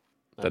there.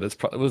 That is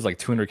it was like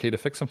 200K to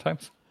fix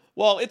sometimes.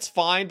 Well, it's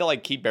fine to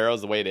like keep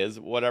Barrows the way it is,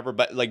 whatever,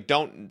 but like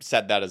don't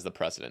set that as the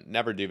precedent.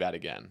 Never do that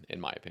again,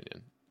 in my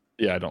opinion.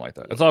 Yeah, I don't like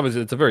that. It's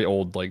obviously it's a very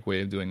old like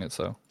way of doing it.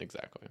 So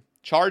exactly.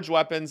 Charged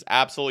weapons,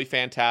 absolutely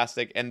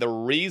fantastic. And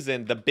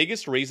the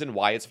biggest reason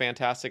why it's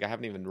fantastic, I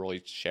haven't even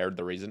really shared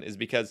the reason, is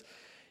because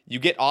you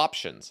get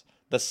options.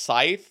 The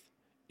scythe,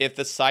 if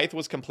the scythe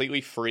was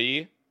completely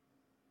free,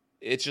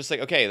 it's just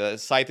like, okay, the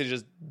scythe is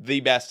just the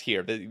best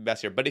here.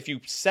 But if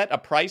you set a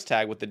price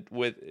tag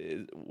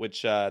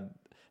which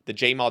the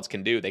J-mods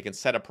can do, they can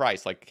set a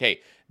price like,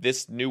 okay,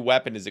 this new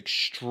weapon is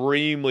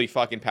extremely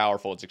fucking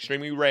powerful. It's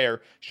extremely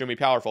rare, extremely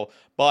powerful,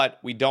 but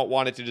we don't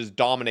want it to just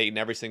dominate in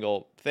every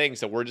single thing.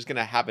 So we're just going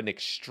to have an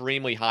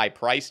extremely high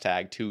price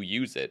tag to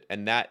use it.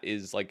 And that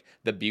is like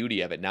the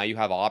beauty of it. Now you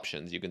have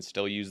options. You can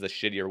still use the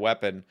shittier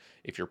weapon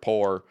if you're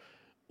poor,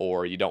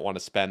 or you don't want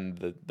to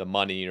spend the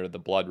money or the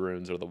blood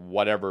runes or the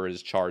whatever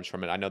is charged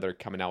from it. I know they're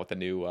coming out with a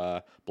new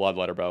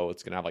bloodletter bow.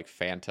 It's going to have like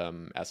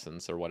phantom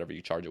essence or whatever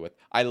you charge it with.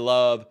 I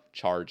love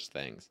charged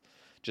things.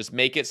 Just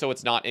make it so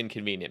it's not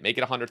inconvenient. Make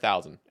it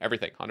 100,000.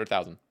 Everything,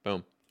 100,000.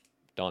 Boom.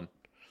 Done.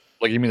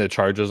 Like you mean the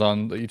charges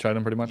on each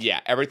item pretty much? Yeah,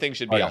 everything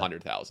should be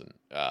 100,000.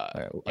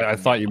 I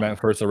thought you meant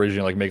first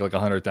originally like make like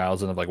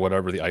 100,000 of like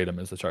whatever the item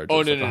is the charge.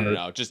 Oh,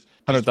 no. Just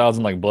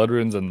 100,000 like blood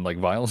runes and like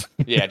vials.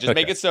 Yeah, just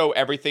make it so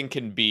everything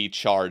can be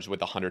charged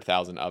with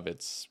 100,000 of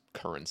its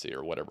currency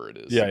or whatever it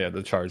is. Yeah,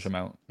 the charge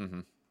amount. Mm-hmm.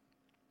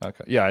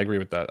 Okay. Yeah, I agree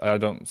with that. I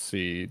don't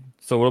see.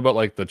 So what about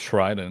like the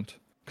trident?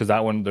 Because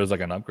that one, there's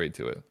like an upgrade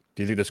to it.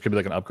 Do you think this could be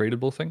like an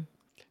upgradable thing?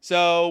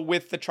 So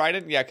with the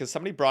trident, yeah, because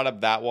somebody brought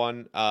up that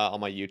one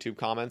on my YouTube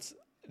comments.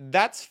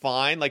 That's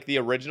fine. Like the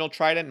original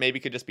trident maybe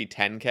could just be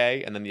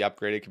 10K, and then the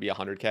upgraded could be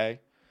 100K.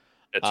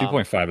 Yeah,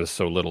 2.5 is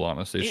so little,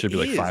 honestly. It should be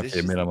like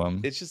 5K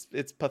minimum.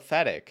 It's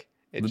pathetic.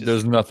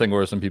 There's nothing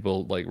worse than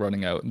people like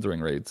running out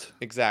during raids.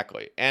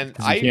 Exactly, and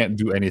you can't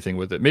do anything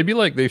with it. Maybe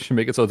like they should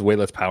make it so it's way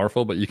less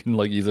powerful, but you can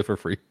like use it for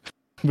free.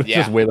 But it's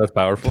just way less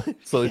powerful.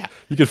 So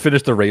you could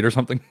finish the raid or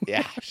something.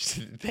 Yeah,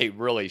 they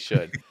really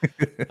should.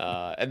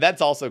 And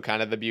that's also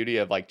kind of the beauty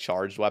of like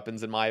charged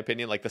weapons, in my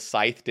opinion. Like the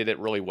scythe did it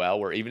really well,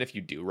 where even if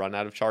you do run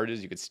out of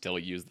charges, you could still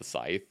use the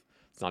scythe.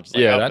 It's not just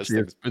like,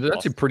 it's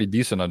actually pretty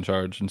decent on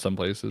charge in some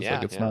places. Yeah,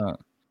 like it's not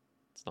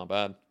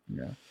bad.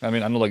 Yeah, I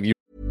mean, I know like you.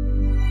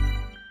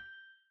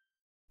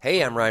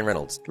 Hey, I'm Ryan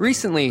Reynolds.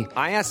 Recently,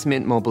 I asked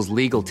Mint Mobile's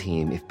legal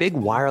team if big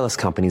wireless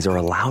companies are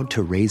allowed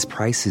to raise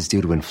prices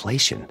due to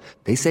inflation.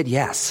 They said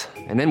yes.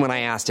 And then when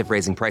I asked if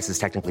raising prices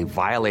technically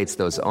violates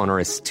those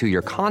onerous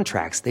two-year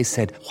contracts, they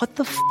said, "What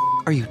the f***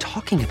 are you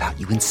talking about,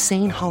 you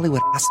insane Hollywood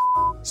ass?"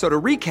 So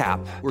to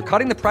recap, we're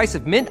cutting the price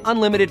of Mint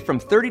Unlimited from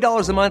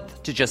 $30 a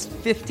month to just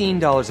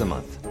 $15 a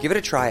month. Give it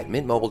a try at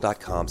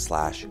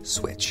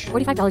mintmobile.com/switch.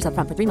 $45 up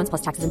front for 3 months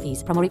plus taxes and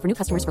fees. Promo rate for new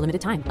customers for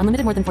limited time.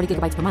 Unlimited more than 40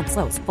 gigabytes per month.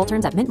 Slows full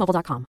terms at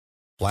mintmobile.com.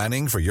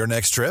 Planning for your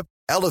next trip?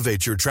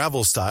 Elevate your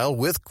travel style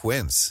with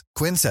Quince.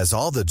 Quince has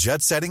all the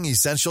jet-setting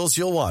essentials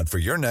you'll want for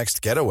your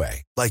next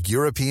getaway, like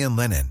European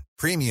linen,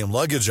 premium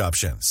luggage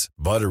options,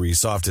 buttery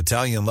soft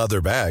Italian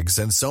leather bags,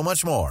 and so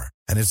much more.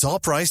 And it's all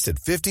priced at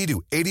 50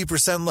 to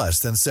 80% less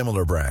than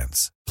similar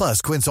brands.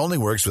 Plus, Quince only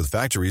works with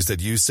factories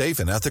that use safe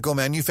and ethical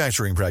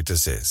manufacturing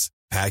practices.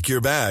 Pack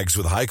your bags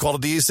with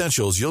high-quality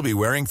essentials you'll be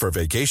wearing for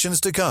vacations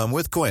to come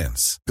with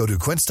Quince. Go to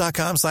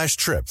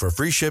quince.com/trip for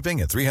free shipping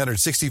and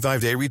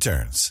 365-day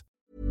returns.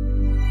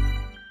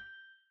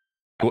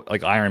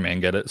 Like Iron Man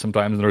get it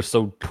sometimes, and they're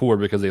so poor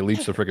because they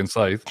leech the freaking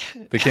scythe.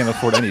 They can't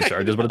afford any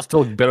charges, but it's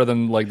still better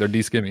than like their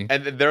D-skimmy.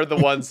 And they're the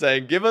ones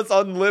saying, "Give us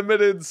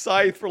unlimited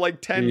scythe for like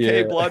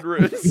 10K blood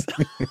runes."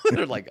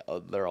 They're like,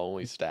 their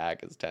only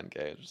stack is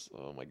 10K. Just,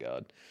 oh my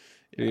god.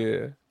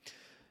 Yeah.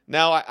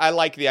 Now, I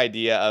like the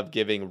idea of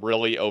giving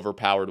really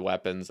overpowered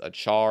weapons a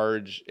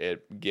charge.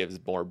 It gives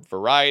more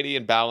variety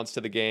and balance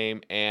to the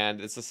game,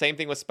 and it's the same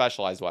thing with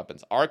specialized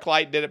weapons.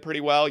 Arclight did it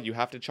pretty well. You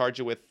have to charge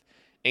it with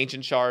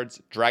Ancient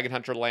Shards, Dragon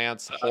Hunter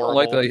Lance. I don't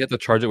like that you have to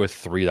charge it with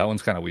 3. That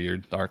one's kind of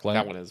weird, the Arclight.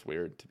 That one is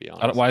weird, to be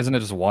honest. Why isn't it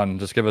just 1?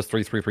 Just give us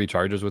 3 free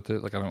charges with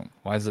it. Like,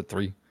 why is it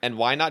 3? And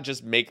why not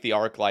just make the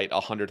Arclight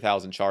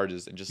 100,000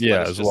 charges and just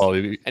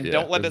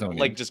don't let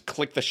it just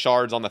click the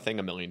shards on the thing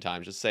a million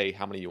times. Just say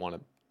how many you want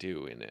to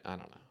do in it. I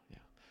don't know.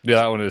 Yeah,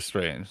 that one is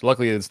strange.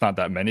 Luckily, it's not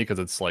that many because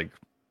it's only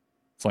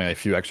a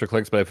few extra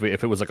clicks. But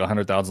if it was like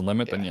 100,000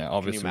 limit, then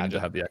obviously we need to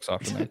have the X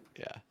option there.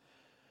 Yeah.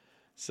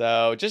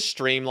 So just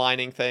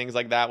streamlining things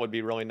like that would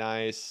be really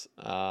nice.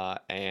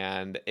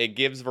 And it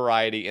gives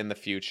variety in the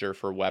future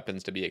for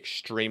weapons to be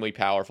extremely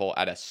powerful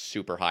at a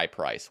super high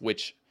price,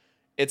 which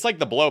it's like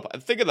the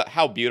blowpipe. Think of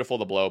how beautiful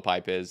the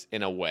blowpipe is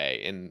in a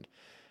way. And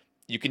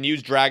you can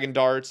use dragon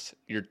darts.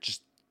 You're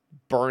just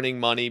burning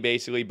money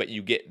basically, but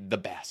you get the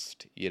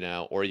best,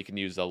 or you can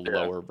use a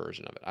lower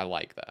version of it. I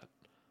like that.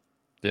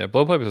 Yeah,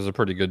 Blowpipe is a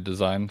pretty good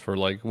design for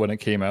like when it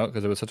came out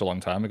because it was such a long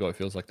time ago. It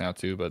feels like now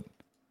too, but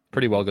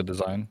pretty well good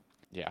design.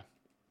 Yeah.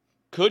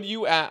 Could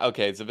you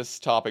okay, so this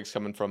topic's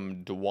coming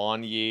from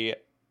Dwanye.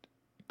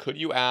 Could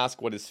you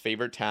ask what his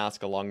favorite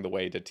task along the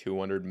way to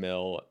 200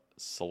 mil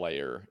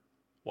Slayer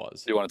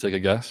was? Do you want to take a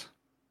guess?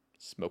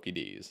 Smokey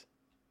D's.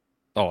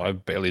 Oh, I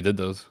barely did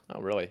those. Oh,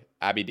 really?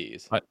 Abby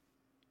D's.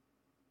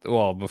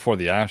 Well, before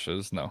the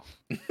Ashes, no.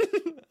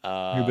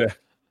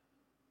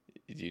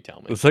 You tell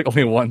me. There's like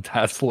only one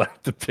task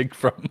left to pick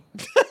from.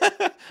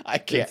 I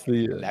can't. It's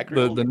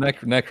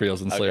the neck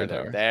reels in Slayer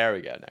Tower. There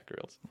we go, neck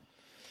reels.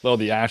 Well,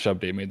 the Ash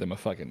update made them a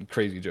fucking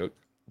crazy joke.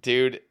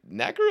 Dude,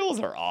 neck reels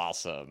are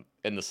awesome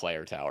in the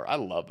Slayer Tower. I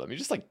love them. You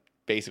just like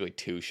basically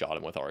two-shot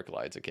them with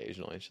Arclights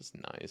occasionally. It's just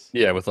nice.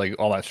 Yeah, with like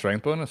all that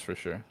strength bonus for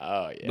sure.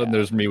 Oh, yeah. Then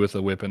there's me with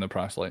a whip and a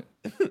Proselyte.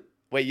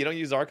 Wait, you don't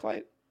use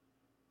Arclight?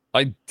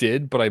 I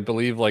did, but I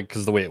believe like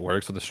because the way it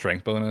works with the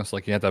strength bonus,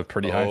 like you have to have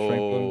pretty high strength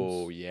bonus.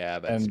 Oh, yeah,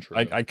 that's true.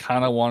 I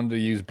kind of wanted to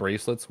use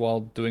bracelets while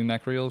doing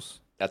neck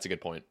reels. That's a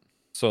good point.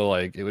 So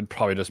like it would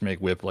probably just make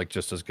whip like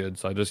just as good.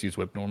 So I just use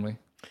whip normally.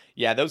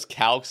 Yeah, those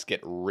calcs get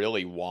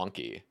really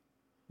wonky.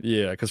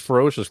 Yeah, because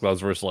ferocious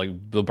gloves versus like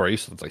the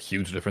bracelet's a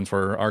huge difference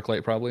for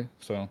Arclight probably.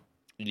 So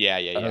yeah.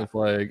 I was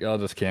like, I'll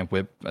just camp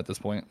whip at this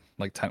point,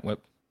 like tent whip.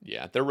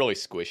 Yeah, they're really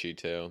squishy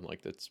too.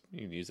 Like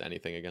you can use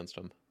anything against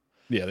them.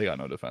 Yeah, they got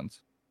no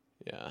defense.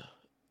 Yeah.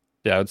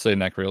 Yeah, I would say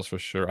neck reels for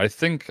sure. I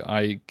think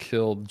I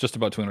killed just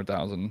about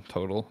 200,000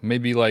 total.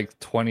 Maybe like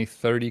 20,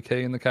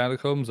 30K in the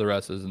catacombs. The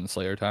rest is in the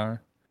Slayer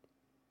Tower.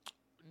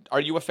 Are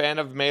you a fan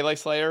of Melee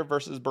Slayer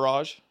versus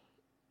Barrage?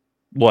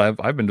 Well,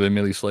 I've been doing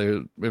Melee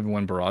Slayer even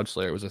when Barrage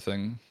Slayer was a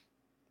thing.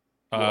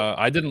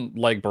 I didn't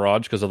like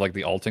Barrage because of like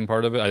the alting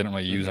part of it. I didn't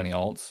really use any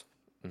alts.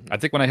 I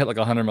think when I hit like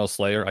 100 mil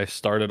Slayer, I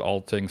started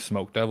alting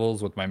Smoke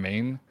Devils with my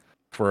main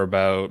for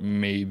about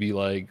maybe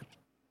like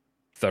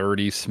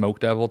 30 Smoke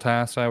Devil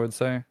tasks, I would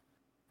say.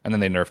 And then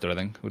they nerfed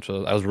everything, which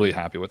I was really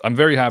happy with. I'm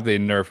very happy they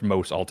nerfed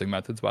most alting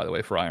methods, by the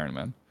way, for Iron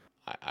Man.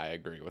 I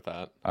agree with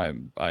that.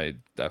 I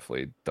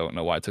definitely don't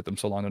know why it took them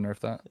so long to nerf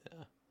that.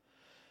 Yeah.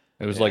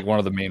 It was like one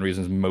of the main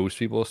reasons most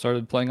people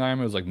started playing Iron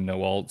Man. It was like no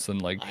alts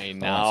and like I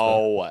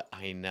know.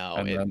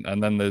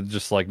 And then they're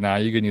just like, nah,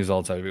 you can use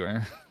alts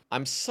everywhere.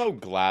 I'm so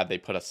glad they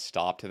put a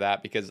stop to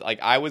that because like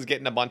I was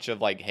getting a bunch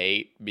of like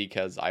hate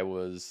because I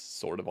was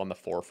sort of on the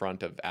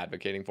forefront of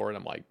advocating for it.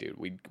 I'm like, dude,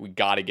 we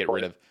got to get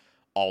rid of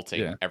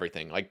alting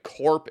everything. Like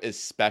Corp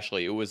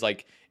especially. It was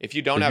like if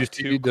you don't have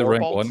two the Corp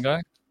rank alts, 1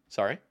 guy?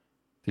 Sorry?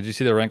 Did you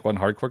see the rank 1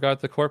 hardcore guy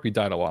at the Corp? He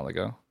died a while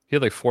ago. He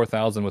had like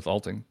 4,000 with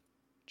alting.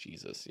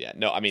 Jesus, yeah.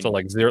 No, I mean, so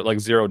like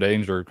zero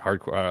danger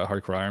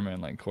hardcore Iron Man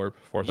like Corp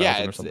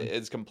 4,000 or something.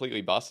 It's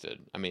completely busted.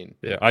 I mean,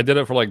 yeah, I did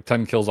it for like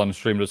 10 kills on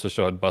stream just to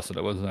show how busted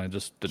it was, and I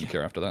just didn't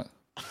care after that.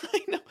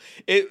 I know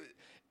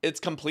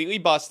it's completely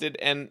busted,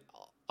 and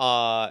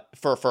for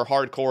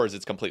hardcores,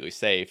 it's completely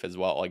safe as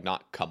well. Like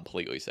not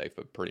completely safe,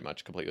 but pretty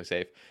much completely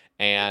safe.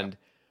 And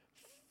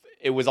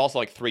it was also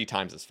like 3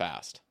 times as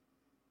fast.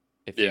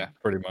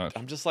 Pretty much.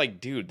 I'm just like,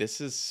 dude,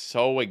 this is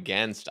so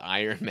against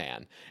Iron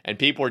Man, and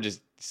people are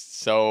just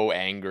so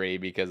angry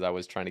because I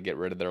was trying to get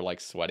rid of their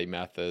like sweaty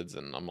methods,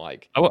 and I'm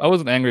like, I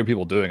wasn't angry at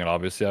people doing it.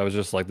 Obviously, I was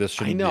just like, this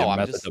shouldn't be a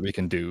method that we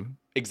can do.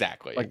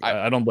 Exactly. Like,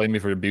 I don't blame you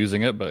for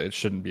abusing it, but it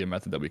shouldn't be a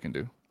method that we can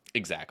do.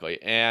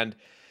 Exactly. And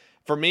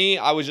for me,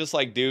 I was just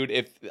like, dude,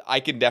 if I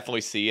can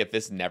definitely see if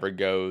this never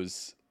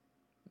goes,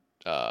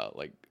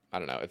 like. I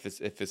don't know if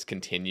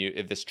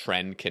this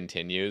trend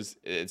continues,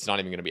 it's not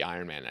even going to be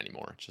Iron Man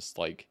anymore. It's just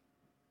like,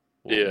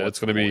 it's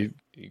going to be.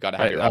 You got to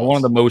have your. I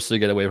wanted to mostly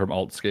get away from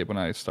Altscape when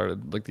I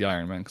started like the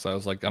Iron Man because I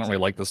was like, I don't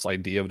really like this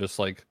idea of just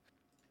like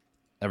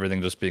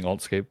everything just being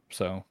Altscape.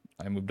 So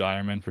I moved to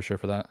Iron Man for sure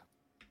for that.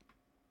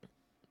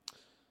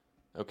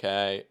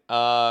 Okay.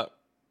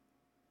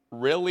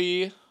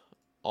 Really.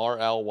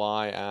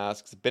 RLY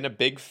asks, been a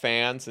big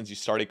fan since you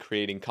started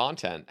creating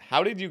content.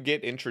 How did you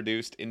get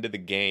introduced into the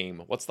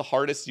game? What's the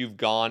hardest you've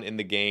gone in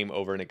the game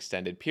over an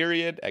extended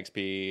period?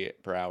 XP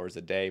per hours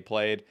a day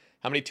played.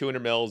 How many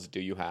 200 mils do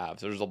you have?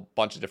 So there's a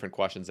bunch of different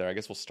questions there. I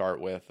guess we'll start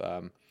with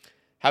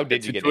how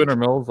did you get 200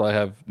 mils? I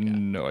have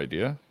no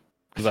idea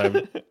because I have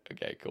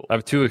okay, cool. I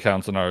have 2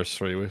 accounts in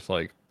RS3 with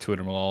like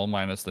 200 mil all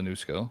minus the new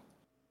skill.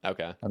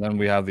 Okay. And then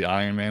we have the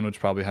Iron Man,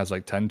 which probably has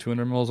like 10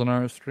 200 mils on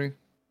RS3.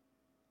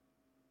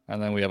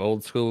 And then we have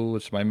Old School,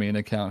 which my main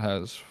account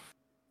has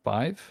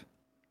 5.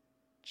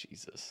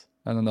 Jesus.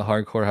 And then the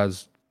Hardcore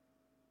has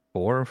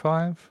 4 or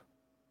 5.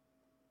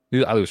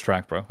 I lose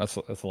track, bro. That's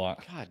a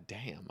lot. God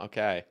damn.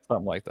 Okay.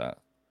 Something like that.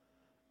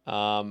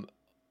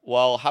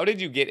 Well, how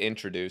did you get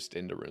introduced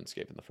into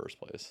RuneScape in the first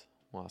place?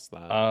 Lost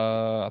that.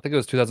 I think it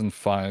was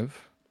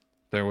 2005.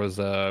 There was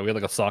we had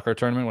like a soccer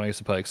tournament when I used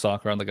to play like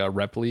soccer on like a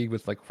rep league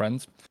with like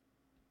friends.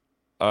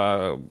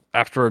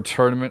 After a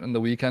tournament in the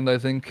weekend, I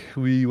think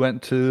we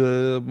went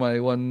to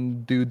my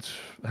one dude's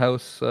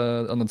house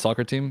on the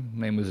soccer team.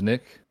 Name was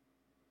Nick.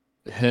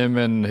 Him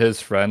and his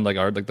friend, like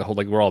the whole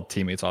we're all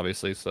teammates,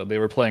 obviously. So they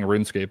were playing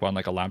RuneScape on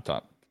like a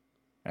laptop,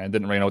 and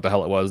didn't really know what the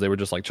hell it was. They were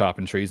just like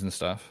chopping trees and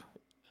stuff.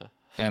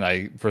 and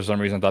I for some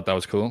reason thought that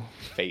was cool.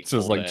 Fateful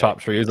Just like day. chop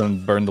trees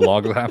and burn the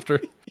logs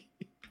after.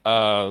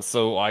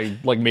 So I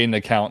like made an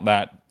account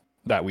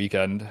that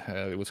weekend.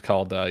 It was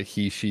called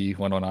He She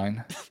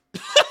 109.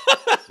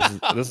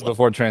 This is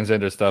before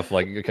transgender stuff.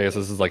 Like, okay, so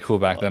this is like cool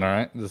back then, all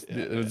right?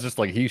 It was just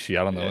like he she.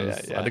 I don't know.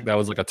 I think that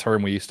was like a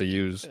term we used to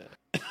use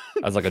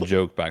as like a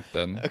joke back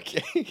then.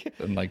 Okay.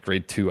 In like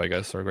grade 2, I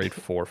guess, or grade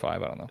 4 or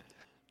 5. I don't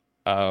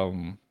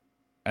know.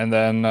 And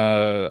then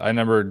I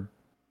never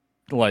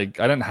like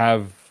I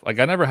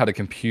never had a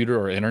computer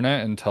or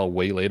internet until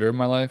way later in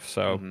my life.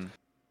 So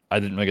I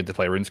didn't really get to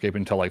play RuneScape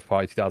until like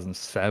probably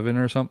 2007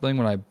 or something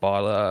when I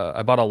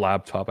bought a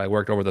laptop. I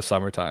worked over the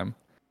summertime.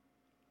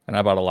 And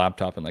I bought a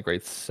laptop in like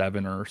grade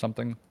 7 or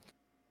something,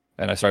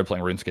 and I started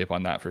playing RuneScape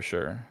on that for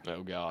sure.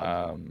 Oh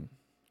god.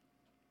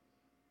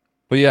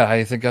 But yeah,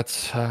 I think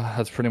that's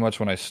pretty much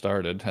when I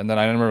started. And then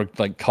I remember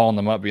like calling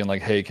them up, being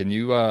like, "Hey, can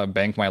you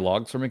bank my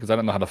logs for me?" Because I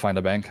didn't know how to find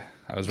a bank.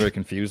 I was very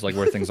confused, like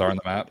where things are on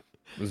the map.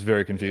 It was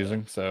very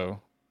confusing. So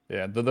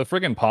yeah, the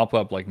friggin' pop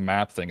up like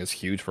map thing is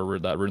huge for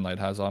that RuneLite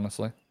has.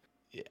 Honestly,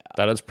 Yeah.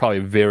 that is probably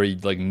very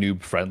like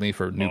noob friendly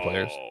for new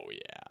players. Oh yeah.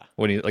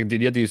 When you like,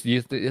 did you had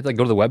to like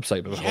go to the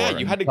website before? Yeah,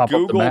 you had to pop up the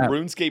Google map.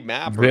 RuneScape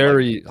map. or,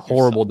 Very like,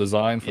 horrible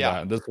design for Yeah.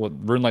 that. This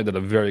what RuneLite did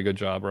a very good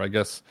job, or I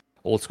guess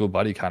Old School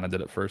Buddy kind of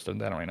did it first,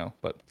 and I don't really know,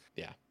 but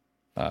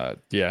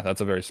yeah,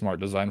 that's a very smart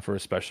design for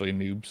especially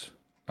noobs.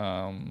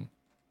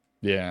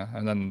 Yeah,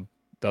 and then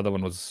the other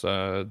one was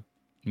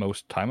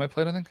most time I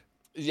played, I think.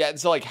 Yeah,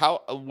 so like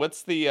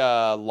what's the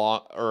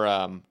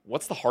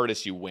what's the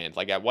hardest you went?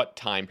 Like at what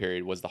time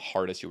period was the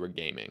hardest you were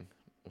gaming,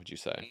 would you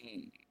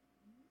say?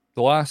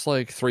 The last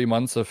like 3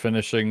 months of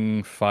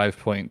finishing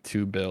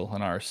 5.2 bill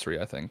on RS3,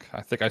 I think.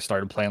 I think I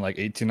started playing like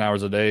 18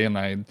 hours a day, and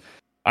I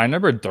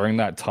remember during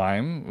that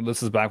time,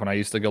 this is back when I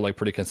used to go like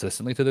pretty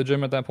consistently to the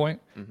gym at that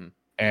point.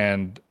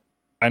 And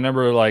I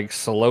remember like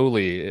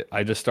slowly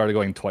I just started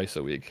going twice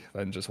a week,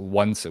 then just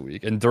once a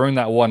week. And during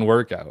that one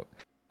workout,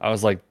 I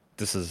was like,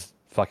 this is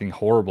fucking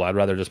horrible. I'd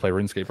rather just play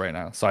RuneScape right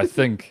now. So I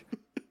think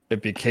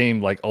it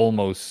became like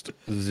almost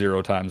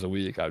 0 times a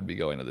week I would be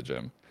going to the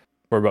gym.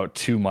 For about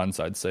 2 months,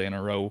 I'd say, in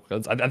a row.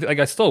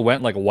 I still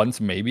went like once,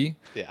 maybe.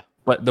 Yeah.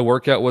 But the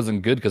workout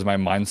wasn't good because my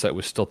mindset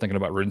was still thinking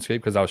about RuneScape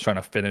because I was trying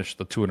to finish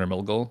the 200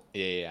 mil goal.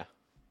 Yeah.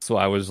 So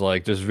I was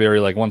like, just very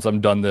like, once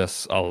I'm done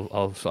this,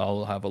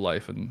 I'll have a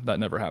life, and that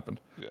never happened.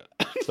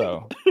 Yeah.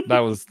 So that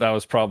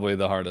was probably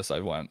the hardest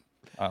I went.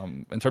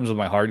 In terms of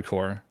my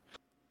hardcore,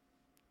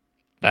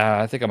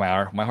 I think my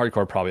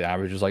hardcore probably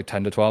averages like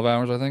 10 to 12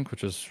 hours, I think,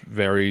 which is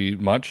very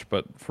much.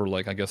 But for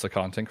like, I guess a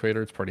content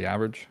creator, it's pretty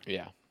average.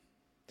 Yeah.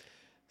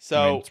 So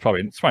I mean,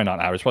 it's probably not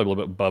average, it's probably a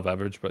little bit above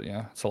average, but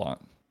yeah, it's a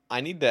lot. I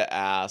need to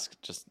ask,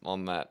 just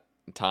on that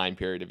time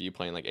period of you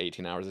playing like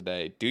 18 hours a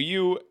day, do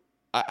you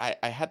I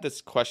had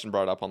this question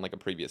brought up on like a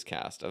previous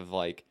cast of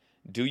like,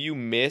 do you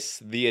miss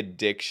the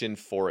addiction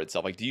for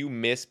itself? Like, do you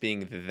miss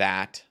being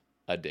that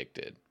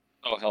addicted?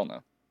 Oh, hell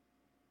no.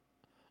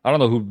 I don't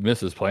know who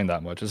misses playing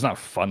that much. It's not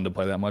fun to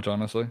play that much,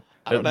 honestly.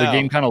 I don't know. The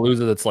game kind of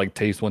loses its like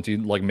taste once you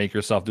like make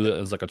yourself do it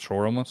as like a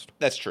chore almost.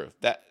 That's true.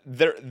 That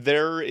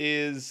there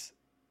is,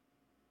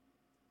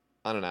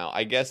 I don't know.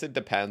 I guess it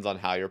depends on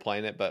how you're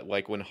playing it, but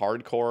like when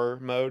hardcore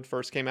mode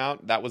first came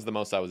out, that was the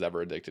most I was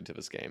ever addicted to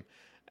this game.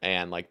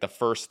 And like the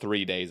first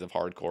 3 days of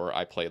hardcore,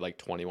 I played like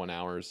 21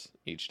 hours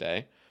each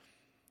day.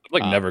 I've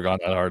like never gone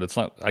that hard. It's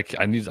not.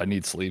 I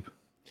need sleep.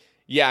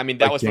 Yeah, I mean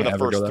that I was for can't the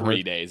ever go first that 3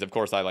 hard. days. Of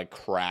course, I like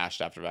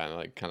crashed after that and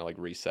like kind of like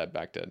reset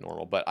back to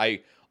normal. But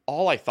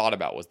all I thought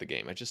about was the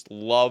game. I just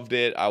loved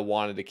it. I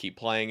wanted to keep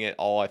playing it.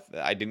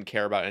 I didn't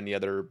care about any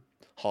other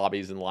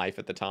hobbies in life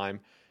at the time.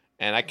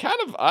 And I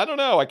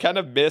kind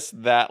of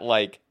missed that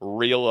like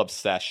real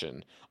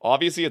obsession.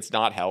 Obviously, it's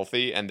not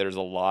healthy, and there's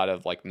a lot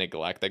of like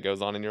neglect that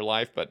goes on in your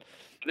life. But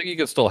I think you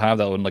can still have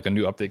that when like a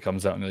new update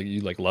comes out and like,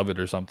 you like love it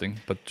or something.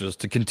 But just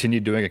to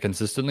continue doing it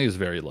consistently is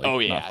very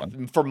like not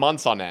fun. For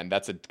months on end,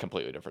 that's a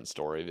completely different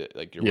story.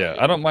 Like you're right.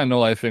 I don't mind no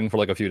lifing for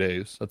like a few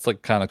days. That's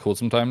like kind of cool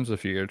sometimes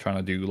if you're trying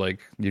to do like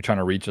you're trying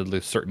to reach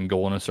a certain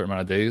goal in a certain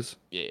amount of days.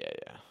 Yeah.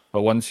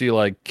 But once you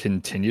like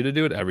continue to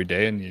do it every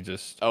day and you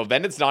just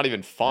Then it's not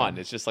even fun.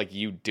 It's just like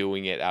you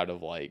doing it out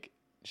of like.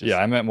 Just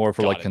I meant more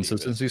for like gotta do this.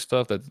 consistency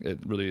stuff. That it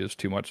really is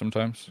too much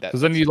sometimes. That's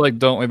Because then you like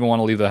don't even want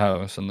to leave the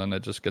house, and then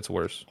it just gets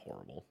worse.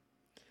 Horrible.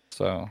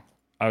 So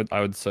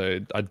I would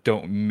say I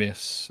don't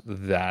miss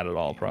that at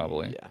all.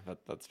 Probably. Yeah,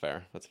 that's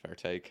fair. That's a fair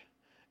take.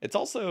 It's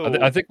also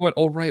I think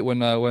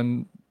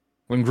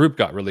when Group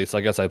got released,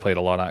 I guess I played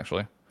a lot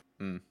actually.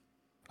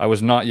 I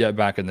was not yet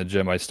back in the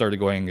gym. I started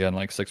going again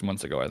like 6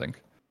 months ago, I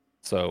think.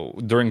 So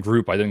during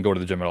Group, I didn't go to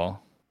the gym at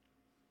all.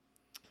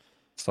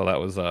 So that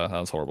was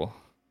horrible.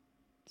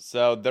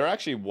 So there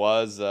actually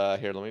was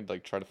here. Let me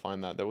like try to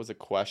find that. There was a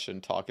question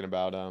talking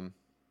about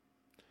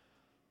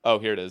Oh,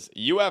 here it is.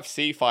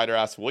 UFC fighter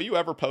asks, "Will you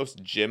ever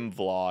post gym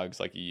vlogs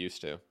like you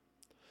used to?"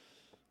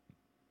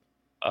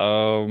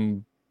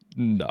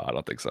 No, I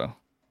don't think so.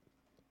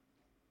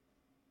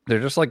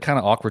 They're just like kind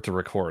of awkward to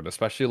record,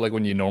 especially like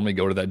when you normally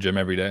go to that gym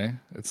every day.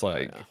 It's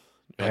like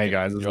hey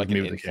guys, this you're is like me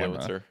an with the camera.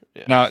 influencer.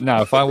 Yeah.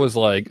 Now, if I was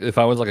like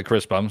a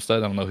Chris Bumstead,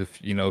 I don't know if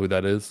you know who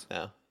that is.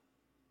 No.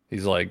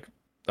 He's like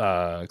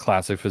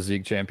classic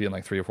physique champion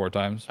like 3 or 4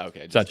 times.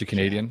 Okay. He's actually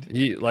Canadian.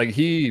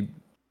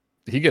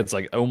 He gets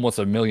like almost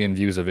 1 million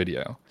views a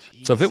video.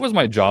 So if it was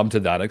my job to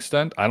that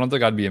extent, I don't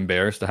think I'd be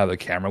embarrassed to have a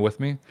camera with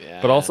me.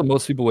 Yeah. But also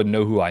most people would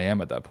know who I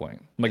am at that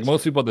point. Like That's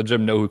most true. people at the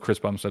gym know who Chris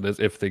Bumstead is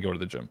if they go to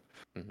the gym.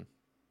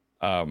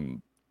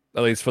 Mhm.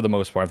 At least for the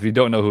most part. If you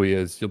don't know who he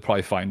is, you'll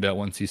probably find out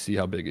once you see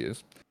how big he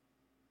is.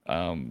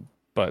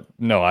 But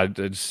no, I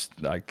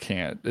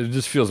can't. It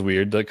just feels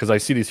weird because I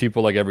see these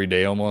people like every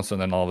day almost, and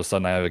then all of a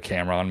sudden I have a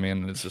camera on me,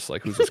 and it's just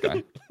like, who's this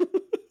guy?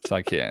 So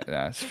I can't.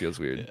 Yeah, it just feels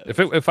weird. Yeah,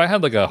 If I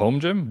had like a home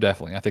gym,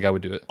 definitely, I think I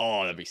would do it.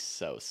 Oh, that'd be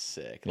so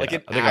sick. Yeah, Like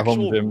an I think actual a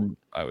home gym,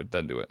 I would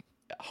then do it.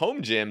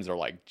 home gyms are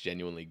like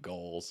genuinely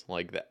goals.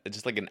 Like that,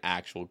 just like an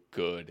actual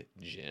good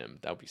gym.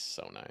 That would be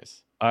so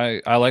nice.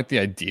 I like the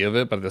idea of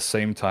it, but at the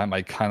same time,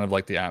 I kind of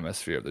like the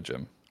atmosphere of the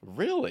gym.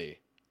 Really?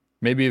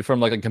 Maybe from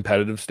like a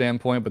competitive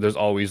standpoint, but there's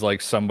always like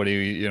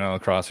somebody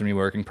across from you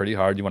working pretty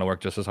hard. You want to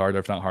work just as hard,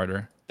 if not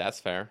harder, That's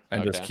fair.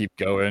 and just Okay. keep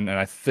going. And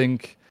I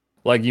think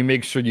like you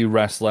make sure you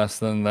rest less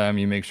than them.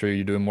 You make sure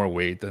you're doing more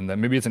weight than them.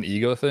 Maybe it's an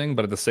ego thing,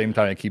 but at the same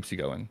time, it keeps you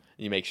going.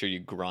 You make sure you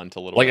grunt a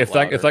little Like bit if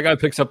that louder. guy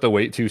picks up the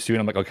weight too soon,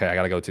 I'm like, okay, I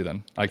gotta go too.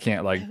 Then I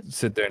can't like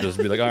sit there and just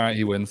be like, all right,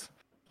 he wins.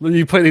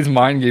 You play these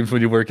mind games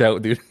when you work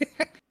out, dude.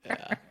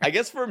 Yeah. I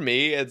guess for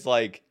me, it's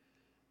like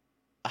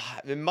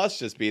it must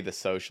just be the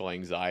social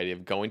anxiety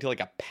of going to like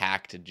a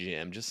packed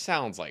gym. Just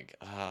sounds like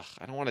I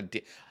don't want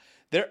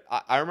to.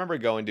 I remember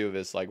going to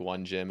this like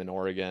one gym in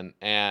Oregon,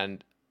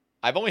 and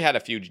I've only had a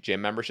few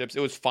gym memberships.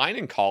 It was fine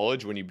in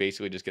college when you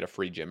basically just get a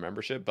free gym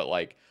membership, but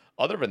like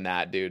other than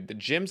that, dude, the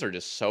gyms are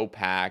just so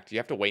packed. You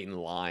have to wait in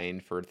line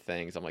for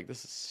things. I'm like,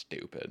 this is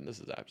stupid. This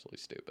is absolutely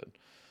stupid.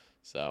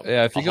 So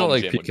Yeah, if you a go home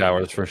like gym would peak be hours,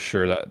 amazing. for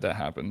sure that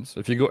happens.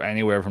 If you go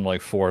anywhere from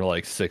like 4 to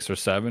like 6 or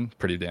 7,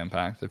 pretty damn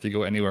packed. If you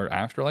go anywhere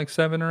after like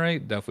 7 or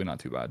 8, definitely not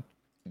too bad.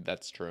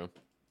 That's true.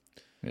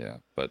 Yeah,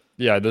 but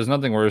yeah, there's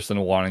nothing worse than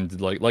wanting to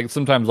like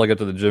sometimes I get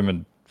to the gym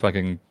and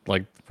fucking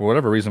like for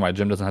whatever reason my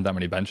gym doesn't have that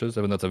many benches,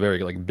 even though it's a very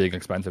like big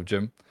expensive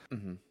gym.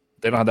 Mhm.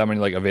 They don't have that many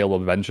like available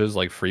benches,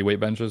 like free weight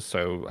benches,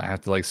 so I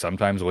have to like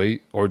sometimes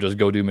wait or just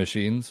go do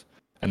machines.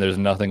 And there's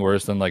nothing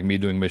worse than like me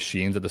doing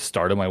machines at the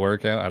start of my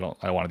workout.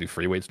 I want to do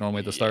free weights normally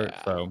at the start.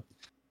 Yeah. So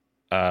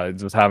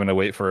just having to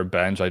wait for a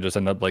bench, I just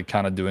end up like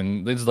kind of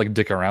doing they just like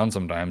dick around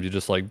sometimes. You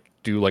just like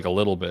do like a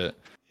little bit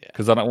Yeah.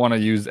 because I don't want to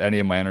use any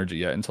of my energy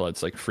yet until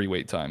it's like free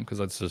weight time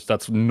because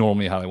that's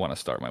normally how I want to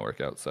start my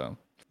workout. So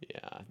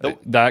Yeah.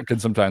 that could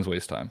sometimes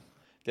waste time.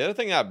 The other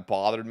thing that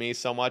bothered me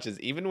so much is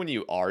even when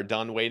you are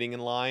done waiting in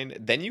line,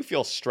 then you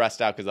feel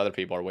stressed out because other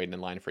people are waiting in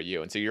line for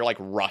you, and so you're like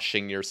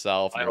rushing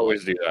yourself. I and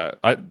always you're do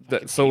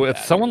that. So hate if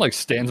that, someone like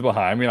stands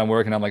behind me and I'm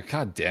working, I'm like,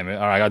 God damn it!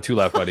 All right, I got 2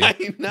 left, buddy.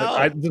 I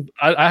know.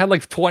 I had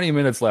like 20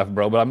 minutes left,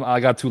 bro, but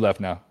I got 2 left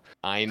now.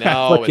 I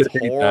know fucking it's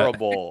hate that.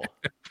 horrible.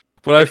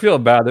 But I feel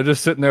bad. They're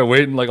just sitting there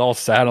waiting, like all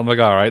sad. I'm like,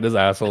 all right, this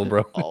asshole,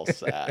 bro. All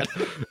sad.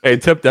 Hey,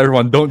 tip to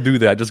everyone, don't do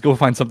that. Just go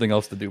find something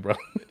else to do, bro.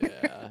 Yeah.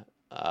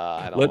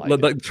 I don't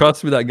like it.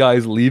 Trust me, that guy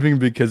is leaving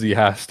because he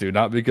has to,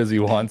 not because he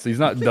wants. He's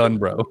not done,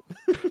 bro.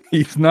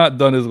 He's not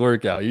done his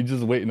workout. He's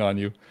just waiting on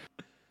you.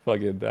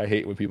 Fucking, I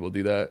hate when people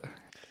do that.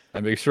 I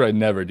make sure I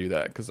never do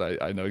that because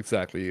I know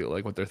exactly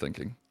like what they're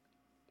thinking.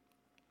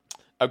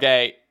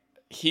 Okay.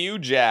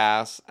 Huge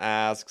Ass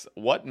asks,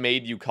 what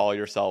made you call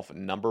yourself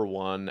number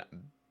one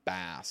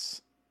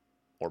bass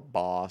or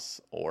boss?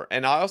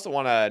 And I also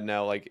want to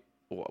know, like,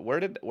 where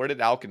did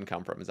Alkin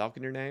come from? Is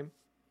Alkin your name?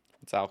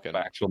 It's Alkin. My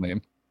actual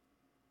name.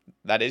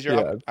 That is your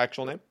Yeah.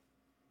 actual name?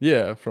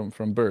 Yeah, from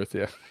birth.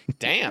 Yeah,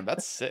 Damn,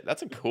 that's sick.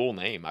 That's a cool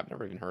name. I've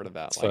never even heard of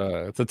that.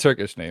 it's a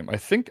Turkish name. I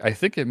think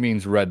it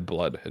means red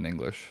blood in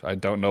English. I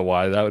don't know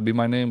why that would be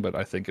my name, but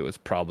I think it was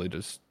probably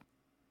just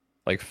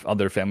like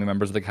other family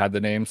members that had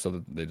the name,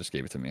 so they just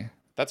gave it to me.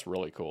 That's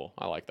really cool.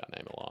 I like that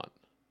name a lot.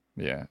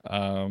 Yeah.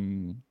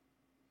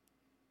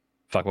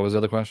 Fuck. What was the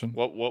other question?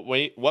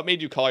 What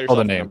made you call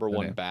yourself name, number the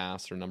one name.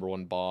 bass or number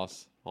one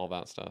boss? All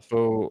that stuff.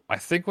 So I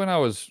think when I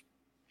was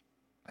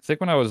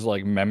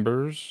like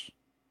members,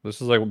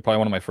 this is like probably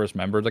one of my first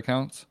members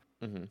accounts.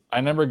 Mm-hmm. I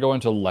remember going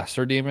to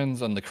Lesser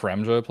Demons and the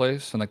Kremja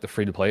place in like the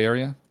free to play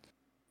area.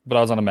 But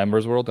I was on a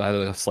members world. I had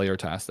a Slayer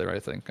task there, I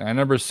think. I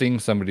remember seeing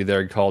somebody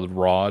there called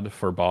Rod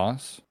for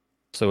boss.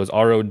 So it was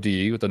ROD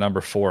with the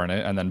number 4 in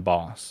it and then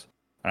boss.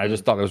 And I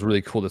just thought it was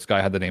really cool. This guy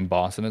had the name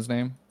boss in his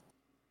name.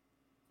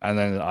 And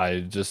then I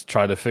just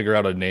tried to figure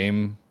out a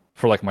name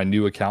for like my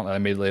new account that I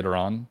made later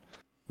on,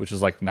 which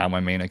is like now my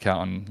main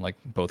account on like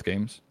both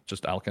games,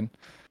 just Alkin.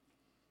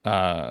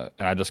 And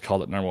I just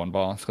called it number one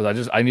boss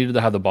because I needed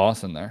to have the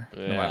boss in there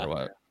no Yeah. matter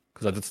what.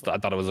 Because I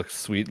thought it was a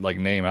sweet like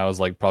name. I was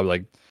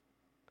probably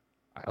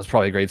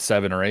grade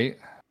 7 or 8,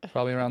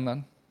 probably around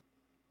then.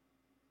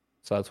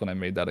 So that's when I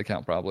made that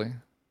account probably. And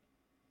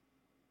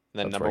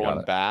then That's number where I got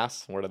one it.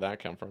 bass. Where did that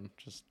come from?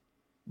 Just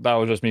That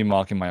was just me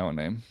mocking my own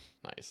name.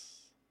 nice.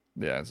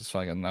 Yeah, it's just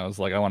fucking. I was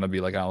like, I want to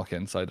be like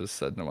Alkin, so I just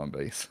said no on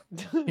base.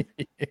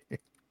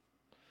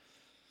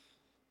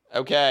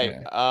 Okay.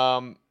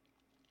 Yeah.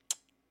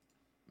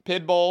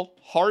 Pitbull,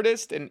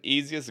 hardest and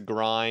easiest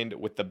grind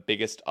with the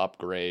biggest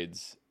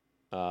upgrades.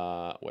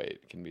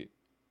 Wait, can be.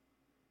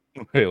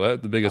 Wait,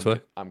 what? The biggest way?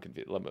 I'm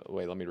confused.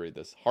 Let me read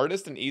this.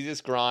 Hardest and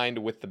easiest grind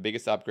with the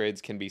biggest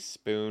upgrades can be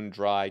spoon,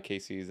 dry,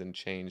 KCs, and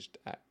changed.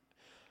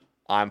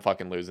 I'm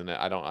fucking losing it.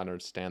 I don't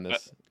understand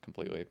this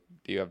completely.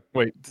 Do you have?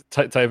 Wait,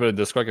 type it in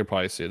Discord. I could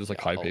probably see it. Just like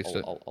Yeah, high paste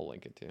it. I'll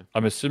link it to you.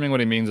 I'm assuming what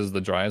he means is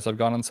the driest I've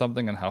gone on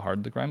something and how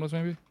hard the grind was,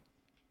 maybe.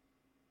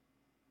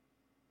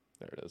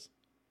 There it is.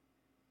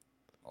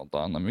 Hold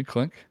on, let me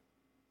click.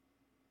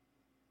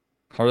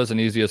 Hardest and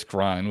easiest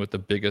grind with the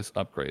biggest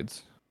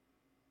upgrades.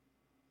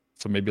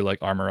 So maybe like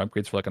armor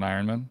upgrades for like an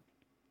Iron Man.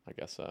 I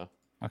guess so.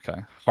 Okay,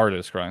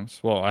 hardest grinds.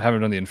 Well, I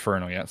haven't done the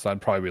Inferno yet, so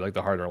that'd probably be like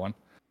the harder one.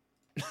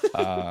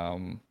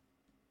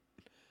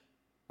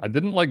 I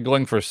didn't like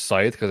going for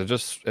Scythe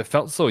because it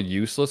felt so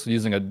useless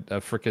using a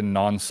freaking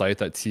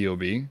non-Scythe at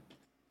TOB.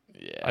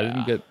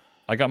 Yeah.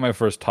 I got my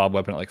first top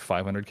weapon at like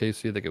 500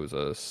 KC. I think it was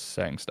a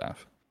Sang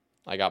Staff.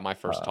 I got my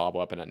first top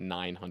weapon at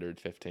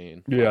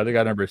 915. Yeah, I think I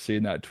remember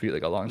seeing that tweet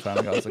like a long time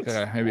ago. I was like,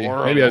 okay, maybe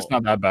horrible. it's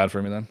not that bad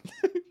for me then.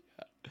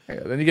 Yeah,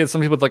 then you get some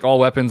people with like all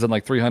weapons and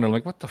like 300. I'm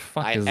like, what the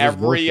fuck is this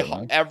bullshit,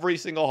 man? Every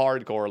single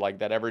hardcore like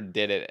that ever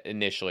did it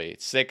initially.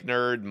 Sick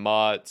Nerd,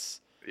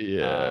 Mutts.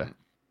 Yeah.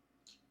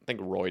 I think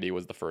Roydy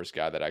was the first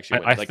guy that actually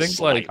went I like think,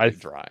 slightly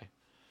dry.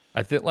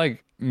 I think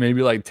like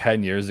maybe like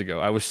 10 years ago,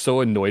 I was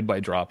so annoyed by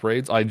drop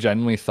rates. I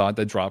genuinely thought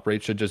that drop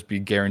rate should just be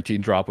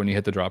guaranteed drop when you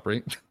hit the drop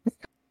rate.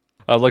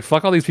 I was like,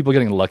 fuck all these people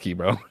getting lucky,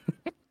 bro.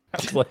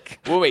 Like,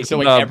 wait, so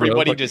like nah,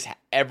 everybody bro.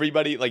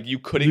 everybody like you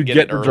couldn't You get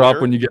get it the drop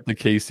earlier? when you get the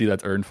KC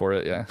that's earned for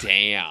it. Yeah.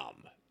 Damn.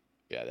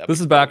 Yeah. This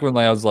is back when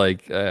like, I was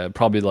like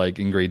probably like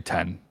in grade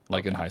 10,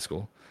 like in high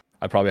school.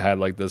 I probably had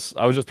like this.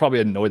 I was just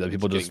probably annoyed that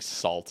people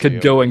just could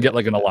go and get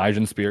like an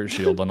Elysian Spirit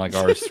Shield on like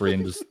RS3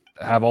 and just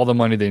have all the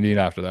money they need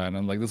after that. And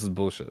I'm like, this is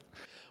bullshit.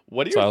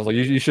 So I was like,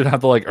 you should have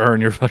to like earn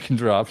your fucking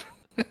drop.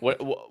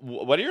 What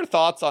are your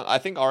thoughts on? I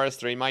think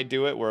RS3 might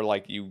do it where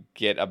like you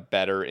get a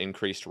better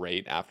increased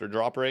rate after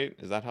drop rate.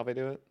 Is that how they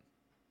do it?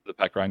 The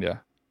pet grind, yeah.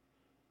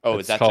 Oh,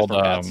 it's is that called, just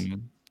for pets?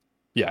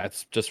 Yeah,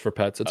 it's just for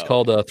pets. It's Oh,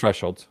 called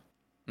Threshold.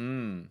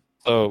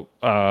 So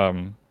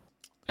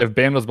if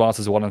Bando's boss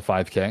is 1 in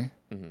 5k,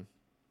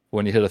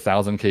 when you hit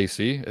 1,000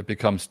 KC, it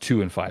becomes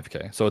 2 in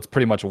 5k. So it's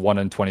pretty much 1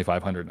 in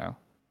 2,500 now.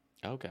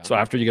 Okay. So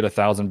after you get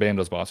 1,000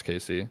 Bando's boss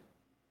KC,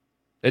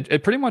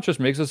 it pretty much just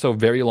makes it so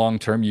very long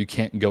term you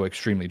can't go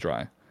extremely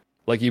dry.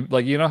 Like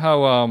you know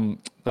how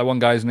that one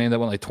guy's name that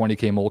went like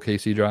 20k mole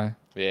KC dry?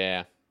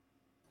 Yeah.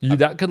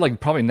 That could like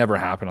probably never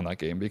happen on that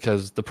game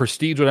because the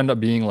prestige would end up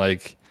being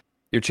like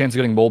your chance of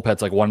getting mole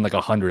pets like 1 in like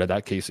 100 at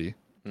that KC.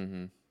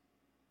 Mm-hmm.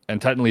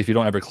 And technically, if you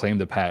don't ever claim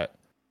the pet,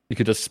 you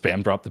could just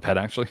spam drop the pet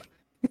actually.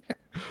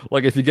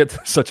 Like if you get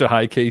such a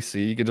high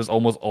KC, you could just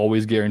almost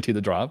always guarantee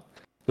the drop.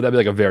 But that'd be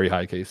like a very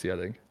high KC, I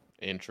think.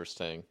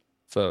 Interesting.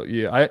 So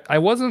yeah, I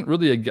wasn't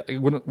really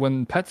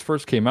when pets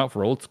first came out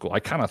for old school. I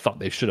kind of thought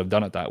they should have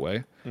done it that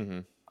way.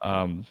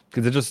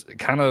 Because it just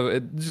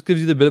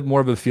gives you a bit more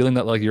of a feeling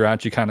that like you're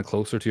actually kind of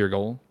closer to your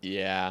goal.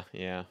 Yeah,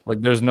 yeah.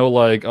 Like there's no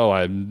like, oh,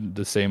 I'm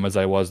the same as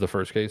I was the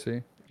first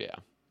KC. Yeah.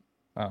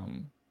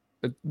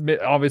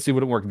 It obviously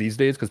wouldn't work these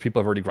days because people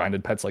have already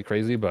grinded pets like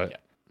crazy. But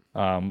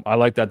I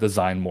like that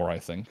design more. I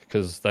think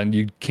because then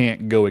you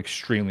can't go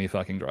extremely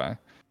fucking dry.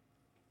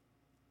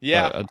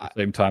 Yeah. But at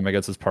the same time, I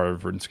guess it's part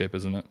of RuneScape,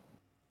 isn't it?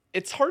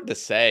 It's hard to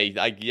say.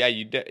 Like, yeah,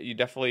 you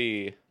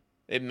definitely.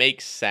 It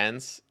makes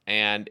sense,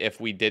 and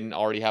if we didn't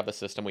already have the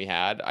system we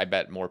had, I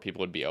bet more people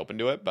would be open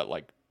to it. But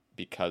like,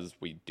 because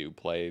we do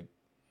play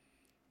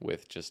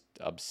with just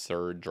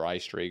absurd dry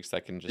streaks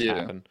that can just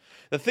happen.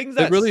 The things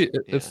that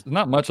it's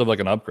not much of like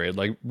an upgrade.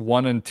 Like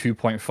 1 in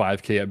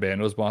 2.5k at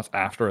Bando's boss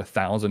after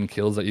 1,000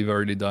 kills that you've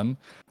already done.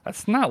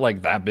 That's not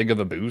like that big of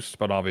a boost,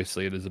 but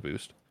obviously it is a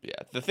boost. Yeah,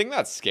 the thing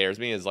that scares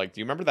me is like,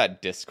 do you remember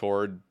that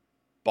Discord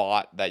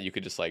bot that you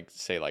could just like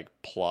say like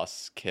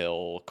plus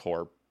kill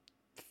corp?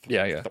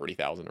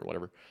 30,000 or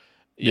whatever.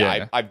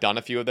 I've done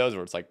a few of those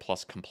where it's like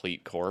plus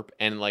complete corp,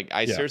 and like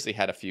I seriously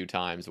had a few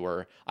times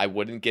where I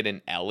wouldn't get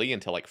an Ellie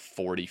until like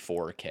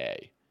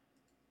 44k.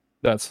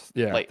 That's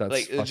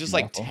it's just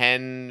like awful.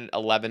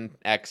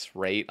 10-11x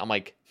rate. I'm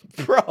like,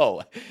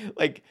 bro,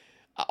 like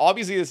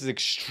obviously this is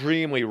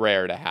extremely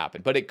rare to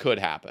happen, but it could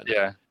happen.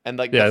 Yeah, and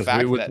like the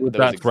fact with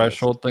that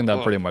threshold thing,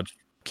 that pretty much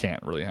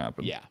can't really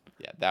happen. Yeah,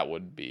 that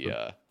would be.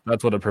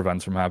 That's what it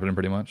prevents from happening,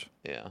 pretty much.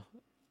 Yeah.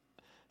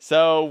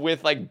 So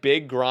with like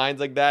big grinds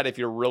like that, if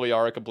you really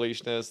are a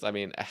completionist, I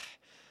mean,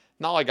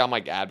 not like I'm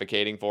like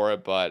advocating for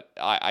it, but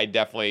I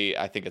definitely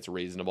think it's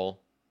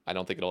reasonable. I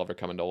don't think it'll ever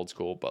come into old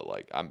school, but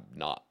like I'm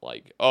not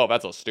like, oh,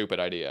 that's a stupid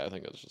idea. I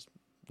think it's just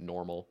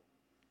normal.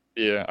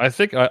 Yeah, I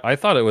think I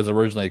thought it was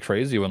originally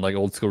crazy when like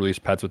old school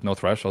released pets with no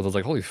thresholds. I was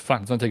like, holy fuck,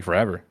 it's gonna take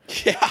forever.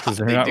 Yeah, because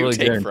they're not really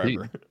guaranteed.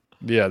 Forever.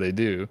 Yeah, they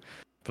do.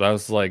 But I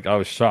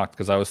was shocked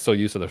because I was so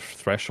used to the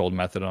threshold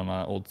method on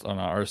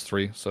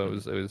RS3. So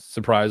it was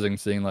surprising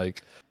seeing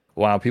like,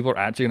 wow, people are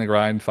actually gonna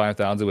grind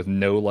 5,000 with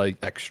no like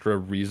extra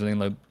reasoning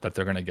that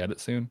they're gonna get it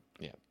soon.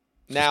 Yeah,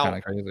 Now, kind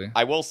of crazy.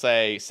 I will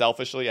say,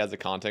 selfishly, as a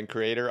content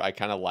creator, I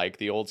kind of like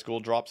the old school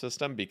drop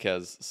system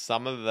because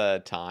some of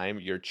the time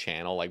your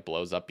channel like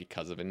blows up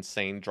because of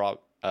insane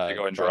drop. You're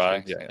going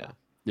dry.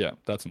 Yeah,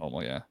 that's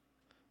normal. Yeah.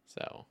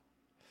 So.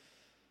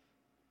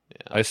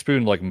 Yeah. I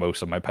spooned like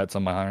most of my pets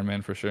on my Iron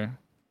Man for sure.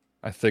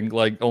 I think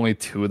like only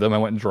 2 of them I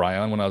went dry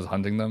on when I was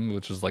hunting them,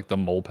 which is like the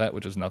mole pet,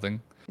 which is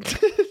nothing.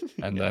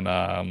 And then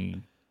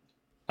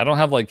I don't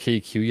have like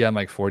KQ yet. I'm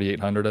like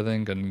 4,800, I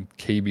think, and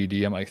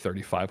KBD I'm like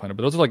 3,500.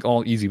 But those are like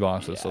all easy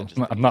bosses, so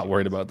I'm not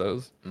worried about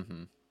those.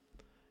 Mm-hmm.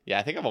 Yeah,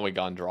 I think I've only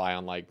gone dry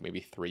on like maybe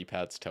 3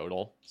 pets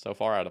total so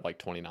far out of like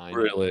 29.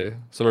 Really?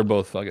 So we're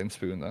both fucking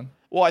spooned then.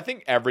 Well, I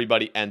think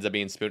everybody ends up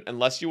being spooned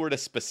unless you were to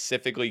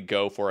specifically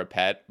go for a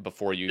pet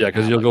before you. Yeah,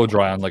 because you'll go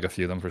dry on like a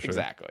few of them for sure.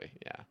 Exactly.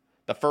 Yeah,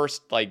 the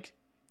first like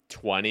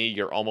 20,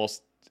 you're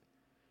almost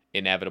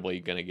inevitably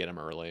gonna get them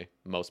early.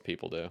 Most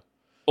people do.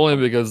 Only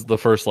because the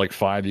first like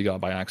 5 you got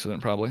by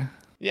accident, probably.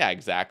 Yeah,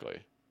 exactly.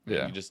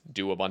 Yeah. You just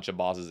do a bunch of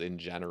bosses in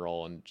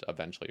general, and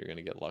eventually you're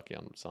gonna get lucky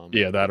on some.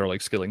 Yeah, that or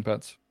like skilling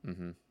pets.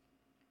 Mm-hmm.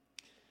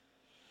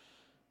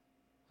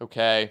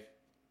 Okay.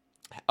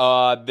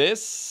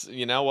 This,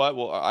 you know what?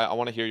 Well, I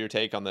want to hear your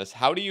take on this.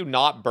 How do you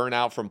not burn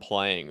out from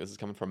playing? This is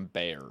coming from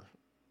Bear.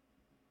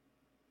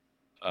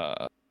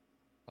 So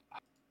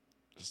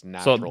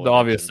the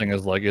obvious thing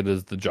is like it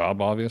is the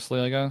job, obviously,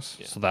 I guess.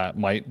 Yeah. So that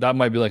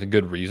might be like a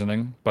good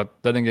reasoning. But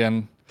then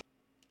again,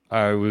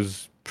 I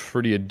was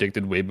pretty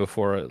addicted way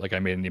before like I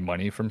made any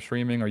money from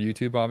streaming or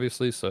YouTube,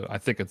 obviously. So I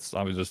think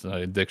I was just an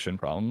addiction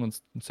problem.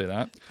 Let's say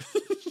that.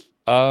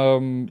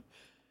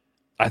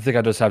 I think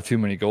I just have too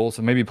many goals,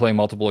 and maybe playing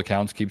multiple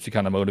accounts keeps you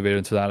kind of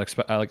motivated to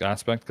that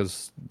aspect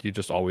because you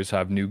just always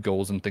have new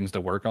goals and things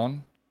to work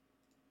on.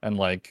 And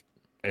like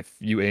if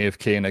you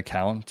AFK an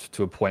account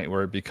to a point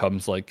where it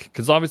becomes like,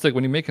 because obviously like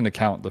when you make an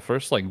account, the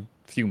first like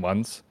few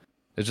months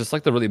it's just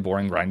like the really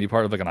boring grindy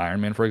part of like an Iron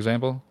Man, for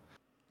example.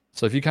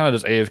 So if you kind of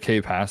just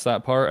AFK past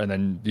that part and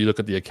then you look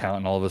at the account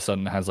and all of a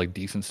sudden it has like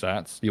decent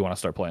stats, you want to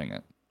start playing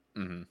it.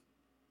 Mm-hmm.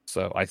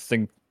 So I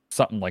think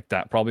something like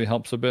that probably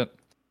helps a bit.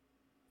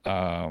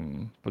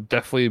 But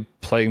definitely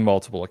playing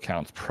multiple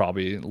accounts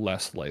probably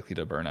less likely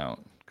to burn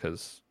out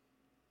because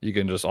you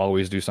can just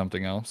always do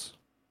something else.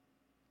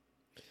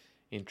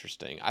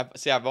 Interesting.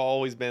 I've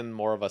always been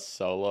more of a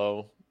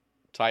solo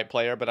type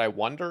player, but I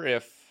wonder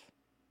if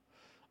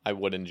I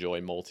would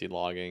enjoy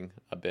multi-logging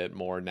a bit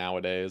more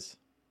nowadays.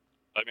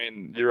 I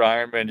mean, your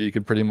Iron Man, you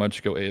could pretty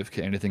much go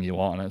AFK anything you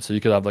want on it. So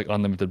you could have like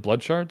unlimited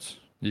blood shards.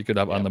 You could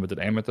have unlimited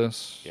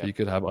amethyst. You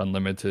could have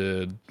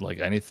unlimited like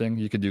anything.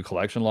 You could do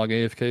collection log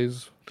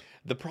AFKs.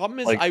 The problem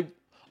is like,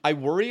 I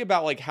worry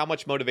about like how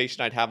much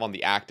motivation I'd have on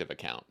the active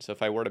account. So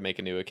if I were to make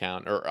a new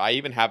account, or I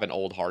even have an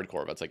old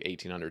hardcore that's like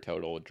 1,800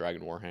 total with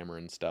Dragon Warhammer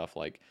and stuff,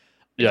 like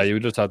yeah, you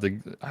would just have to.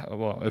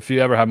 Well, if you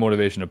ever have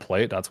motivation to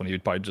play it, that's when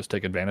you'd probably just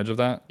take advantage of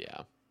that.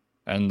 Yeah.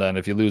 And then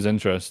if you lose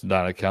interest,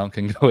 that account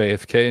can go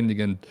AFK and you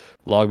can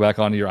log back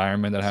onto your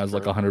Iron Man that has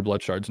like 100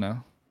 blood shards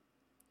now.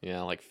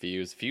 Yeah, like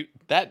Fuse.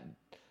 That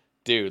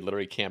dude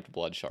literally camped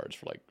blood shards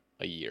for like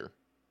a year.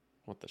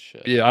 What the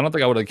shit? Yeah, I don't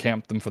think I would have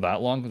camped them for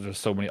that long because there's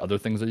so many other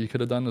things that you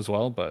could have done as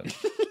well. But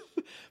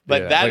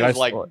but yeah, that is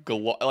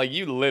like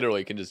you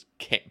literally can just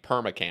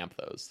perma camp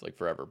those like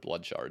forever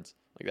blood shards.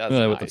 Like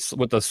that's nice.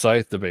 with the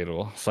scythe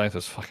debatable. Scythe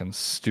is fucking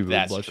stupid.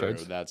 That's blood true.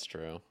 Shards. That's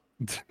true.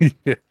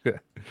 Yeah.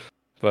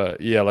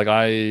 But yeah, like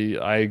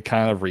I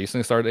kind of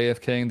recently started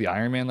AFKing the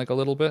Iron Man like a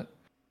little bit,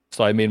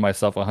 so I made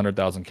myself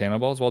 100,000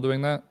 cannonballs while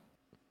doing that.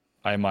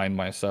 I mined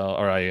myself,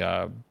 or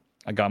I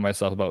got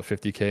myself about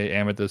 50k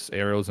amethyst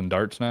arrows and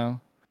darts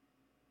now,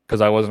 because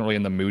I wasn't really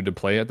in the mood to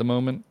play at the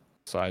moment.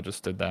 So I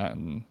just did that,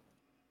 and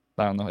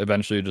I don't know.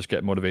 Eventually, you just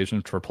get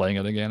motivation for playing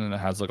it again, and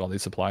it has like all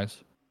these supplies.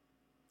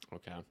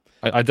 Okay.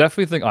 I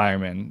definitely think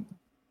Iron Man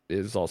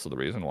is also the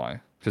reason why,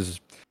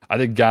 because I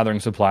think gathering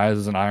supplies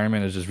as an Iron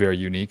Man is just very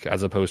unique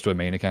as opposed to a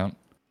main account.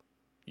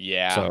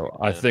 Yeah. So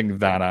I think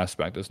that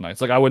aspect is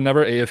nice. Like I would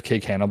never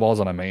AFK cannonballs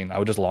on a main. I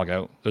would just log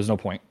out. There's no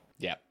point.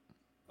 Yeah.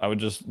 I would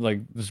just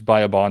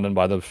buy a bond and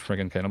buy the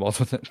freaking cannonballs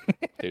with it.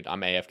 Dude,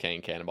 I'm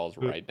AFKing cannonballs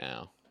right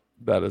now.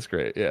 That is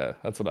great. Yeah,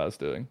 that's what I was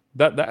doing.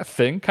 That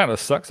thing kind of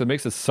sucks. It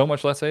makes it so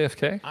much less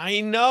AFK.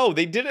 I know.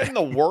 They did it in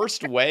the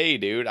worst way,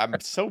 dude. I'm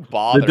so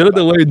bothered. They did it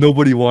the way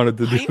nobody wanted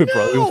to do it,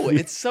 bro. No,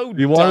 it's so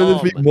You wanted it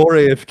to be more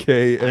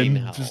AFK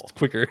and just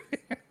quicker.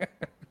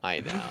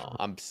 I know.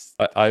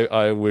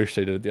 I wish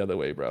they did it the other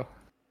way, bro.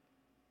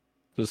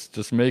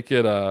 Just make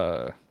it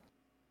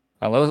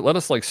let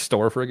us like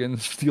store friggin'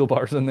 steel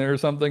bars in there or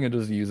something and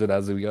just use it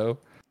as we go.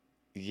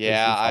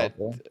 Yeah,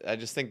 I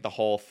just think the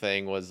whole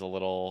thing was a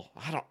little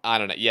I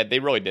don't know. Yeah, they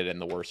really did it in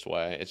the worst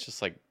way. It's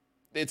just like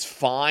it's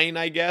fine,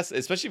 I guess,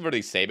 especially for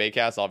these Sebe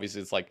casts.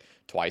 Obviously, it's like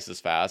twice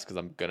as fast because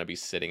I'm gonna be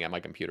sitting at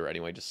my computer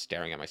anyway, just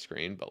staring at my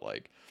screen. But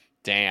like,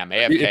 damn,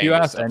 AFK. If you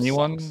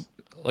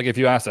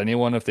ask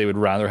anyone, if they would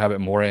rather have it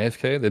more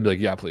AFK, they'd be like,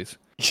 "Yeah, please."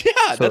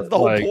 Yeah, so, that's the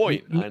whole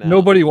point. I know.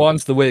 Nobody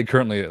wants the way it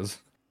currently is,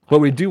 but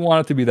we do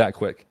want it to be that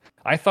quick.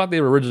 I thought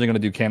they were originally going to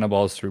do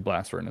cannonballs through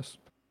Blast Furnace,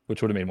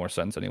 which would have made more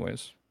sense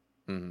anyways.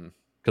 Mm-hmm.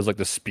 because like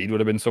the speed would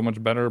have been so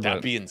much better.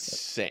 That'd be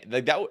insane.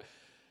 Like that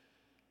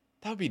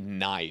would be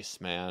nice,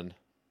 man.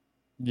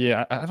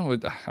 Yeah, I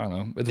don't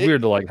know. It's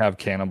weird to like have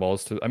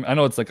cannonballs to. I mean, I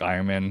know it's like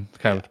Iron Man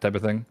kind of type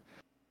of thing,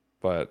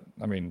 but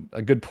I mean,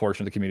 a good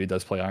portion of the community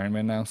does play Iron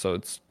Man now,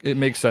 so it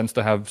makes sense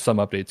to have some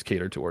updates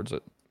catered towards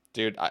it.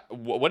 Dude,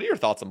 what are your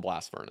thoughts on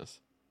Blast Furnace?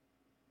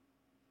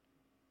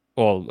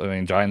 Well, I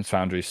mean, Giants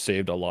Foundry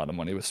saved a lot of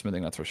money with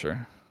smithing, that's for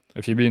sure.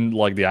 If you mean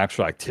like the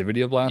actual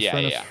activity of Blast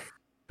Furnace,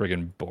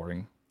 friggin'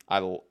 boring.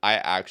 I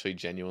actually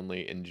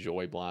genuinely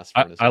enjoy Blast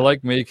Furnace. I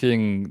like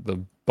making the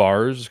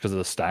bars because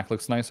the stack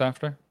looks nice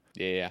after.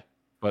 Yeah.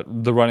 But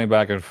the running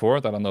back and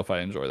forth, I don't know if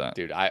I enjoy that.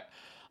 Dude, I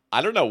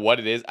don't know what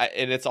it is,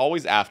 and it's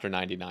always after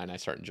 99 I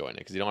start enjoying it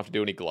because you don't have to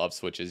do any glove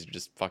switches. You're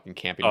just fucking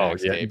camping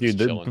max tape, dude,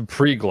 the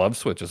pre-glove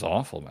switch is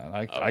awful, man.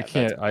 I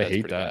can't. I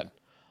hate that. Bad.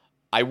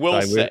 I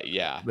will say,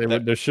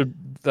 there should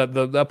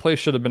that place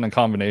should have been a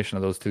combination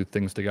of those two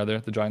things together.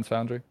 The Giants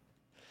Foundry.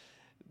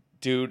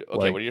 Dude,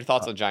 okay, what are your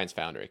thoughts on Giants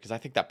Foundry? Because I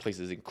think that place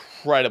is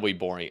incredibly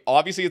boring.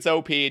 Obviously, it's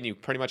OP, and you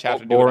pretty much have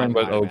to do it. Boring,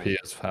 but OP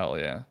as hell,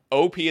 yeah.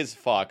 OP as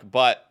fuck,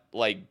 but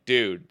like,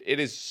 dude, it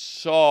is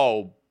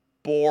so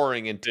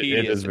boring and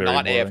tedious and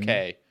not boring.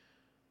 AFK.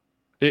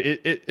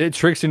 It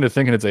tricks you into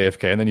thinking it's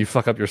AFK, and then you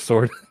fuck up your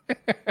sword.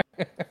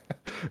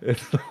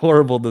 It's a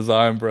horrible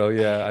design, bro.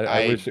 Yeah,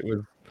 I wish it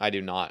was. I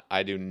do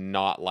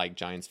not like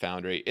Giants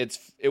Foundry.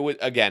 It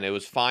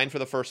was fine for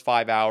the first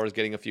 5 hours,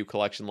 getting a few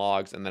collection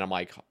logs, and then I'm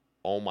like,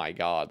 oh my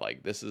god,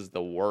 like this is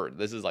the word.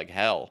 This is like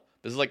hell.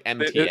 This is like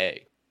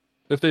MTA.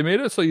 If they made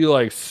it so you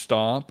like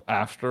stop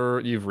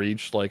after you've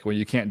reached like when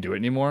you can't do it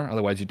anymore,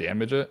 otherwise you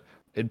damage it,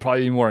 it'd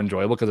probably be more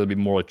enjoyable because it'd be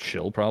more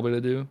chill probably to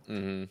do.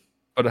 Mm-hmm.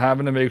 But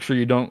having to make sure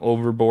you don't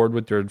overboard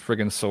with your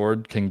friggin'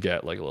 sword can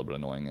get like a little bit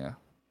annoying, yeah.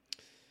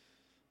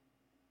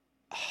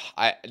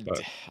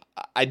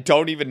 I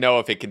don't even know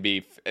if it can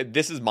be.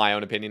 This is my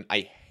own opinion.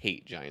 I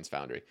hate Giants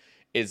Foundry.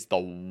 It's the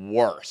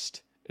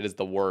worst. It is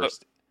the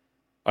worst.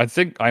 I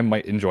think I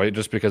might enjoy it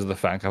just because of the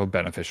fact how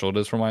beneficial it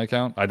is for my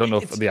account. I don't know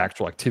if the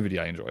actual activity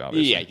I enjoy,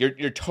 obviously. Yeah,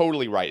 you're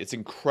totally right. It's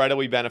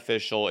incredibly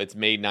beneficial. It's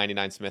made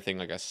 99 smithing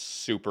like a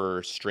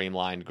super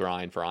streamlined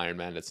grind for Iron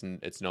Man.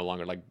 It's no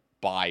longer like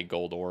buy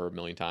gold ore a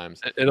million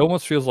times. It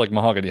almost feels like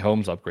Mahogany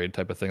Homes upgrade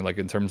type of thing, like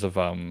in terms of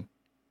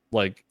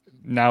like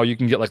now you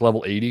can get like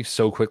level 80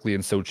 so quickly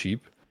and so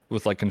cheap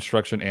with like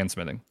construction and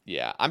smithing.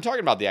 Yeah, I'm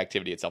talking about the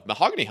activity itself.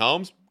 Mahogany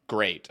Homes,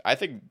 great. I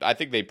think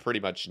they pretty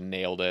much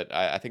nailed it.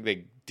 I think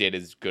they did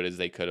as good as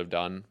they could have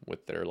done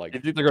with their like. I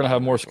think they're going to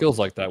have more skills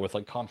like that with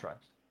like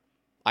contracts.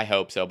 I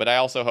hope so, but I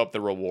also hope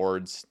the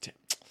rewards.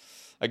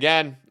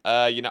 Again,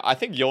 I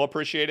think you'll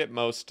appreciate it.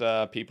 Most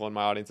people in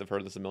my audience have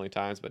heard this a million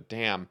times, but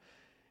damn,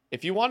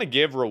 if you want to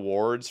give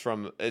rewards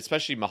from,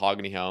 especially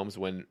Mahogany Homes,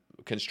 when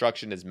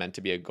construction is meant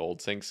to be a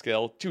gold sync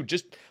skill, dude,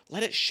 just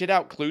let it shit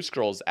out clue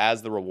scrolls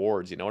as the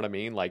rewards. You know what I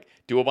mean? Like,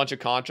 do a bunch of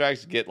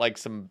contracts, get like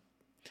some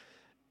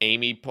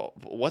Amy.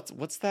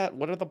 What's that?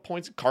 What are the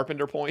points?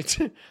 Carpenter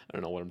points? I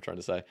don't know what I'm trying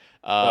to say.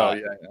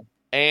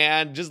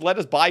 And just let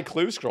us buy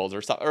clue scrolls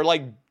or something, or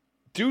like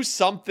do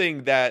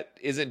something that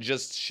isn't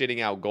just shitting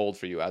out gold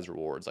for you as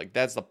rewards. Like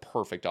that's the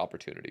perfect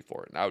opportunity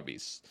for it. And that would be.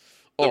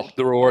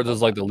 The rewards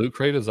is like the loot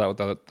crate. Is that what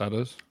that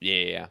is?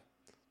 Yeah.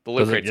 The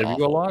loot crate's awful. Does it give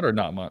you a lot or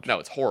not much? No,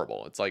 it's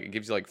horrible. It's like it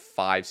gives you like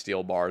 5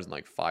 steel bars and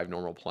like 5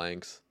 normal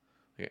planks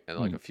and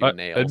like a few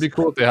nails. It'd be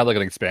cool if they had like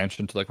an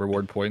expansion to like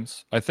reward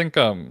points. I think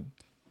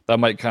that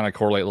might kind of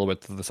correlate a little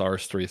bit to this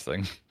RS3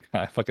 thing.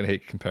 I fucking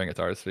hate comparing it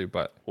to RS3,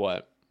 but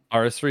what?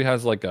 RS3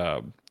 has like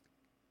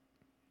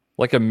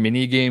a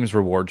mini games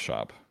reward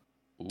shop.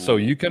 Ooh. So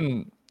you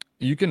can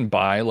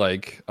buy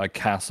like a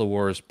Castle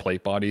Wars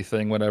plate body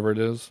thing, whatever it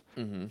is,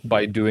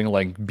 by doing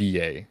like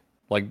BA.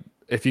 Like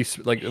if you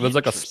like, it was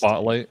like a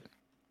spotlight.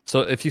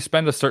 So if you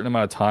spend a certain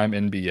amount of time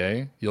in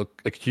BA, you'll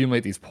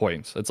accumulate these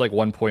points. It's like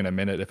 1 point a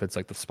minute if it's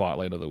like the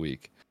spotlight of the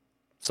week.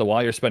 So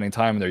while you're spending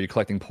time there, you're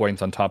collecting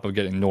points on top of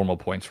getting normal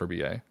points for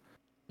BA.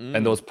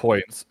 And those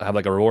points have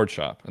like a reward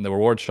shop. And the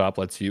reward shop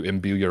lets you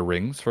imbue your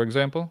rings, for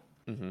example,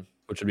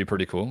 which would be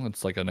pretty cool.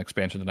 It's like an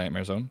expansion to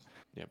Nightmare Zone.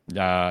 Yep.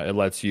 It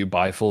lets you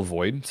buy full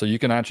void. So you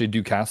can actually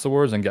do Castle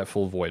Wars and get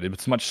full void.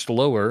 It's much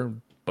slower,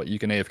 but you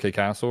can AFK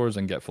Castle Wars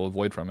and get full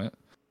void from it.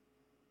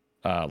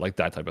 Like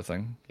that type of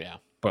thing. Yeah.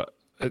 But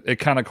it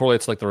kind of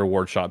correlates like the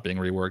reward shop being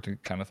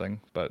reworked kind of thing.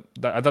 But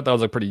I thought that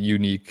was a pretty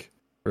unique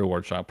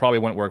reward shop. Probably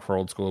wouldn't work for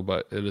old school,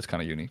 but it is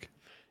kind of unique.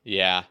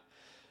 Yeah.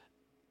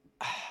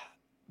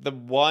 The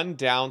one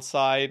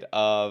downside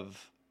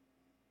of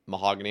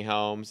Mahogany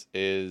Homes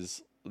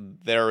is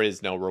there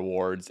is no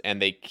rewards,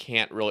 and they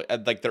can't really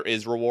like there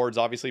is rewards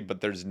obviously,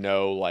 but there's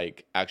no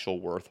like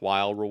actual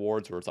worthwhile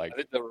rewards where it's like I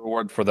think the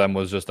reward for them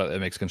was just that it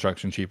makes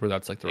construction cheaper.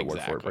 That's like the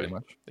reward for it pretty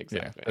much.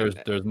 Exactly.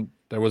 Yeah,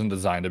 there wasn't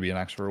designed to be an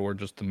extra reward,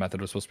 just the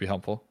method was supposed to be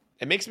helpful.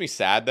 It makes me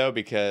sad though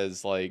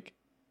because like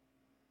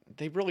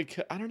they really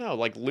could, I don't know,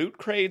 like loot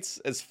crates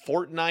as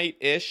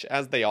Fortnite-ish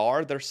as they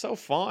are, they're so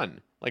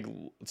fun. like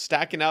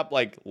stacking up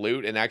like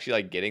loot and actually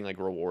like getting like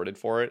rewarded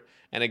for it.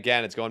 And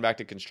again, it's going back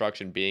to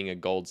construction being a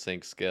gold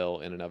sync skill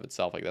in and of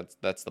itself. Like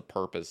that's the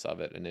purpose of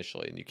it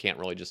initially, and you can't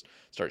really just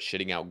start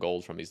shitting out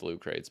gold from these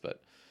loot crates.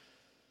 But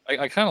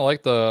I kind of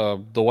like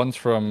the ones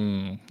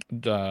from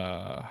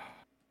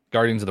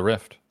Guardians of the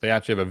Rift. They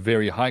actually have a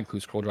very high clue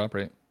scroll drop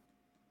rate.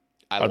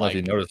 I don't know if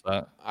you noticed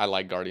that. I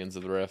like Guardians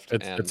of the Rift.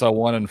 It's a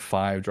 1 in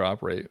 5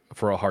 drop rate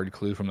for a hard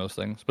clue from those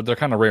things, but they're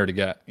kind of rare to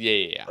get.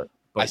 Yeah.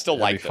 But I still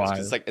like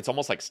those. It's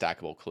almost like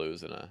stackable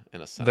clues in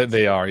a sense.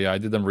 They are, yeah. I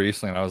did them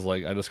recently, and I was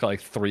like, I just got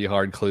like 3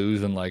 hard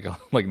clues in like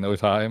no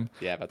time.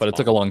 Yeah, but it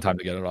took a long time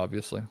to get it.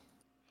 Obviously,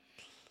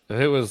 if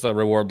it was a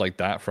reward like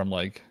that from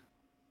like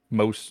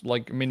most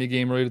like mini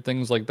game related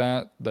things like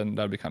that, then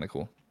that'd be kind of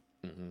cool.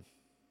 Mm-hmm.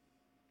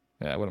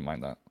 Yeah, I wouldn't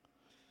mind that.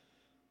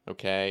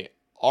 Okay,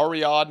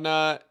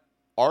 Ariadna,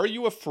 are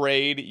you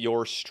afraid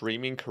your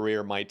streaming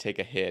career might take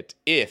a hit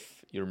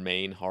if your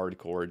main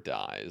hardcore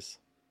dies?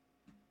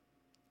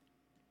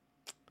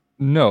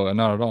 No,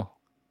 not at all.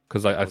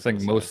 Because I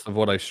think most of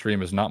what I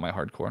stream is not my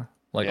hardcore.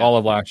 Like all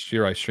of last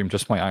year, I streamed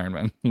just my Iron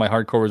Man. My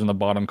hardcore was in the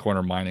bottom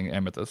corner mining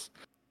amethyst.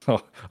 So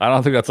I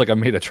don't think that's like a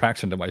made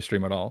attraction to my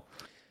stream at all.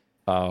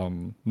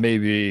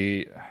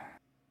 Maybe.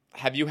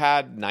 Have you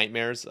had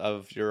nightmares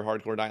of your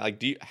hardcore dying?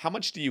 Like, how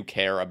much do you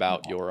care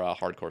about your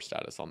hardcore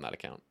status on that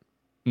account?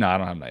 No, I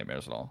don't have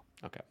nightmares at all.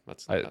 Okay,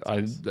 that's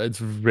nice. It's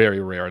very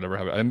rare. I never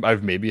have it.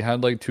 I've maybe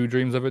had like 2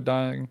 dreams of it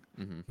dying.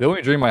 Mm-hmm. The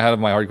only dream I had of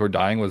my hardcore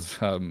dying was.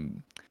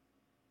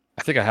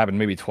 I think it happened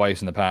maybe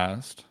twice in the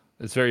past.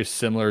 It's very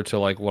similar to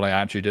like what I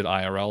actually did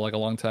IRL like a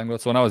long time ago.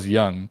 So when I was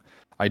young,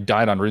 I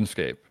died on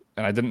RuneScape,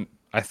 and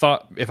I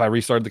thought if I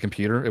restarted the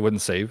computer, it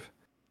wouldn't save.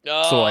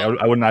 Oh. So like,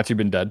 I wouldn't actually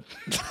been dead.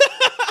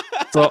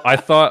 So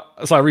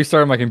I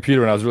restarted my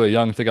computer when I was really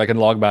young, think I can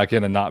log back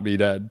in and not be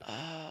dead.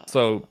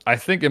 So I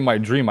think in my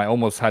dream, I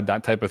almost had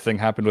that type of thing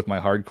happen with my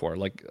hardcore,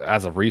 like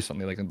as of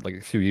recently, like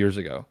a few years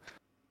ago,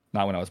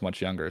 not when I was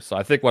much younger. So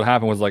I think what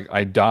happened was like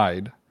I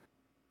died,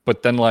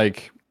 but then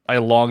like I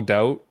logged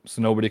out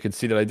so nobody could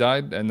see that I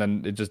died, and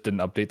then it just didn't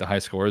update the high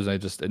scores,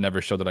 and it never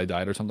showed that I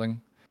died or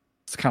something.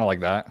 It's kind of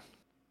like that.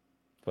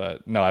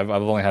 But no, I've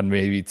only had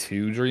maybe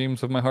 2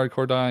 dreams of my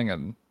hardcore dying,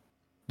 and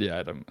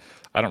yeah,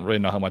 I don't really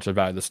know how much I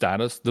value the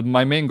status.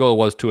 My main goal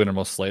was to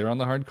Innermost Slayer on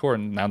the hardcore,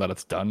 and now that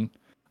it's done,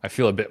 I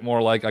feel a bit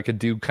more like I could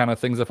do kind of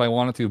things if I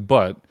wanted to.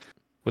 But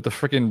with the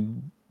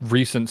freaking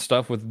recent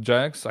stuff with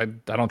Jax, I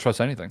don't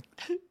trust anything.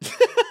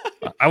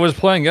 I was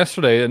playing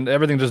yesterday and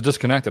everything just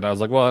disconnected. I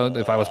was like, well,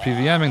 if I was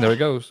PVMing, there it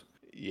goes.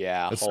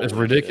 Yeah, it's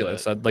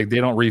ridiculous. Like they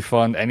don't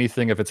refund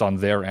anything if it's on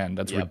their end.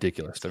 That's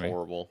ridiculous to me.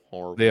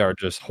 Horrible. They are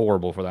just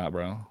horrible for that,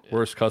 bro. Yeah.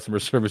 Worst customer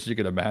service you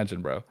could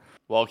imagine, bro.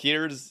 Well,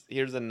 here's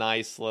a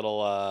nice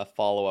little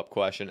follow-up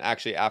question.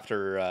 Actually,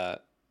 after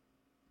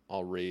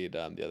I'll read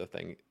the other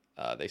thing.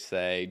 They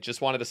say,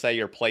 just wanted to say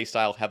your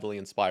playstyle heavily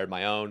inspired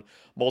my own.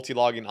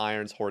 Multi-logging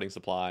irons, hoarding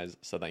supplies.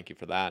 So thank you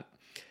for that.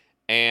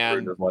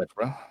 And life,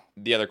 bro.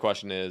 The other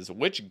question is,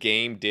 which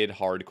game did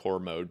hardcore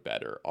mode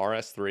better,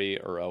 RS3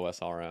 or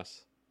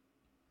OSRS?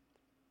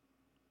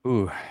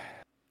 Ooh.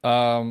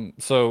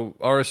 So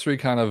RS3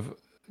 kind of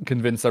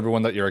convinced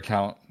everyone that your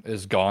account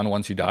is gone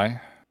once you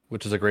die,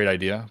 which is a great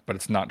idea, but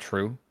it's not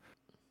true.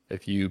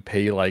 If you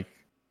pay like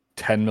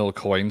 10 mil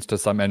coins to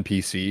some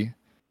NPC,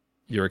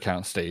 your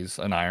account stays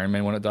an Iron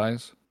Man when it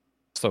dies.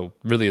 So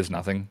really is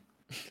nothing.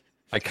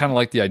 I kind of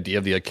like the idea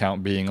of the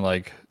account being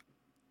like,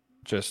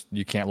 just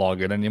you can't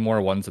log in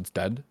anymore once it's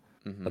dead.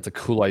 Mm-hmm. That's a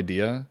cool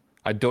idea.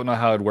 I don't know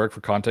how it'd work for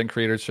content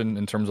creators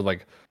in terms of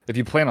like, if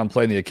you plan on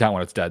playing the account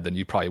when it's dead, then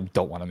you probably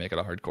don't want to make it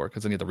a hardcore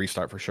because then you have to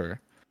restart for sure.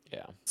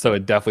 Yeah. So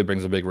it definitely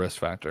brings a big risk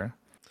factor.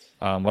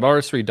 What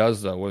RS3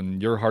 does though, when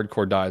your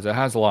hardcore dies, it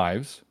has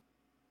lives.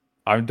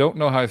 I don't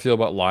know how I feel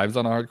about lives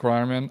on a hardcore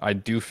Iron Man. I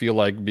do feel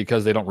like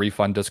because they don't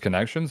refund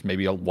disconnections,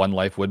 maybe 1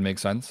 life would make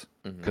sense.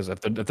 Because if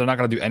they're not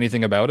going to do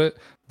anything about it,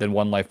 then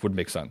 1 life would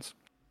make sense.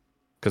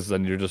 Because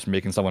then you're just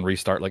making someone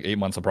restart like 8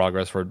 months of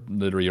progress for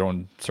literally your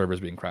own servers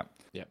being crap.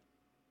 Yeah,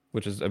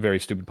 which is a very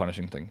stupid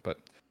punishing thing. But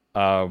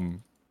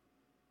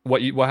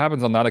what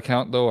happens on that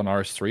account though on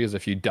RS3 is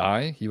if you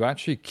die, you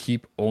actually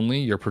keep only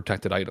your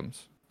protected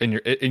items in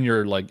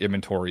your like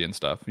inventory and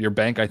stuff. Your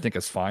bank I think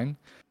is fine.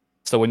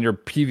 So when you're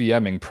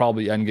PVMing,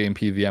 probably endgame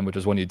PVM, which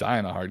is when you die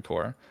in a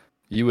hardcore,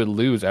 you would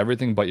lose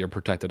everything but your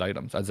protected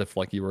items, as if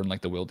like you were in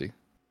like the wildy.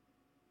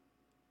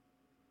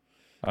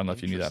 I don't know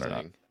if you knew that or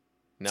not.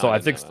 No, so I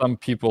think some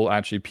people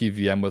actually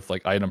PVM with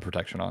like item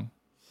protection on,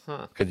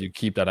 because you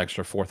keep that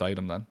extra 4th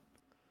item then.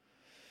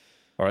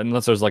 Or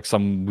unless there's like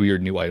some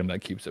weird new item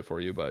that keeps it for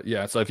you. But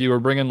yeah, so if you were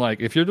bringing like,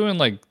 if you're doing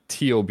like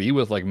TOB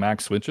with like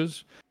max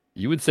switches,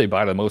 you would say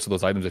bye to most of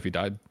those items if you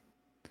died.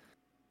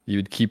 You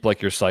would keep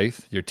like your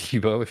scythe, your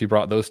T-bow if you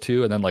brought those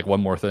 2, and then like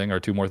 1 more thing or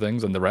 2 more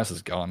things, and the rest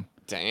is gone.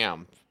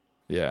 Damn.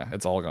 Yeah,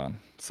 it's all gone.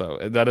 So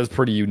that is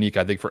pretty unique,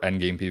 I think, for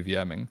endgame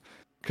PVMing.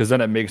 Because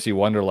then it makes you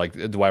wonder,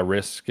 like, do I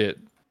risk it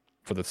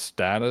for the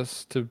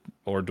status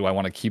or do I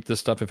want to keep this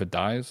stuff if it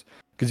dies?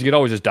 Because you could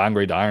always just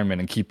downgrade to Iron Man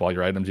and keep all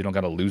your items. You don't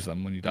got to lose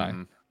them when you die.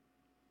 Mm-hmm.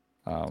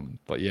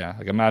 But yeah,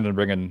 like imagine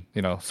bringing,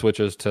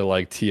 switches to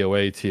like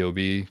TOA,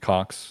 TOB,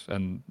 Cox,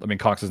 and I mean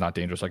Cox is not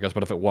dangerous, I guess,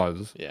 but if it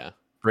was, Yeah.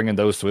 bringing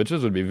those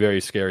switches would be very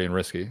scary and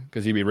risky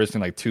because you'd be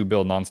risking like 2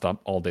 bill nonstop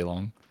all day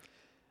long.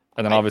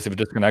 And then obviously if a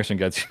disconnection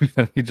gets you,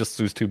 then you just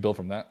lose 2 bill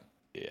from that.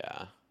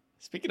 Yeah.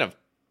 Speaking of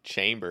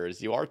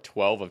chambers, you are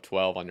 12 of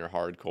 12 on your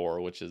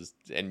hardcore,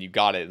 and you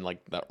got it in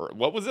like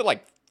what was it,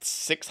 like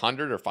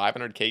 600 or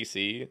 500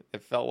 KC?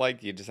 It felt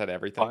like you just had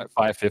everything.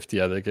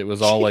 550, I think it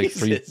was all like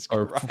 3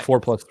 or Christ.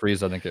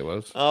 4+3s. I think it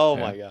was. Oh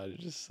my god, you're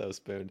just so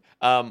spooned.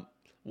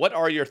 What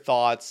are your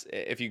thoughts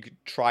if you could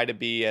try to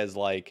be as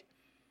like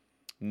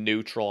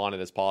neutral on it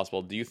as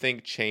possible? Do you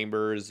think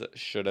chambers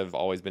should have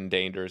always been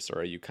dangerous, or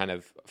are you kind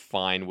of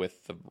fine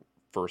with the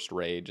first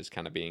raid just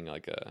kind of being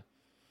like a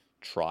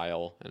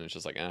trial and it's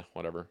just like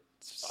whatever?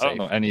 I don't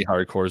know any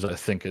hardcores that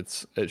think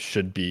it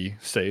should be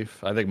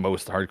safe. I think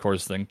most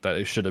hardcores think that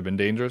it should have been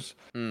dangerous.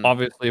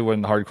 Obviously,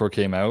 when hardcore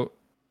came out,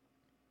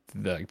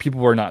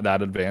 people were not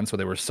that advanced, so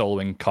they were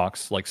soloing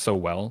Cox like so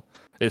well.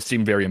 It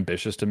seemed very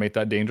ambitious to make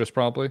that dangerous,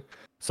 probably.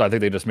 So I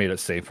think they just made it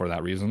safe for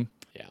that reason.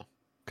 Yeah,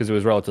 because it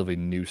was relatively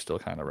new, still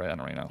kind of right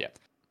now. Yeah,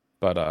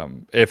 but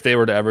if they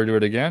were to ever do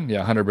it again,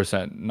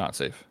 100% not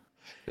safe.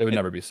 It would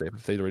never be safe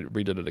if they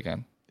redid it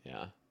again.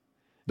 Yeah.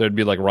 There'd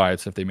be like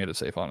riots if they made it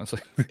safe, honestly.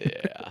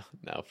 Yeah,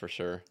 no, for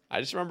sure. I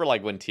just remember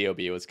like when TOB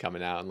was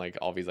coming out and like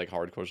all these like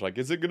hardcores were like,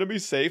 is it gonna be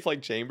safe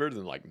like chambers?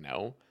 And like,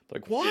 no.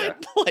 Like, what?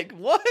 Yeah. Like,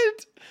 what?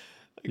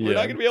 Like, we're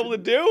not gonna be able to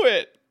do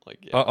it.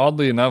 Like,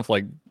 oddly enough,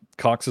 like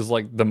Cox is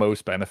like the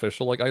most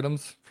beneficial like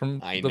items from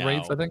the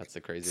raids, I think. That's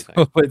the crazy thing.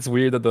 So it's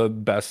weird that the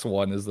best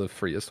one is the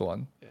freest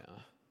one. Yeah.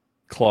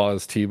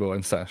 Claws, T-Bow,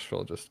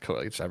 Ancestral, just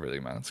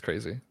everything, man. It's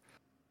crazy.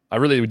 I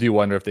really do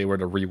wonder if they were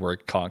to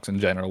rework Cox in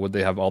general, would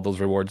they have all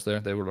those rewards there?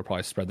 They would have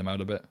probably spread them out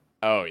a bit.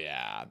 Oh,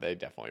 yeah. They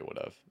definitely would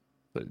have.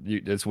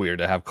 It's weird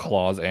to have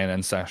Claws and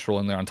Ancestral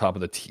in there on top of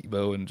the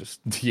T-Bow and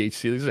just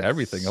THC. This is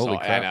everything. Holy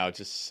crap. I know,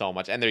 just so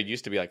much. And there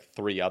used to be like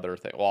 3 other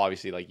things. Well,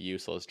 obviously like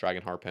Useless,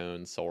 Dragon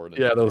Harpoon, Sword.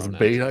 And those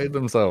bait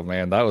items. Oh,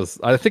 man.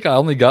 I think I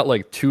only got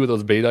like 2 of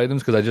those bait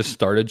items because I just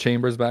started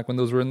Chambers back when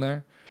those were in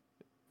there.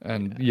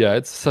 And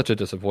it's such a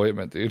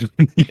disappointment, dude.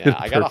 Yeah,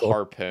 I got a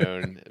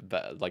Harpoon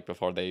like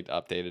before they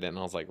updated it, and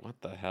I was like, what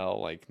the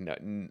hell? Like, no,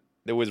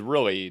 it was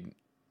really,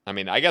 I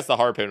mean, I guess the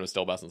Harpoon was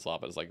still best in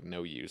slot, but it's like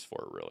no use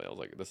for it, really. I was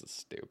like, this is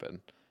stupid. You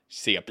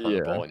see a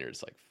purple, and you're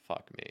just like,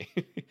 fuck me.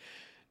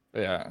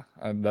 Yeah,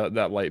 and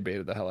that light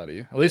baited the hell out of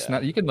you. At least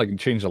not, you can like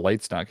change the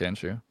light stock,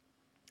 can't you?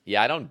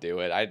 Yeah, I don't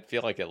do it. I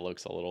feel like it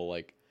looks a little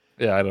like.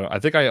 Yeah, I don't. I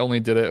think I only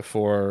did it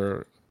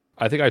for.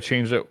 I think I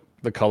changed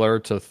the color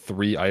to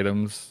 3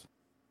 items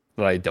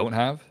that I don't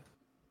have,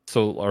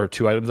 or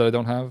 2 items that I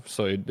don't have.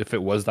 So if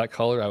it was that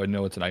color, I would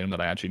know it's an item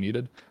that I actually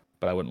needed,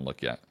 but I wouldn't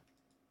look yet.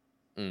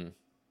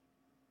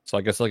 So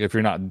I guess like if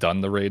you're not done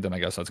the raid, then I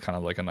guess that's kind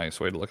of like a nice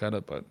way to look at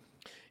it. But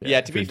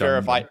yeah, to be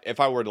fair, if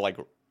I were to like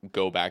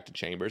go back to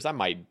Chambers, I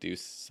might do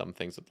some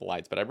things with the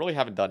lights, but I really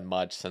haven't done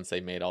much since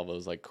they made all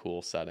those like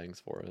cool settings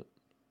for it.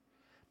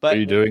 But are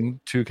you doing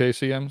 2K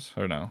CMs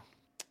or no?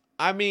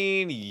 I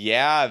mean,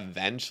 yeah,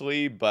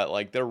 eventually, but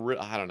like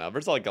I don't know.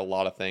 There's like a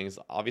lot of things.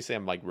 Obviously,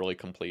 I'm like really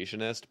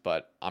completionist,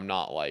 but I'm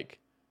not like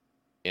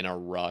in a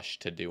rush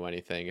to do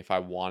anything. If I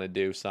want to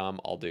do some,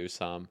 I'll do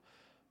some.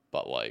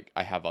 But like,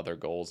 I have other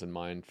goals in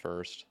mind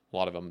first. A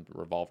lot of them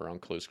revolve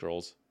around clue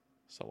scrolls.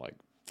 So like,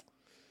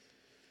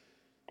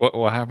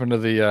 what happened to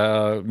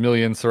the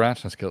million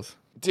Sarachnis kills?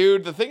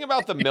 Dude, the thing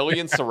about the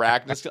million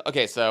Sarachnis kills.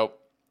 Okay, so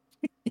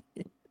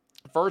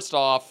first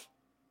off,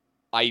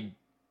 I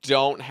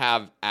don't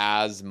have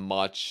as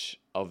much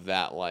of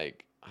that,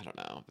 like, I don't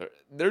know.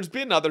 There's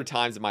been other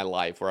times in my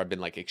life where I've been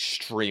like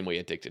extremely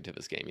addicted to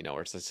this game,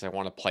 where it's just I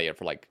want to play it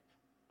for like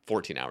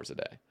 14 hours a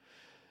day.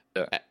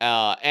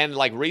 Yeah. And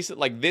like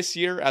this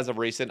year, as of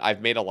recent,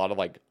 I've made a lot of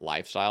like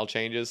lifestyle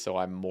changes, so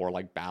I'm more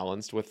like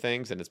balanced with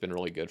things, and it's been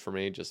really good for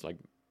me, just like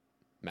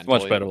mentally.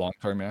 Much better long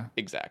term, yeah.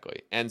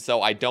 Exactly. And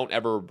so I don't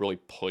ever really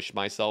push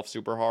myself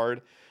super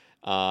hard.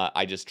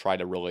 I just try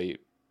to really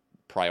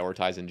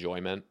prioritize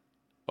enjoyment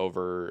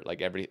over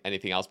like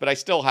anything else, but I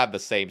still have the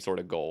same sort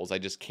of goals. I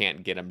just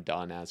can't get them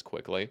done as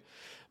quickly.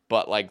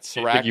 But like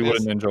Sarachnis, you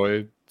wouldn't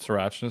enjoy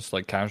Sarachnis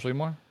like casually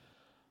more?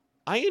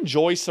 I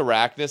enjoy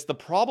Sarachnis. The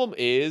problem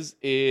is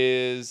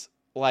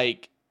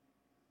like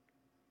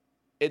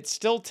it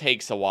still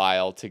takes a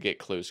while to get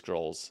clue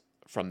scrolls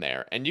from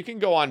there, and you can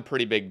go on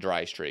pretty big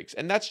dry streaks,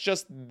 and that's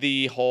just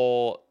the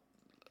whole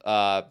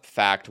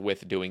fact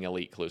with doing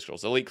elite clue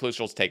scrolls. Elite clue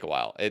scrolls take a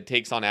while. It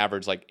takes on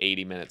average like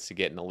 80 minutes to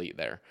get an elite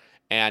there.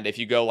 And if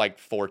you go like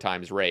 4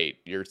 times rate,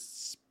 you're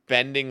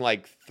spending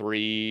like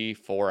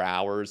 3-4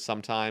 hours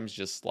sometimes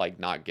just like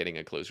not getting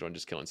a clue scroll and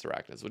just killing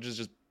Sarachnis, which is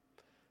just,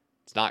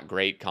 it's not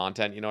great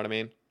content, you know what I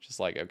mean? Just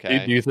like,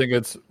 okay. Do you think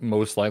it's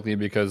most likely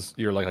because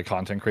you're like a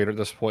content creator at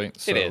this point?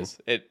 So it is.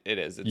 It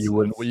is.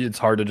 It's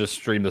hard to just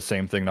stream the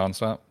same thing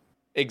nonstop?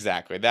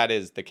 Exactly. That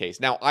is the case.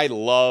 Now, I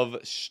love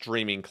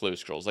streaming clue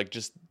scrolls. Like,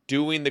 just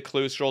doing the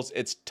clue scrolls,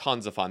 it's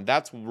tons of fun.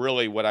 That's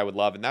really what I would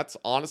love. And that's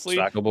honestly...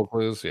 Stackable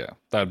clues, yeah.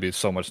 That'd be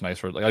so much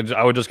nicer. Like,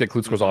 I would just get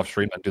clue scrolls off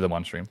stream and do them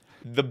on stream.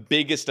 The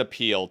biggest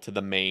appeal to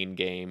the main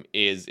game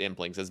is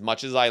Implinks. As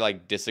much as I,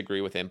 like,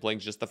 disagree with Implinks,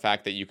 just the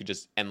fact that you could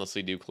just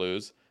endlessly do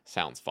clues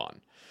sounds fun.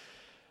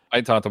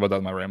 I talked about that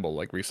in my ramble,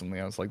 like, recently.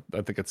 I was like,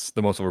 I think it's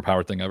the most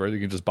overpowered thing ever. You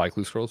can just buy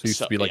clue scrolls. It used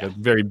to be, like, a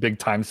very big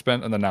time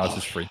spent, and then now it's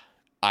just free.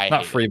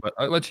 Not free,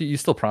 but you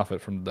still profit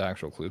from the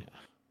actual clue.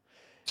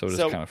 So it is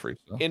kind of free.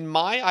 So. In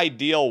my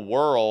ideal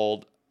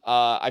world,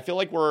 I feel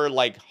like we're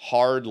like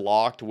hard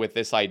locked with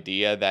this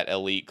idea that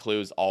elite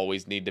clues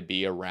always need to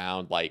be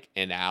around like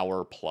an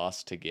hour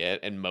plus to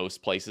get, and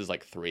most places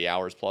like 3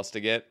 hours plus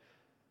to get.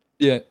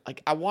 Yeah.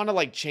 Like, I want to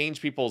like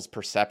change people's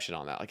perception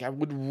on that. Like, I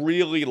would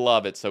really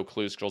love it so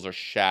clue scrolls are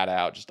shat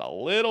out just a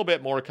little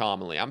bit more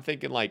commonly. I'm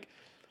thinking like,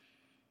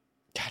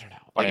 I don't know,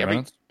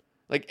 like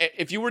like,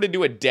 if you were to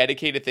do a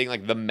dedicated thing,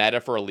 like the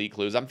meta for elite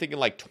clues, I'm thinking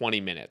like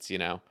 20 minutes, you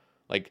know?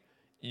 Like,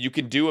 you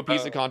can do a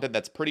piece of content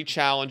that's pretty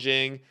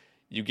challenging,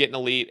 you get an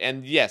elite,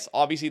 and yes,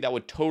 obviously that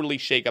would totally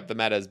shake up the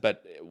metas,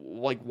 but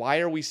like, why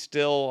are we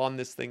still on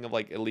this thing of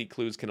like elite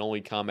clues can only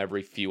come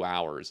every few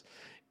hours?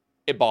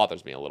 It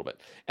bothers me a little bit.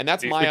 And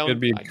that's my own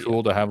idea. It'd be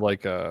cool to have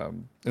like,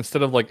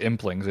 instead of like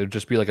implings, it'd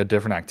just be like a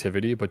different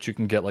activity, but you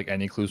can get like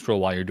any clue scroll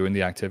while you're doing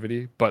the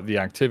activity, but the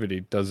activity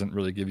doesn't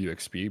really give you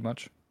XP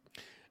much.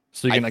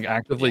 So you can like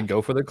actively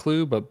go for the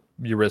clue, but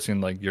you're risking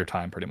like your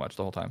time pretty much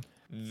the whole time.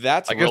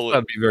 I guess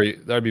that'd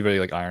be very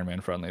like Iron Man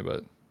friendly,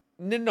 but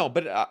no,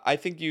 but I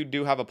think you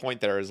do have a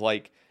point there. Is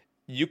like,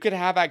 you could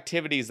have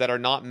activities that are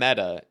not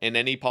meta in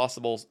any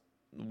possible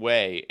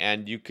way,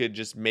 and you could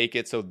just make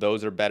it so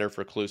those are better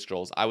for clue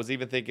scrolls. I was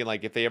even thinking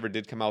like, if they ever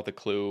did come out with a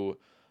clue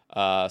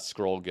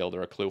scroll guild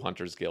or a clue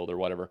hunters guild or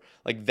whatever,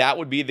 like that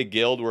would be the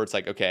guild where it's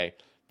like, okay,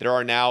 there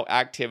are now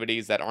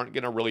activities that aren't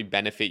going to really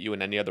benefit you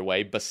in any other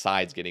way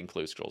besides getting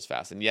clue scrolls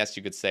fast. And yes,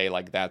 you could say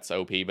like that's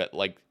OP, but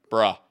like,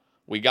 bruh,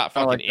 we got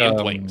fucking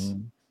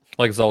Implings.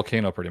 Like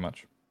Volcano, pretty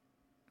much.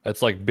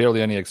 It's like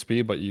barely any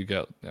XP, but you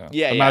get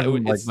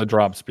Imagine like the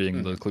drops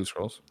being the clue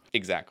scrolls.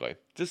 Exactly.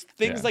 Just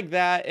things like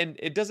that, and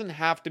it doesn't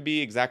have to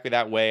be exactly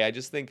that way. I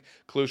just think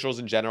clue scrolls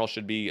in general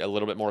should be a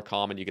little bit more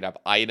common. You could have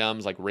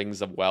items like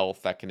Rings of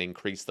Wealth that can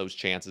increase those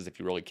chances if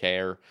you really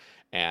care,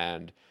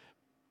 and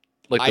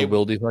like the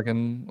Wildy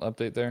fucking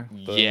update there.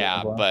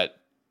 But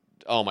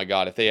oh my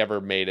god, if they ever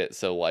made it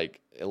so like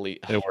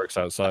elite, it works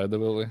outside the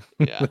Wildy.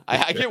 Yeah,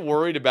 I get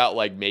worried about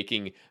like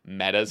making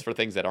metas for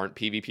things that aren't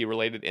PvP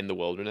related in the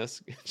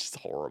wilderness. It's just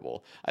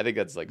horrible. I think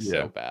that's like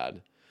so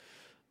bad.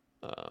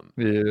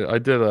 I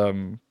did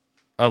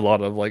a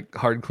lot of like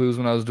hard clues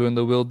when I was doing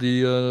the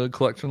Wildy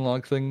collection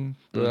log thing.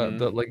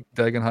 That like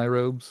Dagon High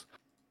Robes.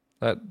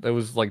 That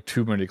was like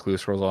too many clue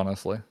scrolls,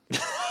 honestly.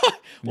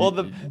 Well,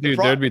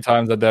 there'd be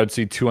times that I'd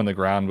see 2 on the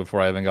ground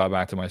before I even got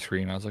back to my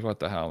screen. I was like, "What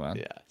the hell, man?"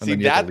 Yeah,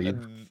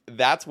 and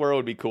that's where it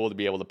would be cool to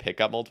be able to pick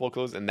up multiple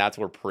clues, and that's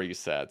where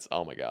presets.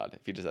 Oh my god,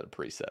 if you just had a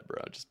preset,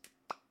 bro, just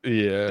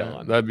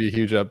done. That'd be a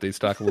huge update.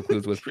 Stackable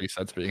clues with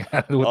presets being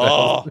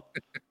added.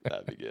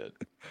 That'd be good.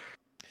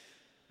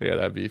 Yeah,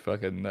 that'd be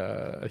fucking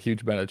a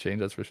huge meta change,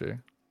 that's for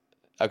sure.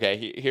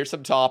 Okay, here's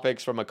some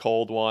topics from a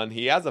cold one.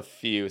 He has a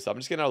few, so I'm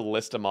just gonna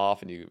list them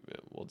off, and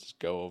we'll just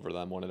go over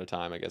them one at a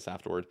time, I guess,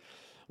 afterward.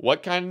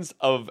 What kinds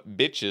of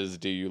bitches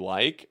do you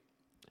like?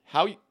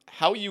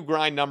 How you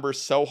grind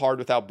numbers so hard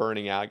without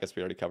burning out? I guess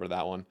we already covered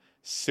that one.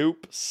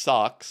 Soup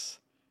sucks.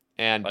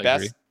 And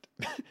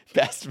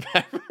best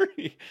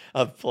memory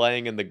of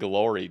playing in the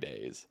glory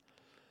days.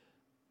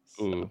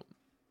 Ooh.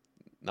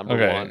 Number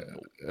one.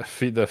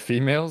 The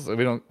females?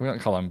 We don't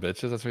call them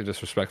bitches. That's really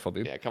disrespectful,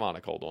 dude. Yeah, come on,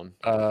 a cold one.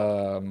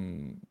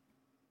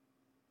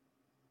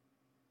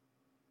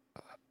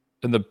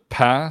 In the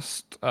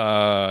past,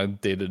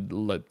 dated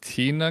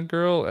Latina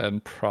girl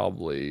and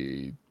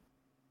probably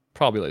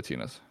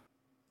Latinas.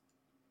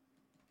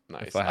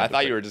 Nice. I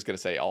thought you were just gonna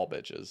say all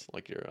bitches,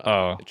 like you're.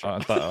 I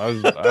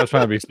was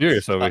trying to be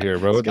serious over here,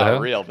 bro. This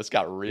got real. This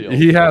got real.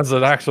 He has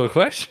an actual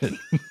question.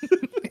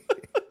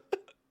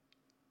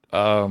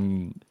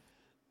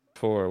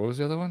 For what was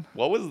the other one?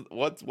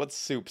 What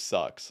soup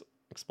sucks?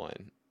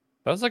 Explain.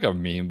 That was like a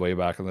meme way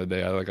back in the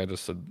day.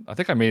 I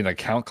think I made an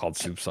account called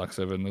Soup Sucks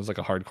Even. It was like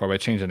a hardcore, but I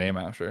changed the name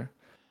after.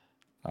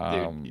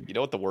 Dude, you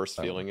know what the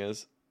worst feeling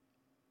is?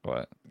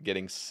 What?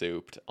 Getting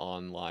souped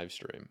on live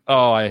stream.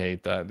 Oh, I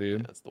hate that,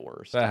 dude. That's the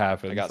worst. That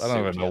happens. I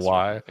don't even know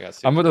why.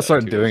 I'm gonna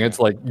start doing it. It's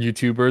like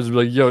YouTubers be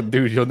like, "Yo,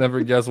 dude, you'll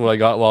never guess what I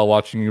got while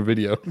watching your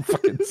video."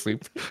 Fucking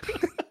soup.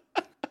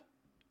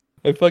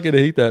 I fucking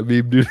hate that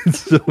meme, dude. It's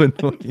so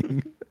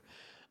annoying.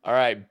 All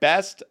right,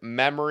 best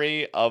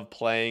memory of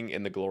playing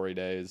in the glory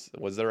days.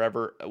 Was there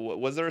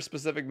a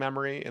specific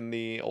memory in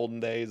the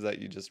olden days that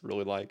you just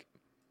really like?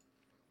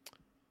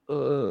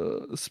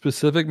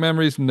 Specific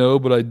memories, no,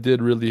 but I did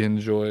really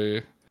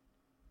enjoy.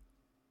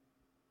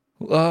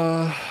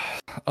 I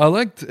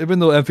liked, even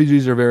though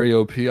effigies are very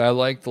OP, I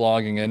liked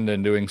logging in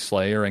and doing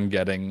Slayer and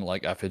getting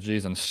like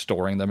effigies and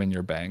storing them in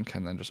your bank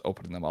and then just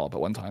opening them all up at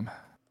one time.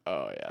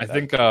 Oh yeah. I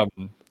think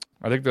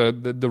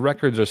the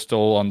records are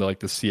still on the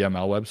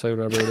CML website,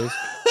 whatever it is.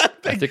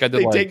 I think I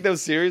did. They take those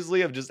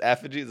seriously of just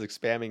effigies, like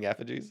spamming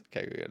effigies.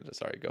 Okay,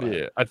 sorry, go ahead.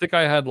 Yeah, I think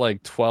I had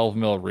 12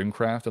 mil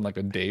Runecraft in a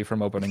day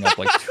from opening up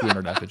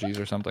 200 effigies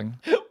or something.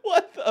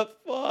 What the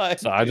fuck?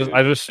 So I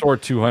just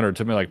stored 200. It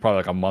took me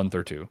probably a month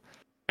or two,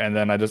 and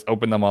then I just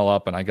opened them all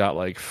up, and I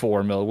got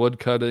 4 mil wood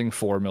cutting,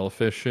 4 mil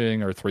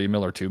fishing, or 3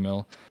 mil or 2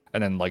 mil,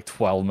 and then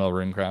 12 mil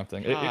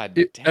Runecrafting.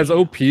 As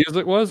OP as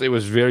it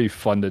was very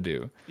fun to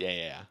do.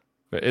 Yeah.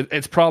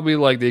 It's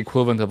probably the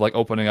equivalent of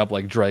opening up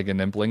Dragon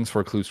Implings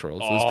for Clue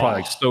Scrolls. It's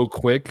probably so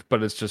quick,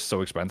 but it's just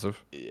so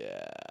expensive.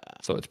 Yeah.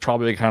 So it's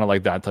probably kind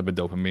of that type of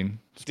dopamine.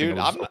 Dude,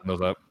 I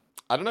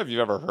don't know if you've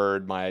ever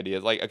heard my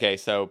ideas. Okay,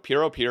 so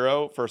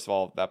Piro, first of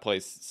all, that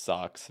place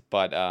sucks,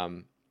 but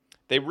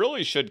they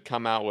really should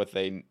come out with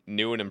a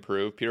new and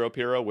improved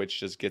Piro, which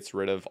just gets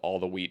rid of all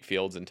the wheat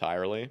fields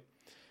entirely.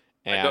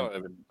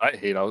 And I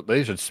hate how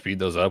they should speed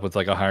those up with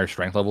a higher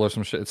strength level or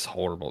some shit. It's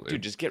horrible,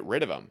 dude. Just get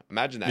rid of them.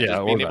 Imagine that.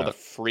 Just being able to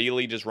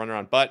freely just run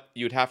around. But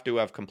you'd have to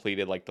have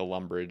completed the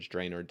Lumbridge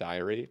Drainer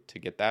Diary to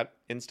get that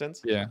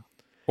instance. Yeah.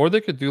 Or they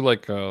could do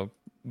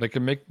they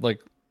could make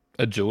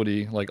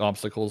agility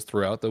obstacles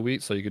throughout the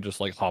wheat, so you could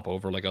just hop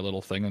over a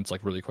little thing and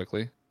it's really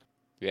quickly.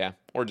 Yeah.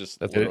 Or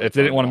just if they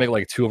didn't want to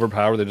make too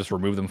overpowered, they just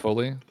remove them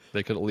fully.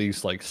 They could at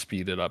least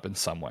speed it up in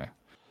some way.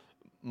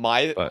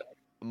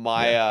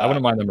 I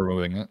wouldn't mind them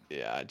removing it.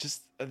 Yeah,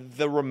 just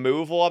the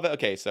removal of it.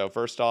 Okay, so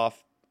first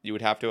off, you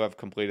would have to have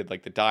completed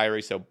the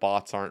diary, so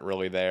bots aren't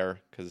really there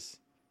because,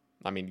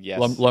 yes,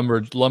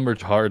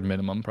 Lumbridge hard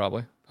minimum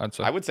probably.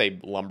 I would say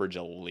Lumbridge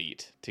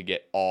Elite to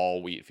get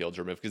all wheat fields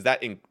removed because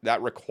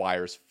that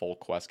requires full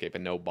Questscape,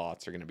 and no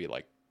bots are going to be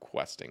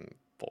questing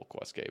full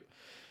Questscape.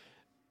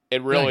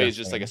 It really is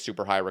just a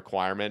super high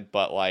requirement,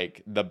 but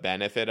the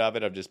benefit of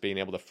it of just being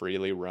able to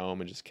freely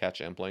roam and just catch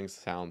Implings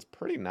sounds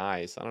pretty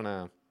nice. I don't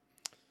know.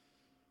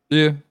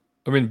 Yeah,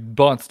 I mean,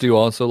 bots do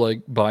also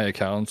buy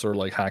accounts or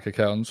hack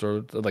accounts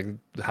or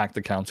hacked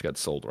accounts get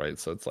sold, right?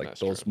 So it's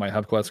those true. Might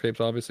have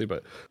Questscapes, obviously,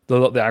 but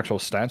the actual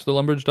stats of the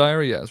Lumbridge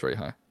Diary, is very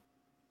high.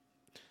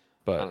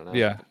 But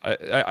yeah,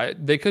 I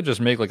they could just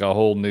make a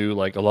whole new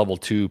a level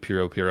 2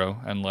 Piro,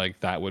 and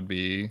that would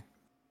be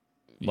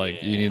you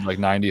need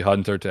 90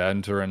 Hunter to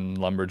enter in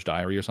Lumbridge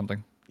Diary or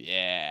something.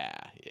 Yeah.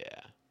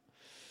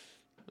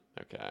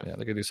 Okay. Yeah,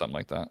 they could do something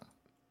like that.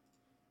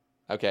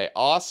 Okay,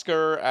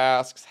 Oscar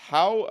asks,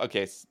 you're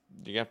going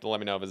to have to let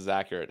me know if this is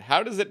accurate.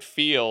 How does it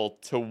feel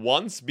to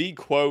once be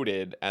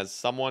quoted as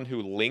someone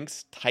who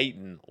Link's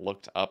Titan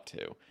looked up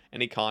to?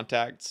 Any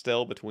contact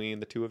still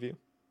between the two of you?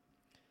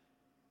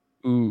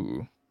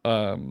 Ooh.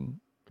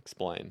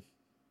 Explain.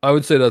 I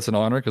would say that's an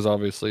honor, because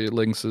obviously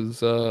Lynx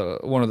is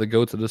one of the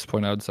GOATs at this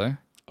point, I would say.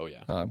 Oh,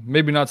 yeah.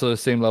 Maybe not to the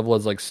same level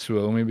as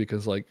Suomi,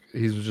 because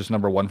he was just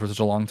number one for such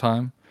a long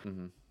time.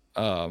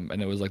 Mm-hmm. And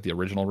it was the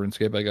original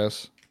RuneScape, I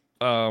guess.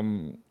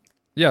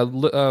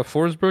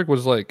 Forsberg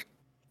was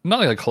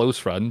not a close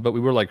friend, but we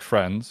were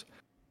friends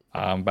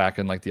back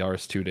in the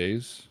RS2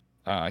 days.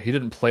 He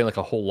didn't play a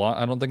whole lot,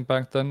 I don't think,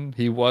 back then.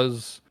 He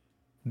was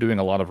doing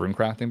a lot of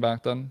runecrafting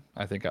back then,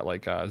 I think at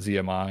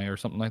ZMI or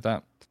something like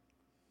that.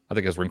 I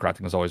think his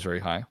runecrafting was always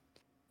very high,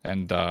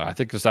 and I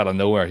think just out of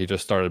nowhere he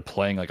just started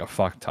playing a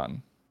fuck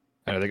ton,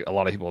 and I think a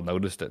lot of people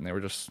noticed it and they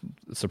were just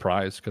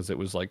surprised because it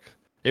was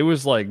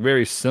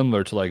very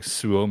similar to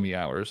Suomi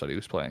hours that he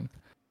was playing.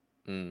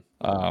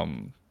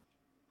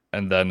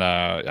 And then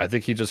I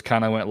think he just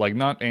kind of went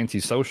not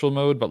antisocial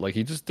mode, but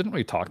he just didn't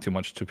really talk too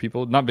much to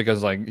people. Not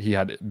because he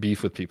had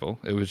beef with people.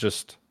 It was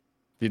just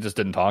he just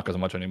didn't talk as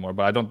much anymore.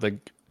 But I don't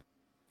think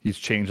he's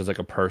changed as a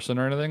person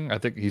or anything. I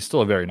think he's still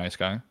a very nice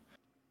guy.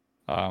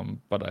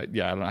 But I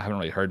haven't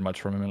really heard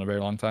much from him in a very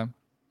long time.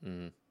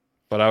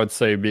 But I would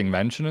say being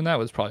mentioned in that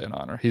was probably an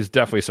honor. He's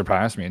definitely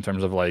surpassed me in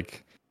terms of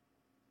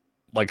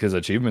his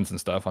achievements and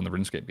stuff on the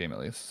RuneScape game, at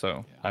least.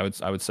 So yeah.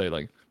 I would say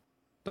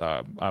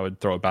I would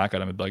throw it back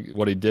at him.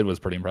 What he did was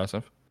pretty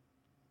impressive.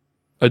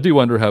 I do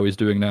wonder how he's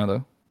doing now,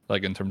 though,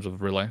 in terms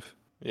of real life.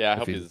 Yeah, I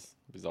hope he's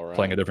all right.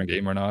 Playing a different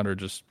game or not, or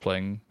just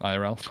playing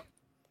IRL.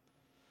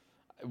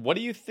 What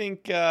do you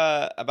think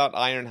about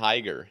Iron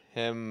Higer?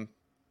 Him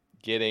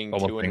getting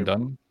almost being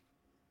done.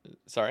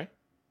 Sorry,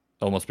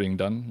 almost being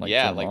done. What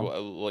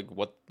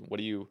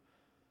do you?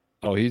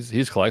 Oh,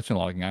 he's collection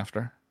logging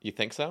after. You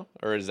think so,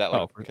 or is that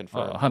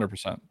confirmed?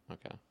 100%.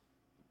 Okay.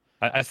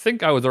 I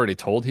think I was already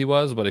told he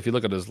was, but if you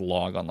look at his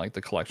log on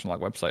the collection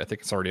log website, I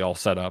think it's already all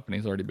set up and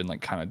he's already been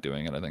kind of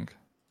doing it, I think.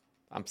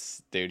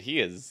 Dude, he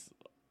is,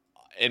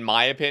 in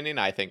my opinion,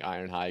 I think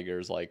Iron Higer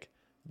is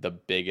the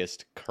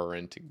biggest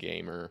current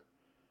gamer.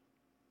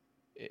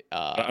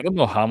 I don't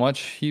know how much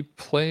he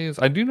plays.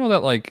 I do know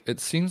that it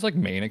seems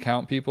main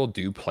account people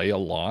do play a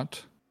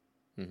lot.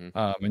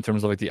 Mm-hmm. In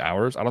terms of the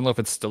hours. I don't know if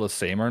it's still the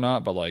same or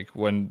not, but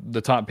when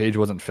the top page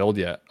wasn't filled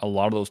yet, a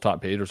lot of those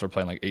top pagers are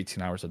playing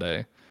 18 hours a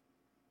day.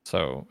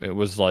 So it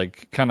was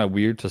kind of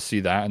weird to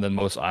see that, and then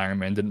most Iron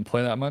Man didn't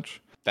play that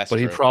much. That's but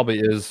true.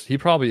 He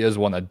probably is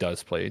one that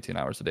does play 18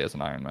 hours a day as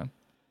an Iron Man.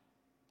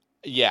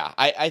 Yeah,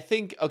 I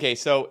think, okay,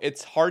 so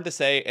it's hard to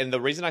say, and the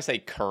reason I say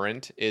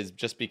current is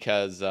just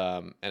because,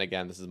 and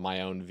again, this is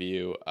my own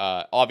view,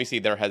 obviously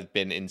there has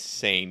been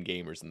insane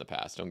gamers in the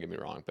past, don't get me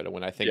wrong, but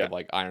when I think of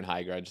like Iron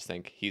Higer, I just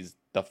think he's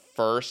the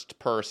first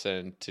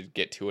person to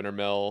get 200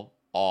 mil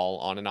all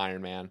on an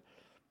Iron Man,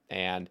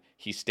 and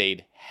he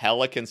stayed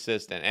hella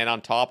consistent, and on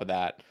top of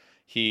that,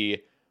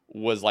 he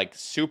was like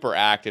super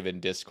active in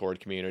Discord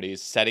communities,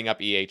 setting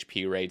up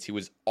EHP raids. He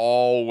was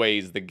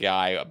always the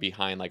guy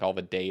behind like all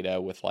the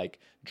data with like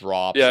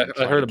drops. Yeah, and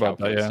I heard about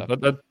that. calculate Yeah,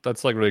 stuff.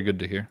 that's like really good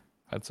to hear,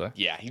 I'd say.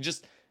 Yeah, he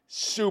just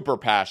super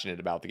passionate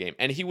about the game.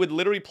 And he would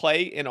literally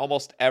play in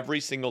almost every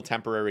single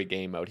temporary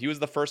game mode. He was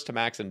the first to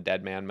max in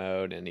Deadman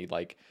mode, and he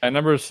like... I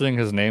remember seeing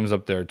his names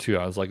up there too.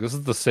 I was like, this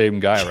is the same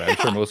guy, right? I'm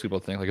sure most people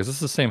think, like, is this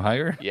the same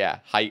Higer? Yeah,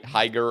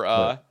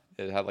 Higer,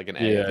 it had like an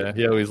A. Yeah,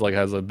 he always like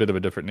has a bit of a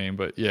different name,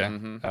 but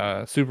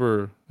yeah,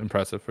 super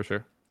impressive for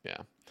sure. Yeah.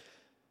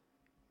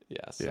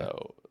 Yeah,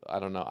 so I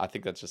don't know. I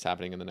think that's just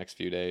happening in the next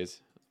few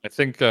days. I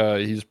think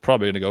he's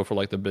probably going to go for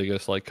like the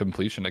biggest like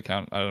completion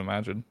account, I'd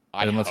imagine.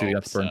 Unless he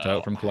gets burnt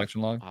out from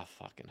collection log. I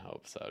fucking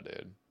hope so,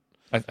 dude.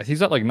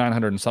 He's at like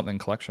 900 and something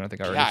collection, I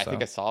think I already Yeah, I saw.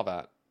 think I saw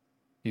that.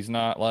 He's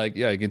not like,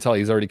 you can tell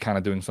he's already kind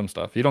of doing some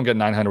stuff. You don't get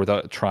 900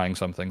 without trying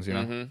some things, you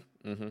know?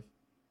 Mm-hmm.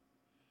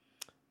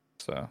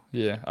 So,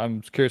 yeah,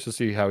 I'm curious to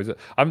see how he's...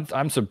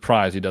 I'm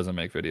surprised he doesn't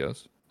make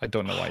videos. I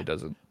don't know why he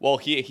doesn't. Well,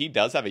 he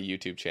does have a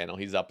YouTube channel.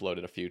 He's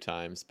uploaded a few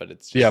times, but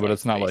it's just Yeah, but like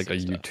it's not like a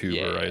basic stuff.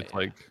 YouTuber,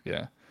 right? Yeah.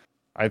 Like,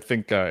 I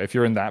think if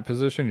you're in that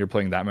position, you're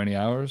playing that many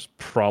hours,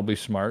 probably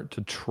smart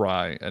to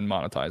try and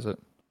monetize it.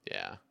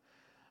 Yeah.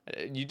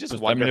 You just I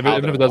wonder mean, how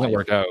even if it their doesn't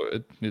life- work out,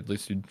 at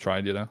least you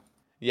tried, you know?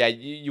 Yeah,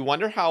 you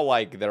wonder how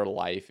like their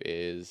life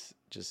is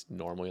just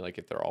normally, like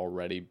if they're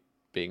already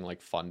being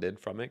like funded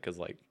from it, because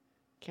like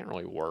can't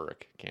really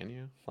work, can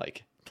you?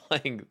 Like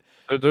playing.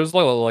 There's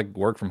like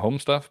work from home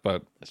stuff,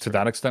 but to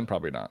that extent,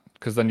 probably not.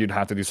 Because then you'd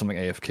have to do something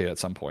AFK at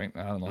some point.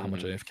 I don't know how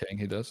much AFKing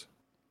he does.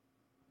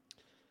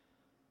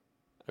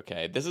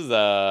 Okay, this is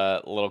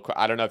a little...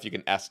 I don't know if you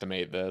can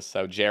estimate this.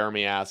 So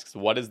Jeremy asks,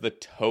 what is the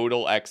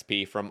total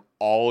XP from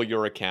all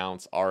your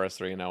accounts,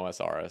 RS3 and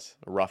OSRS?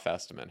 A rough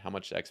estimate. How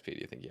much XP do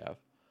you think you have?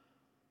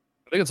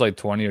 I think it's like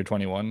 20 or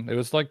 21. It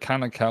was like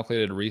kind of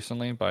calculated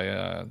recently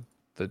by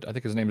I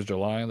think his name is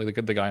July, like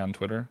the guy on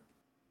Twitter.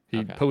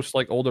 He posts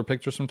like older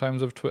pictures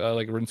sometimes of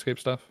like RuneScape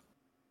stuff.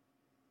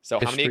 So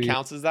how many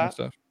accounts is that?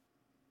 Stuff.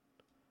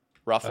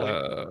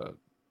 Roughly?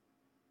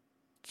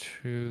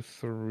 2,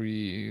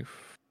 3,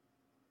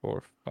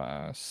 4,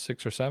 5,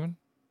 6 or 7.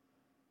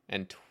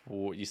 And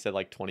you said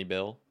like 20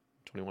 bill,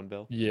 21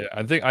 bill. Yeah,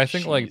 I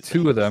think like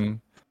two of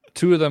them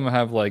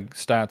have like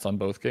stats on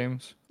both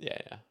games. Yeah.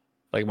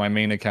 Like my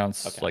main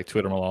account's like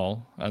Twitter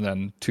Malal, and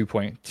then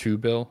 2.2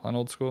 bill on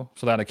Old School.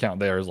 So that account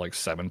there is like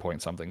 7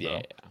 point something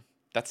bill. Yeah,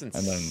 that's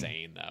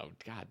insane though.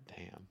 God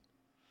damn.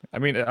 I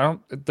mean, I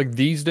don't like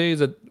these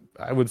days.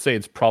 I would say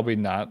it's probably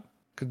not,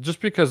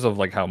 just because of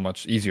like how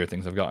much easier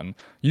things have gotten.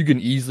 You can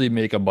easily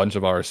make a bunch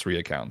of RS3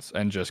 accounts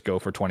and just go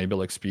for 20 bill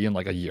XP in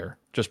like a year.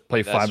 Just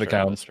play 5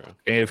 accounts,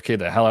 AFK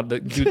the hell out.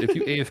 Dude, if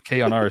you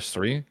AFK on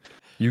RS3,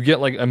 you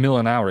get like 1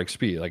 million hour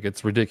XP. Like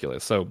it's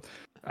ridiculous. So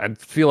I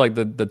feel like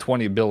the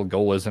 20 bill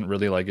goal isn't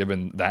really like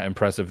even that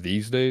impressive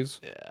these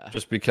days. Yeah.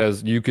 Just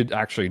because you could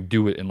actually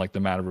do it in like the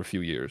matter of a few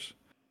years.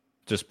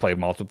 Just play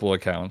multiple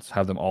accounts,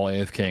 have them all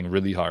AFKing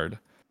really hard.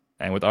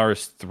 And with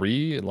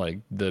RS3, like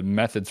the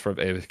methods for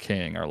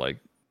AFKing are like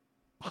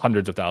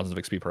hundreds of thousands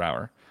of XP per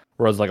hour.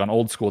 Whereas like on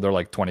Old School, they're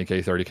like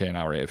 20k, 30k an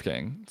hour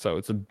AFKing. So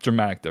it's a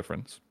dramatic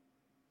difference.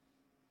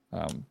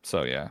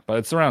 So yeah, but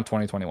it's around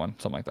 2021,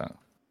 something like that.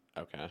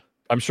 Okay.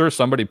 I'm sure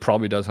somebody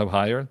probably does have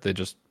higher. They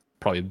just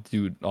probably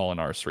do it all in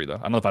RS3 though. I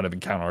don't know if I'd even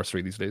count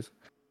RS3 these days.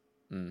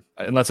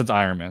 Unless it's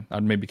Iron Man.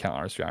 I'd maybe count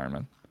RS3 Iron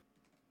Man.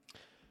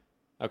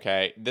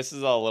 Okay, this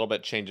is a little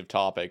bit change of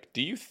topic.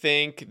 Do you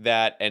think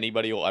that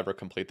anybody will ever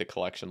complete the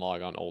collection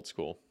log on Old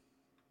School?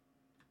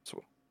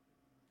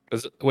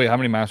 Wait, how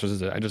many masters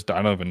is it? I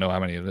don't even know how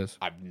many it is.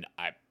 I've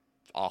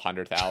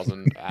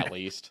 100,000 at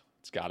least.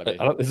 It's got to be.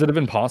 Is it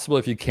even possible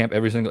if you camp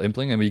every single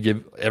impling and we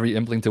give every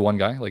impling to one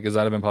guy? Like, is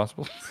that even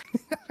possible?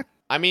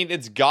 I mean,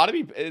 it's got to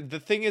be. The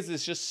thing is,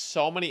 it's just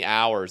so many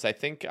hours. I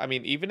think, I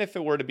mean, even if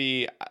it were to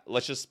be,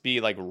 let's just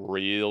be like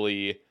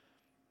really,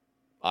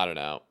 I don't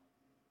know.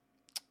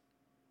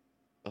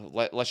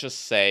 Let's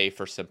just say,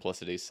 for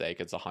simplicity's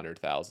sake, it's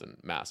 100,000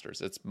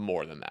 masters. It's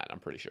more than that, I'm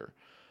pretty sure.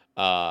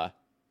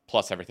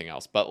 Plus everything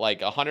else. But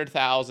like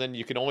 100,000,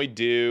 you can only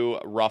do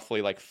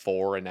roughly like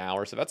 4 an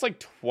hour. So that's like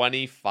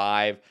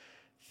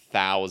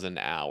 25,000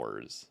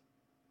 hours.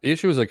 The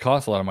issue is it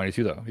costs a lot of money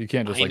too, though. You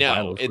can't just like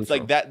buy those. It's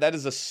like that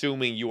is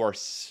assuming you are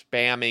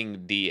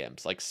spamming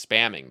DMs, like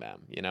spamming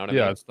them. You know what I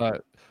mean? Yeah, it's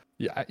not.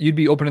 Yeah, you'd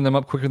be opening them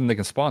up quicker than they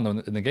can spawn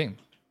them in the game,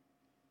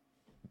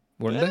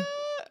 wouldn't they?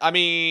 I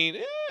mean,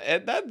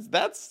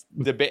 that's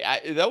debate.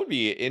 That would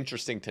be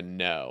interesting to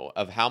know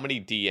of how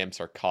many DMs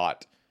are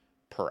caught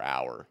per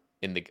hour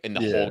in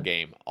the whole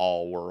game,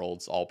 all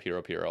worlds, all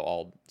Puro,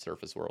 all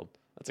surface world.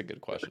 That's a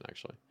good question,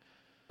 actually.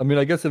 I mean,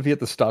 I guess if he had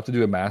to stop to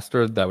do a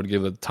master, that would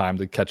give it time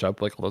to catch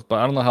up, like all those. But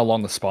I don't know how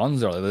long the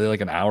spawns are. Are they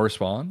like an hour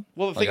spawn?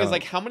 Well, the thing is,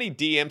 like, how many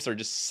DMs are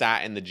just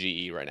sat in the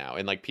GE right now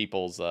in like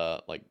people's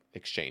like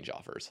exchange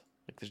offers?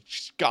 Like, there's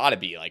just got to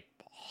be like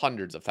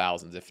hundreds of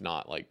thousands, if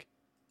not like.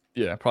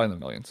 Yeah, probably in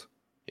the millions.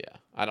 Yeah,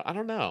 I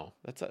don't know.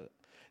 It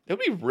would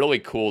be really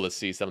cool to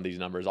see some of these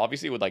numbers.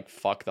 Obviously, it would like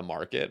fuck the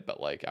market,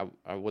 but like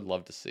I would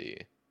love to see.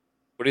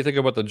 What do you think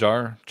about the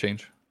jar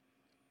change?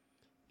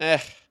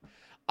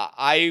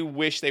 I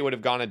wish they would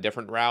have gone a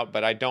different route,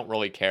 but I don't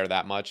really care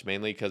that much,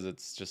 mainly because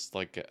it's just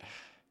like.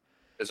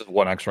 It's just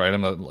one extra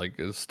item that like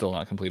is still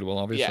not completable,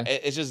 obviously. Yeah,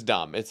 it's just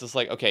dumb. It's just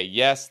like, okay,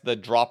 yes, the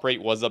drop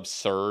rate was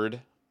absurd,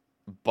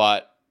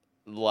 but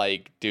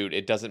like, dude,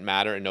 it doesn't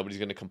matter, and nobody's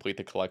going to complete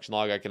the collection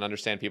log. I can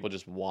understand people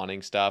just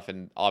wanting stuff,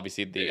 and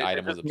obviously the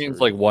item was absurd. Means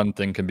like one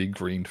thing can be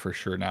greened for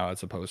sure now,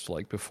 as opposed to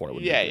like before it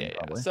would be green,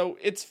 probably. So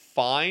it's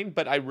fine,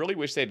 but I really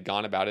wish they had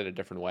gone about it a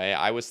different way.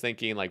 I was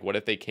thinking, like, what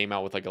if they came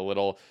out with like a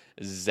little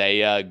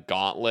Zaya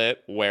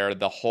gauntlet, where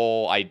the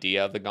whole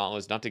idea of the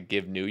gauntlet is not to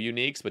give new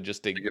uniques, but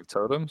just to give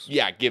totems?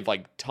 Yeah, give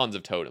like tons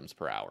of totems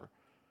per hour.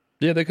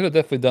 Yeah, they could have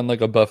definitely done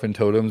like a buff in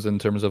totems in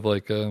terms of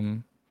like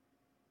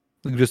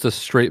just a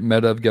straight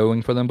meta of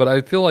going for them, but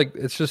I feel like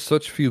it's just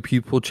such few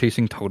people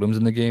chasing totems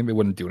in the game. It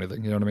wouldn't do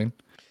anything. You know what I mean?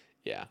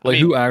 Yeah. Like,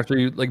 who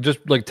actually, like, just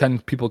like 10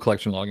 people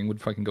collection logging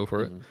would fucking go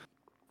for it.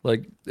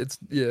 Like,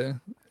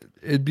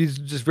 it'd be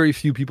just very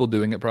few people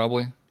doing it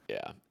probably.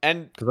 Yeah.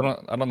 And because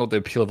I don't know what the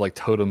appeal of like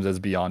totems is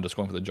beyond just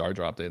going for the jar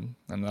drop, dude.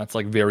 And that's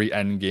like very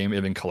end game,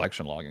 even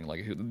collection logging.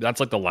 Like, that's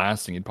like the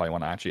last thing you'd probably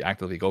want to actually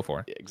actively go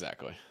for. Yeah,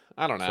 exactly.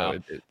 I don't know.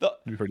 So it'd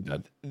be pretty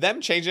dead.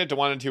 Them changing it to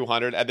 1 in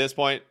 200 at this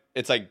point,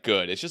 it's like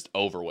good. It's just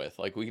over with.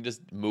 Like, we can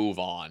just move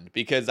on,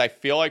 because I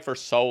feel like for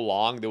so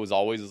long there was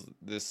always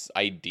this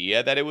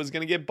idea that it was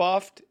going to get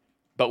buffed,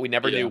 but we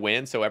never knew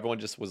when. So everyone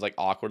just was like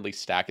awkwardly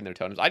stacking their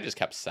totems. I just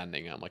kept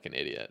sending them like an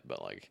idiot,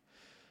 but like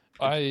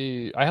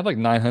I had like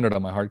 900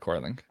 on my hardcore,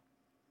 I think.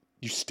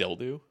 You still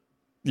do?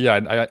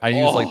 Yeah, I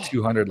used like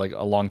 200 like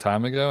a long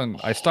time ago,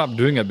 and I stopped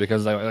doing it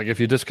because like if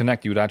you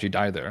disconnect, you would actually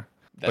die there.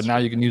 But now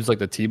you can use like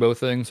the Tebow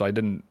thing, so I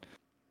didn't,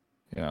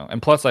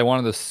 and plus I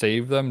wanted to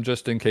save them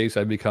just in case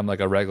I become like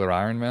a regular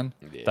Iron Man.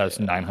 Yeah. That's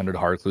 900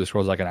 hard clue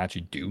scrolls I can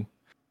actually do.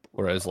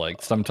 Whereas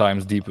like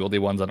sometimes deep wieldy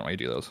ones, I don't really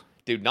do those.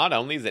 Dude, not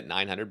only is it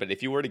 900, but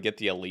if you were to get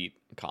the elite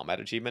combat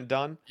achievement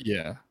done,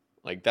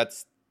 like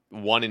that's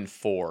 1 in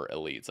 4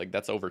 elites. Like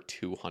that's over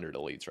 200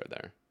 elites right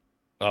there.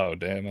 Oh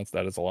damn,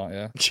 that is a lot,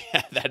 yeah.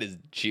 Yeah, that is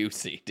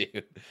juicy, dude.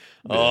 Yeah.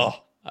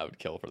 Oh, I would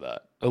kill for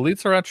that.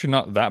 Elites are actually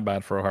not that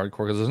bad for a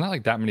hardcore because there's not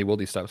like that many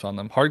wildy steps on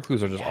them. Hard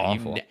clues are just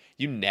awful.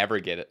 You never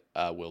get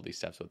wildy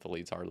steps with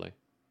elites hardly.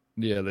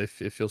 Yeah, it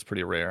feels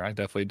pretty rare. I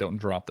definitely don't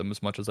drop them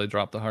as much as I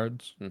drop the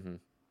hards. Mm-hmm.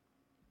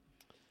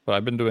 But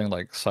I've been doing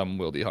like some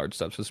wildy hard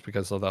steps just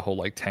because of the whole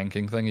like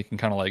tanking thing. You can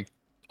kind of like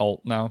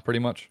ult now pretty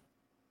much.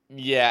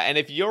 Yeah, and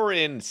if you're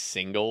in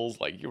singles,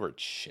 like you were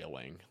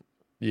chilling.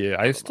 Yeah,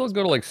 I still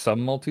go to like some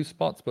multi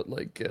spots, but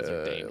like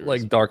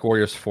Dark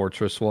Warriors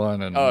Fortress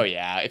one, and oh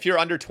yeah, if you're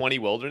under 20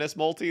 Wilderness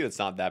multi, it's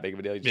not that big of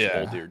a deal. You just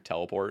hold your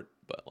teleport,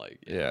 but like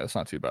it's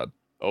not too bad.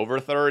 Over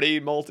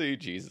 30 multi,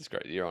 Jesus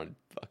Christ, you're on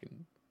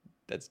fucking.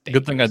 That's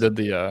dangerous. Good thing I did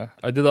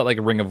that like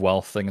Ring of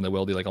Wealth thing in the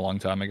Wildy like a long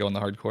time ago in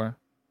the hardcore.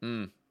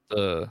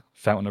 The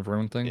Fountain of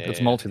Ruin thing.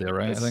 It's multi there,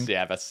 right? I think.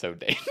 Yeah, that's so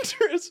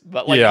dangerous.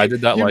 But like, I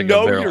did that. Like,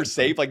 you're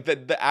safe. Like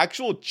the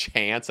actual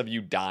chance of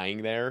you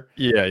dying there.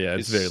 Yeah,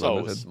 it's very so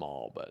limited.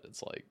 Small, but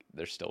it's like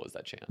there still is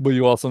that chance. But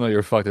you also know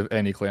you're fucked if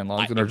any clan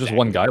logs in, or just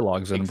one guy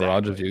logs in.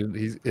 Barrage of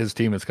you. His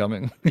team is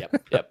coming.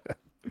 Yep.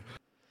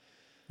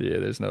 Yeah,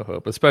 there's no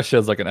hope, especially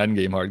as like an end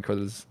game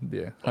hardcore.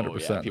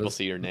 100%. People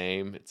see your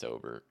name, it's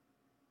over.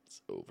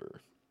 It's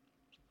over.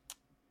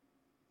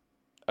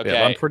 Okay.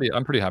 Yeah,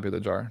 I'm pretty happy with the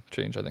jar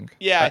change, I think.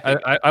 Yeah,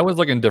 I was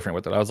like indifferent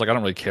with it. I was like, I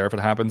don't really care if it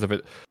happens,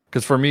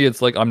 because for me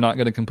it's like I'm not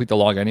going to complete the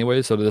log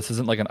anyway, so this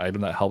isn't like an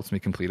item that helps me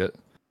complete it,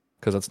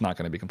 because it's not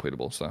going to be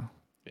completable. So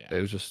it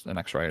was just an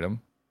extra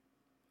item.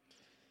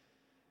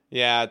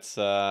 Yeah,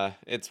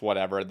 it's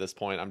whatever at this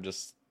point.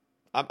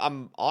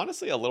 I'm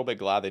honestly a little bit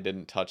glad they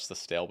didn't touch the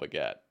stale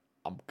baguette.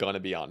 I'm gonna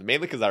be honest,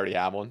 mainly because I already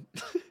have one.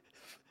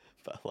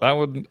 But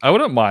like, I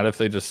wouldn't mind if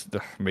they just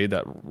made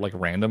that like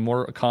random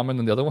more common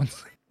than the other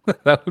ones.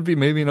 That would be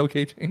maybe an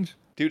okay change.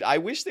 Dude, I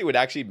wish they would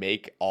actually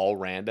make all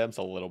randoms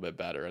a little bit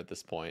better at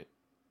this point.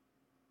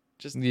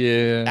 Just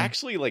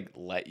actually like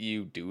let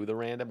you do the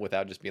random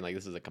without just being like,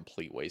 this is a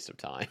complete waste of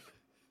time.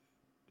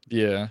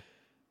 Yeah.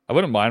 I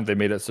wouldn't mind if they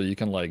made it so you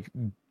can like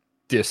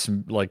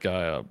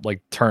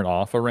turn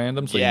off a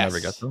random so you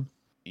never get them.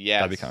 Yeah.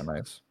 That'd be kind of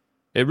nice.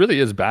 It really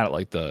is bad at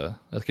like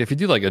if you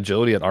do like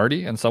agility at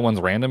Artie and someone's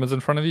random is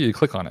in front of you, you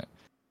click on it.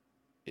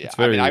 Yeah,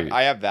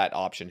 I have that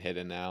option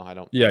hidden now. I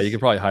don't. Yeah, you can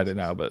probably hide it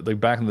now, but like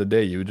back in the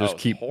day, you would just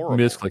keep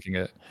misclicking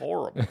it.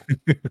 Horrible.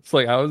 It's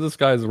like, how is this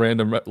guy's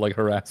random like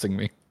harassing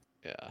me?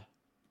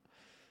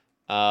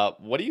 Yeah.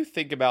 What do you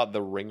think about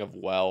the Ring of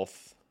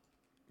Wealth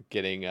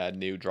getting a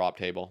new drop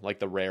table, like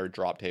the rare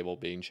drop table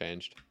being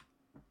changed?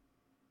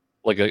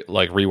 Like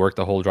rework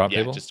the whole drop Yeah,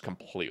 table. just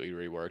completely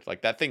reworked.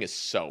 Like that thing is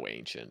so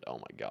ancient. Oh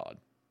my god.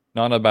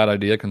 Not a bad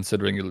idea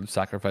considering you're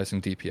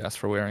sacrificing DPS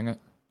for wearing it.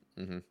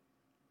 Mm-hmm.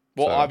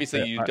 Well, So, obviously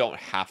yeah, you don't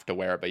have to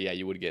wear it, but yeah,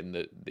 you would get in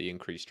the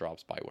increased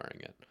drops by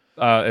wearing it.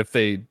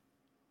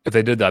 If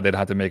they did that, they'd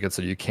have to make it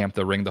so you camp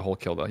the ring the whole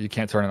kill though. You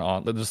can't turn it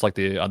on, just like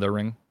the other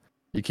ring.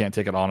 You can't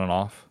take it on and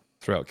off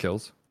throughout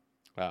kills.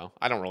 Well,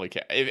 I don't really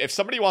care. If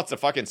somebody wants to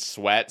fucking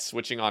sweat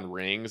switching on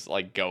rings,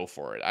 like go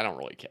for it. I don't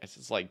really care. It's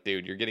just like,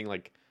 dude, you're getting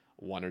like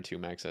 1 or 2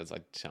 max hits. I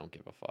don't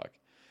give a fuck.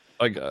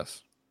 I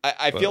guess.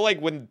 I feel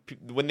like when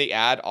they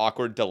add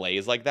awkward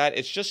delays like that,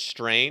 it's just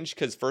strange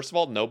because first of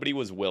all, nobody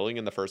was willing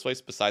in the first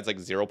place besides like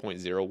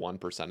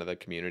 0.01% of the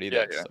community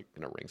that's like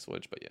gonna ring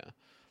switch. But yeah,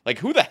 like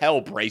who the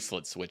hell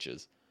bracelet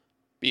switches?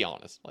 Be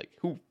honest, like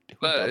who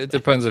does It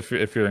depends if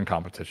you're in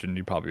competition,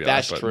 you probably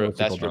that's are, true.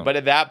 That's true. Don't. But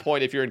at that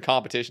point, if you're in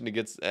competition to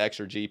get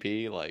extra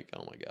GP, like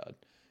oh my god.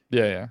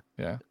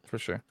 Yeah, for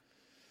sure.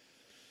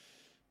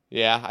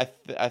 Yeah,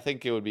 I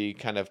think it would be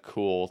kind of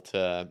cool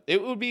to.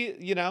 It would be,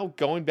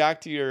 going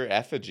back to your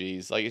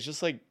effigies. Like it's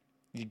just like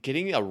you're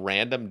getting a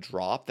random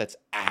drop that's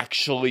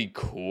actually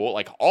cool.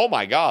 Like oh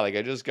my god, like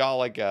I just got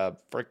like a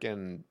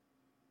freaking.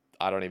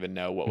 I don't even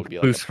know what would be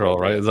like clue scroll,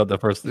 right? Is that the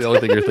only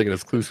thing you're thinking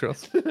is clue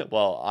scrolls?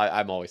 Well,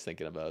 I'm always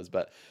thinking of those,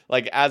 but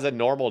like as a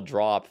normal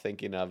drop,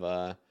 thinking of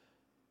I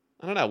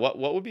don't know what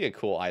would be a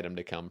cool item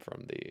to come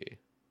from the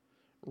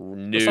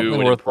new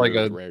and worth like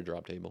a rare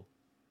drop table.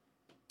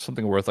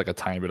 Something worth like a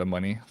tiny bit of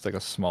money. It's like a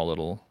small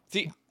little.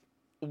 See,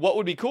 what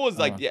would be cool is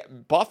like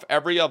buff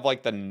every of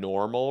like the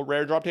normal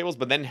rare drop tables,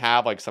 but then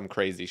have like some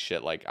crazy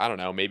shit like I don't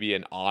know, maybe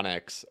an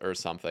Onyx or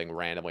something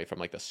randomly from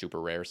like the super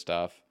rare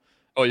stuff.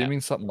 Oh, you mean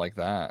something like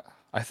that?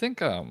 I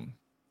think I don't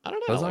know.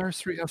 Does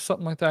RS3 have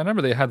something like that? I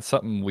remember they had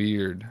something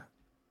weird.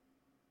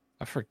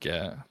 I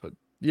forget, but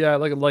yeah,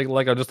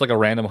 just like a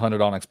random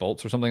 100 Onyx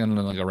bolts or something, and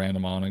then like a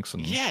random Onyx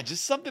and yeah,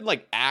 just something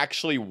like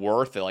actually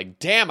worth it. Like,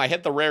 damn, I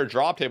hit the rare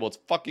drop table. Let's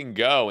fucking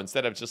go.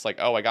 Instead of just like,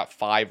 oh, I got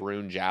 5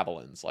 rune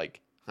javelins. Like,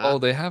 huh? Oh,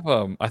 they have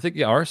I think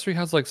RS3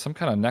 has like some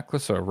kind of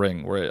necklace or a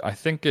ring where I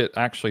think it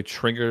actually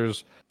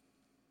triggers.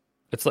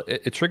 It's like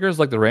it triggers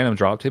like the random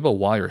drop table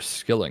while you're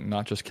skilling,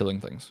 not just killing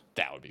things.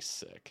 That would be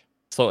sick.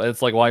 So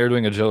it's like while you're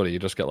doing agility, you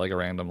just get like a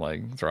random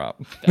like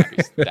drop.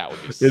 That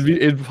would be sick.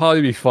 It'd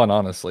probably be fun,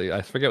 honestly.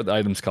 I forget what the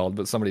item's called,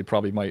 but somebody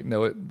probably might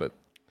know it. But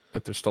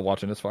if they're still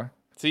watching this far,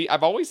 see,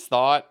 I've always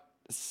thought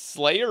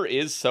Slayer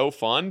is so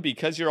fun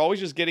because you're always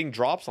just getting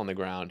drops on the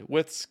ground.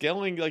 With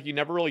skilling, like you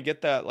never really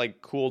get that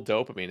like cool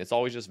dopamine. It's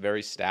always just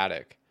very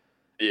static.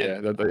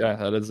 Yeah,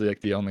 that is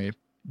like the only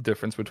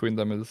difference between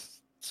them is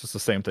it's just the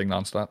same thing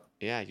nonstop.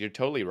 Yeah, you're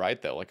totally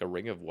right though. Like a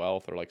Ring of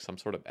Wealth or like some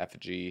sort of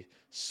effigy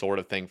sort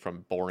of thing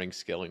from boring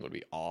skilling would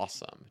be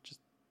awesome.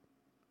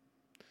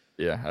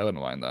 Yeah, I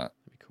wouldn't mind that.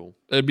 That'd be cool.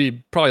 It'd be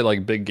probably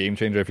like big game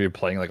changer if you're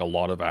playing like a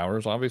lot of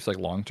hours, obviously,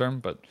 like long term,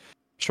 but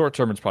short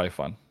term it's probably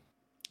fun.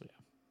 Yeah.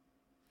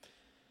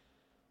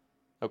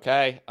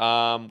 Okay.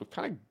 We've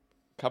kind of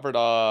covered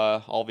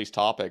all these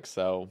topics,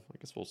 so I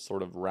guess we'll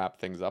sort of wrap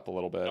things up a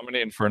little bit. How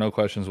many Inferno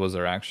questions was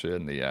there actually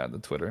in the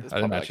Twitter? I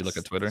didn't actually look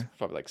at Twitter.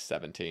 Probably like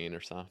 17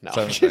 or so. No,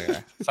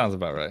 sounds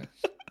about right.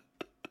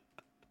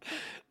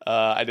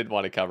 I didn't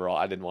want to cover all.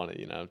 I didn't want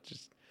to,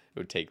 just it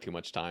would take too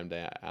much time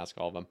to ask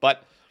all of them.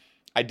 But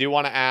I do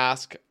want to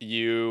ask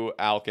you,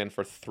 Alkin,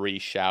 for 3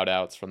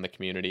 shout-outs from the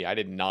community. I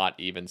did not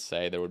even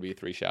say there would be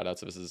 3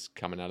 shout-outs if this is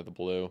coming out of the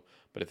blue.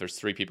 But if there's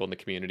 3 people in the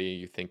community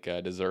you think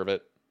deserve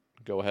it,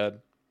 go ahead.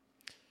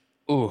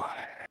 Ooh.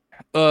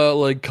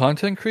 Like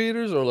content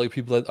creators or like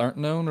people that aren't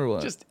known or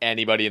what? Just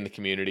anybody in the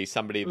community.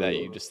 Somebody that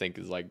you just think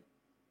is like,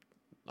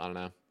 I don't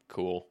know,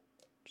 cool.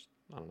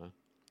 I don't know.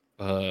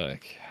 I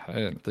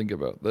didn't think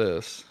about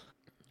this.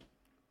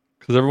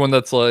 Because everyone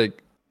that's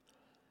like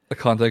a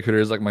content creator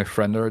is like my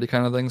friend already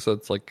kind of thing. So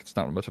it's like, it's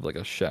not much of like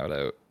a shout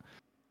out.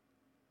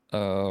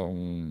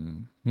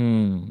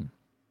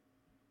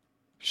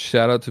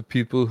 Shout out to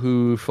people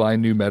who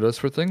find new metas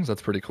for things.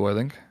 That's pretty cool, I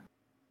think.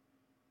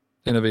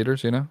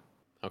 Innovators,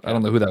 Okay. I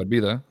don't know who that would be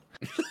though.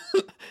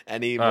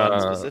 Anyone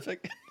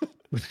specific?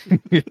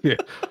 Yeah.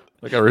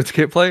 Like a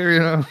RuneScape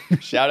player,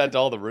 Shout out to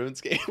all the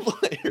RuneScape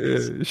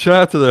players. Shout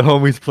out to the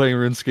homies playing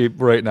RuneScape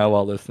right now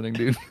while listening,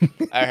 dude.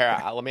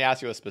 Let me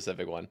ask you a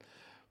specific one.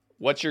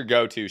 What's your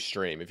go-to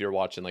stream if you're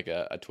watching like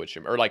a Twitch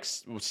stream, or like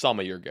some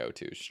of your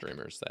go-to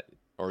streamers that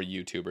or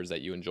YouTubers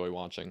that you enjoy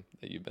watching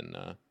that you've been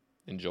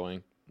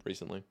enjoying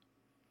recently?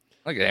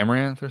 Like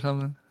Amaranth or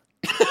something?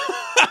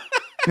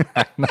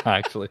 No,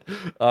 actually.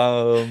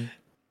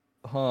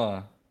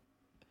 I'll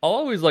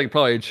always like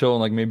probably chill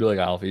in like maybe like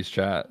Alfie's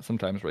chat,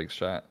 sometimes Rake's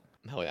chat.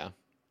 Hell yeah.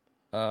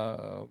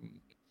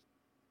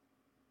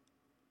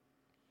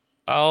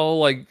 I'll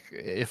like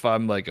if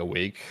I'm like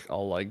awake,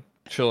 I'll like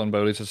chill in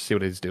Bodhi's just to see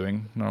what he's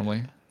doing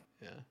normally.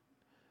 Yeah.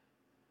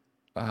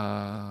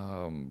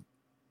 I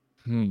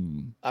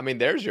mean,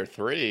 there's your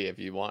 3 if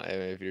you want,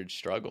 if you're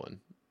struggling.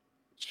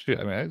 Shit,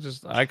 I mean,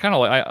 I kind of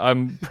like.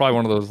 I'm probably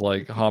one of those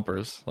like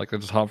hoppers. Like I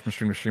just hop from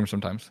stream to stream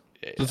sometimes,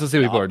 just to see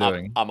what people are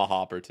doing. I'm a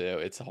hopper too.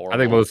 It's horrible. I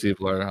think most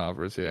people are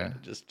hoppers. Yeah.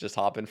 Just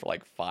hop in for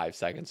like 5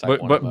 seconds.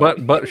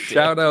 But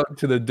shout out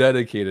to the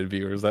dedicated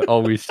viewers that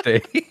always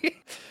stay.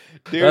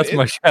 Dude, that's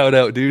my shout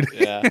out, dude.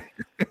 Yeah,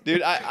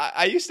 dude.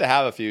 I used to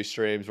have a few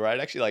streams where I'd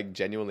actually like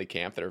genuinely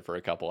camp there for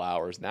a couple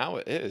hours. Now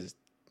it is.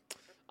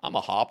 I'm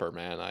a hopper,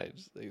 man.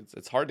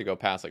 It's hard to go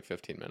past like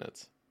 15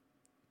 minutes.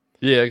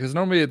 Yeah, because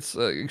normally it's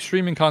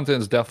streaming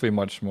content is definitely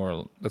much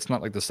more. It's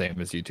not like the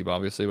same as YouTube,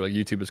 obviously. But like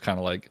YouTube is kind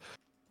of like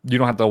you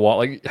don't have to watch.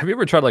 Like, have you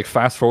ever tried like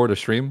fast forward a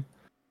stream?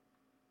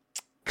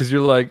 Because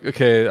you're like,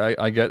 okay,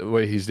 I get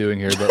what he's doing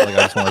here, but like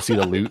I just want to see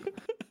the loot.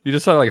 You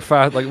just like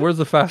fast, like where's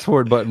the fast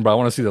forward button, bro? I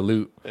want to see the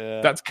loot.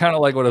 Yeah. That's kind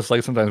of like what it's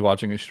like sometimes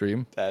watching a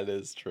stream. That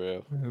is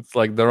true. It's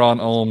like they're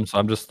on Ohm, so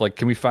I'm just like,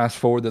 can we fast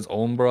forward this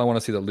Ohm, bro? I want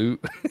to see the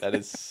loot. That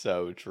is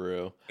so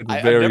true. It's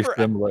very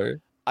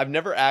similar. I've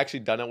never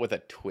actually done it with a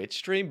Twitch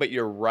stream, but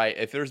you're right.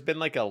 If there's been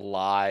like a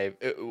live,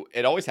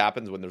 it always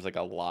happens when there's like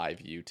a live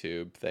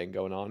YouTube thing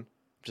going on. I'm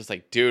just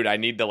like, dude, I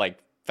need to like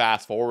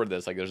fast forward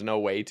this. Like, there's no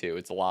way to.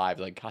 It's live.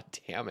 Like, god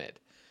damn it.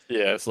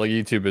 Yeah, it's like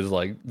YouTube is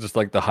like just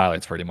like the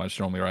highlights pretty much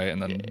normally, right?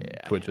 And then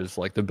Twitch is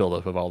like the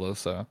buildup of all those.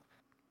 So,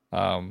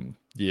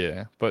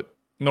 yeah, but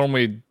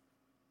normally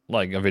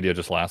like a video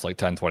just lasts like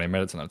 10, 20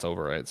 minutes and then it's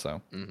over, right?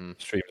 So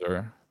streams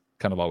are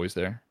kind of always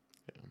there.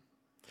 Yeah.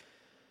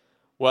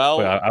 Well,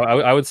 but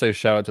I would say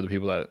shout out to the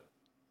people that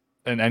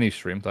in any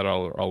stream that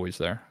are always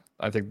there.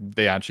 I think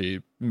they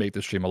actually make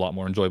the stream a lot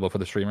more enjoyable for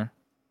the streamer,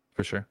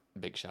 for sure.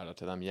 Big shout out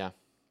to them, yeah.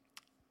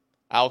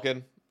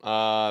 Alkin,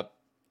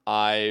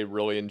 I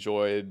really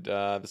enjoyed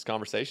this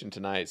conversation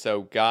tonight.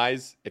 So,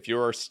 guys, if you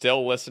are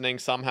still listening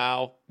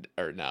somehow,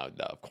 or no,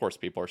 of course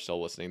people are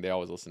still listening. They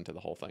always listen to the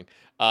whole thing.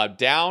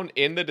 Down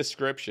in the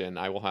description,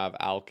 I will have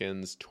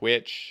Alkin's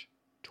Twitch,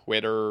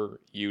 Twitter,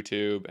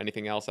 YouTube.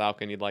 Anything else,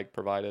 Alkin, you'd like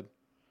provided?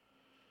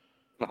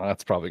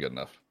 That's probably good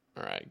enough.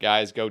 All right,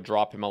 guys, go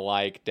drop him a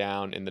like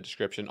down in the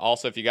description.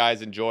 Also, if you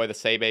guys enjoy the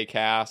Sebe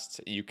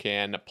cast, you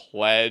can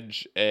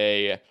pledge,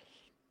 I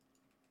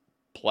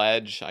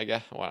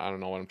guess. Well, I don't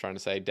know what I'm trying to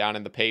say. Down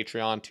in the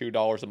Patreon,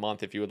 $2 a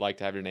month if you would like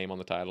to have your name on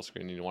the title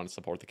screen and you want to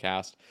support the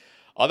cast.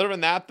 Other than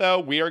that, though,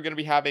 we are going to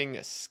be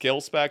having skill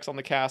specs on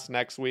the cast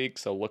next week,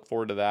 so look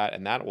forward to that,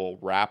 and that will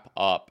wrap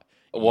up.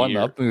 One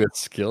up with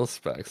skill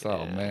specs.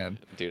 Oh, yeah, man.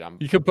 Dude,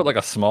 you could put like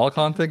a small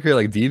content creator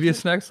like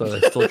Devious next, so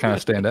they still kind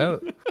of stand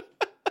out.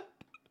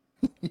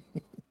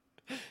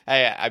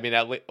 Hey, I mean,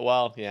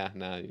 well, yeah,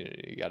 no,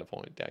 you got a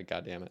point.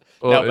 God damn it.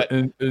 Well, no, but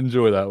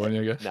enjoy that one,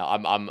 I guess. No,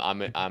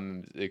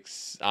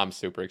 I'm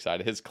super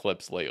excited. His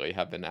clips lately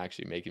have been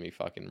actually making me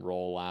fucking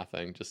roll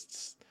laughing.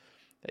 Just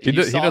he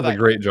does a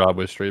great job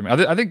with streaming.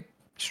 I think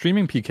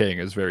streaming PKing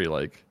is very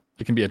like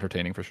it can be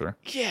entertaining for sure.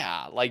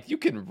 Yeah, like you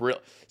can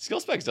Skill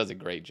Specs does a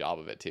great job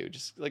of it too.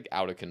 Just like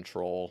out of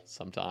control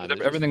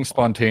sometimes. Everything's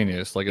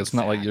spontaneous. Like it's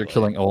not like you're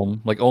killing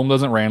Ohm. Like Ohm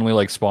doesn't randomly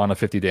like spawn a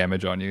 50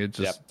 damage on you. It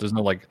just there's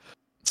no like.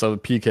 So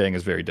PKing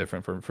is very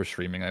different for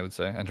streaming, I would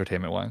say,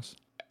 entertainment wise.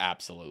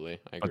 Absolutely,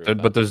 I agree.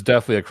 But there's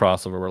definitely a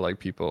crossover where like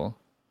people.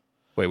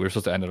 Wait, we're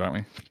supposed to end it,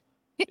 aren't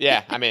we?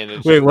 Yeah, I mean.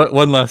 Wait,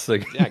 one last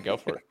thing. Yeah, go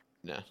for it.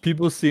 Yeah.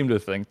 People seem to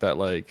think that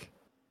like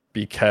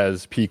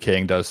because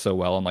PKing does so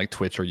well on like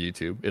Twitch or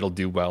YouTube, it'll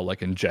do well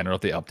like in general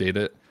if they update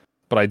it.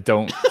 But I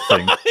don't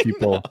think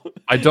people.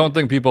 I don't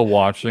think people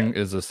watching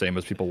is the same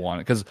as people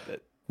want it. Because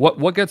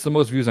what gets the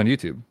most views on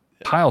YouTube?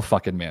 Tile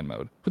fucking man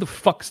mode. Who the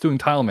fuck's doing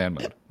tile man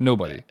mode?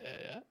 Nobody.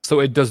 So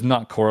it does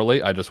not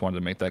correlate. I just wanted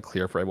to make that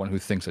clear for everyone who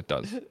thinks it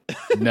does.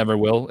 It never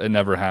will. It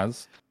never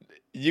has.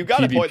 You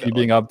got a point. PvP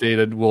being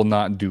updated will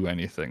not do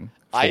anything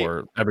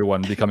for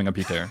everyone becoming a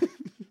PKer.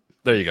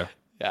 There you go.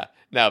 Yeah.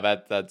 No,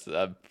 that's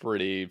a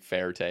pretty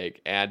fair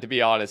take. And to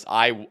be honest,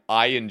 I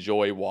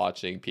enjoy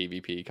watching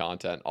PvP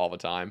content all the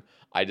time.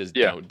 I just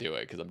don't do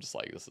it because I'm just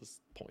like, this is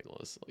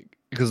pointless. Like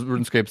because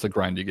RuneScape's a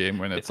grindy game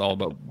when it's all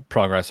about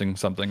progressing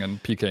something,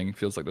 and PKing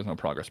feels like there's no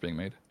progress being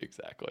made.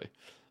 Exactly.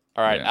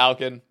 All right,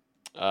 Alkin.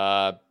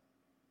 I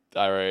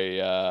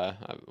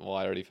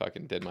already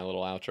fucking did my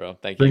little outro.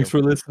 Thank you. Thanks for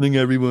listening,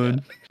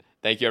 everyone. Yeah.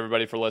 Thank you,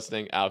 everybody, for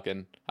listening.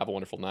 Alkin, have a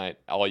wonderful night.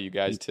 All you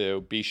guys,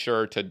 too. Be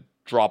sure to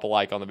drop a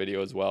like on the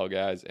video as well,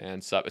 guys.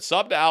 And sub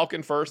to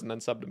Alkin first, and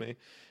then sub to me.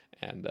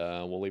 And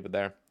we'll leave it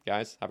there.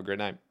 Guys, have a great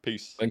night.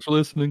 Peace. Thanks for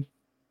listening.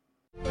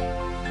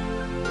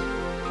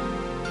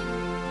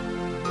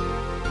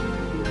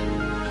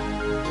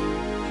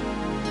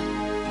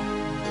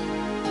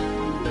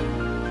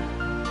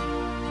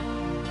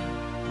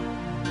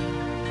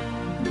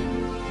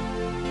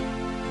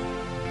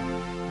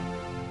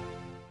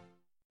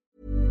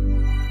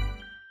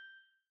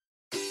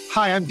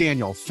 Hi, I'm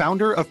Daniel,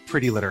 founder of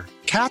Pretty Litter.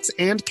 Cats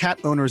and cat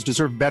owners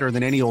deserve better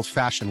than any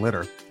old-fashioned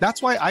litter.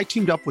 That's why I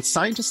teamed up with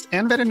scientists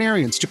and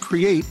veterinarians to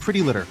create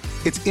Pretty Litter.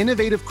 Its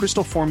innovative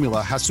crystal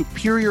formula has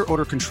superior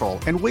odor control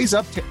and weighs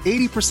up to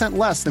 80%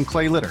 less than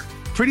clay litter.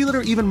 Pretty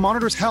Litter even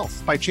monitors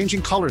health by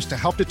changing colors to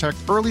help detect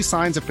early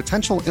signs of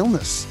potential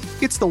illness.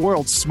 It's the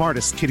world's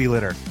smartest kitty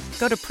litter.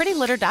 Go to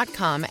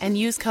prettylitter.com and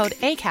use code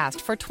ACAST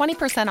for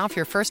 20% off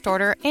your first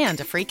order and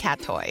a free cat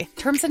toy.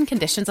 Terms and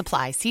conditions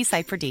apply. See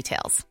site for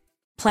details.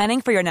 Planning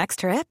for your next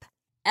trip?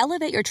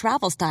 Elevate your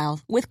travel style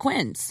with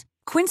Quince.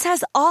 Quince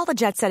has all the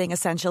jet-setting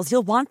essentials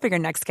you'll want for your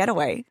next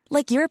getaway,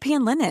 like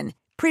European linen,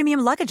 premium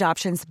luggage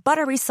options,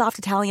 buttery soft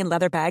Italian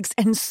leather bags,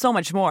 and so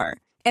much more.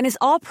 And is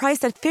all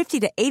priced at 50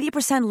 to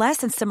 80% less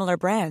than similar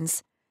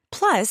brands.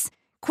 Plus,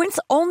 Quince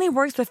only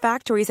works with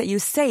factories that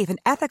use safe and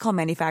ethical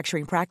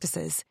manufacturing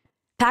practices.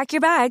 Pack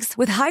your bags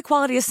with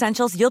high-quality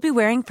essentials you'll be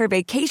wearing for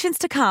vacations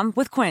to come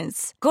with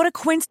Quince. Go to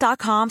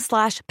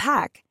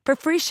quince.com/pack for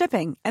free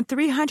shipping and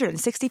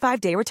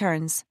 365-day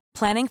returns.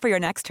 Planning for your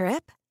next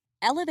trip?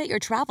 Elevate your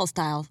travel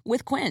style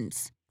with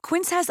Quince.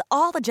 Quince has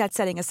all the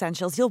jet-setting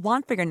essentials you'll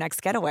want for your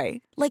next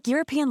getaway, like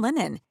European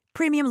linen,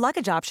 premium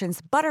luggage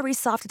options, buttery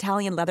soft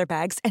Italian leather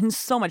bags, and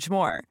so much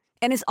more.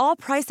 And is all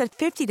priced at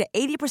 50 to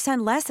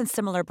 80% less than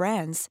similar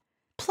brands.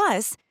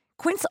 Plus,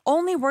 Quince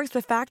only works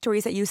with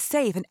factories that use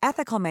safe and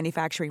ethical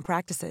manufacturing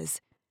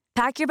practices.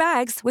 Pack your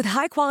bags with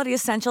high-quality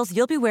essentials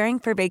you'll be wearing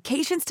for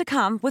vacations to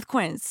come with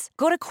Quince.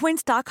 Go to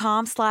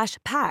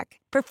quince.com/pack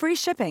for free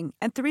shipping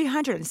and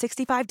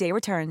 365-day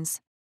returns.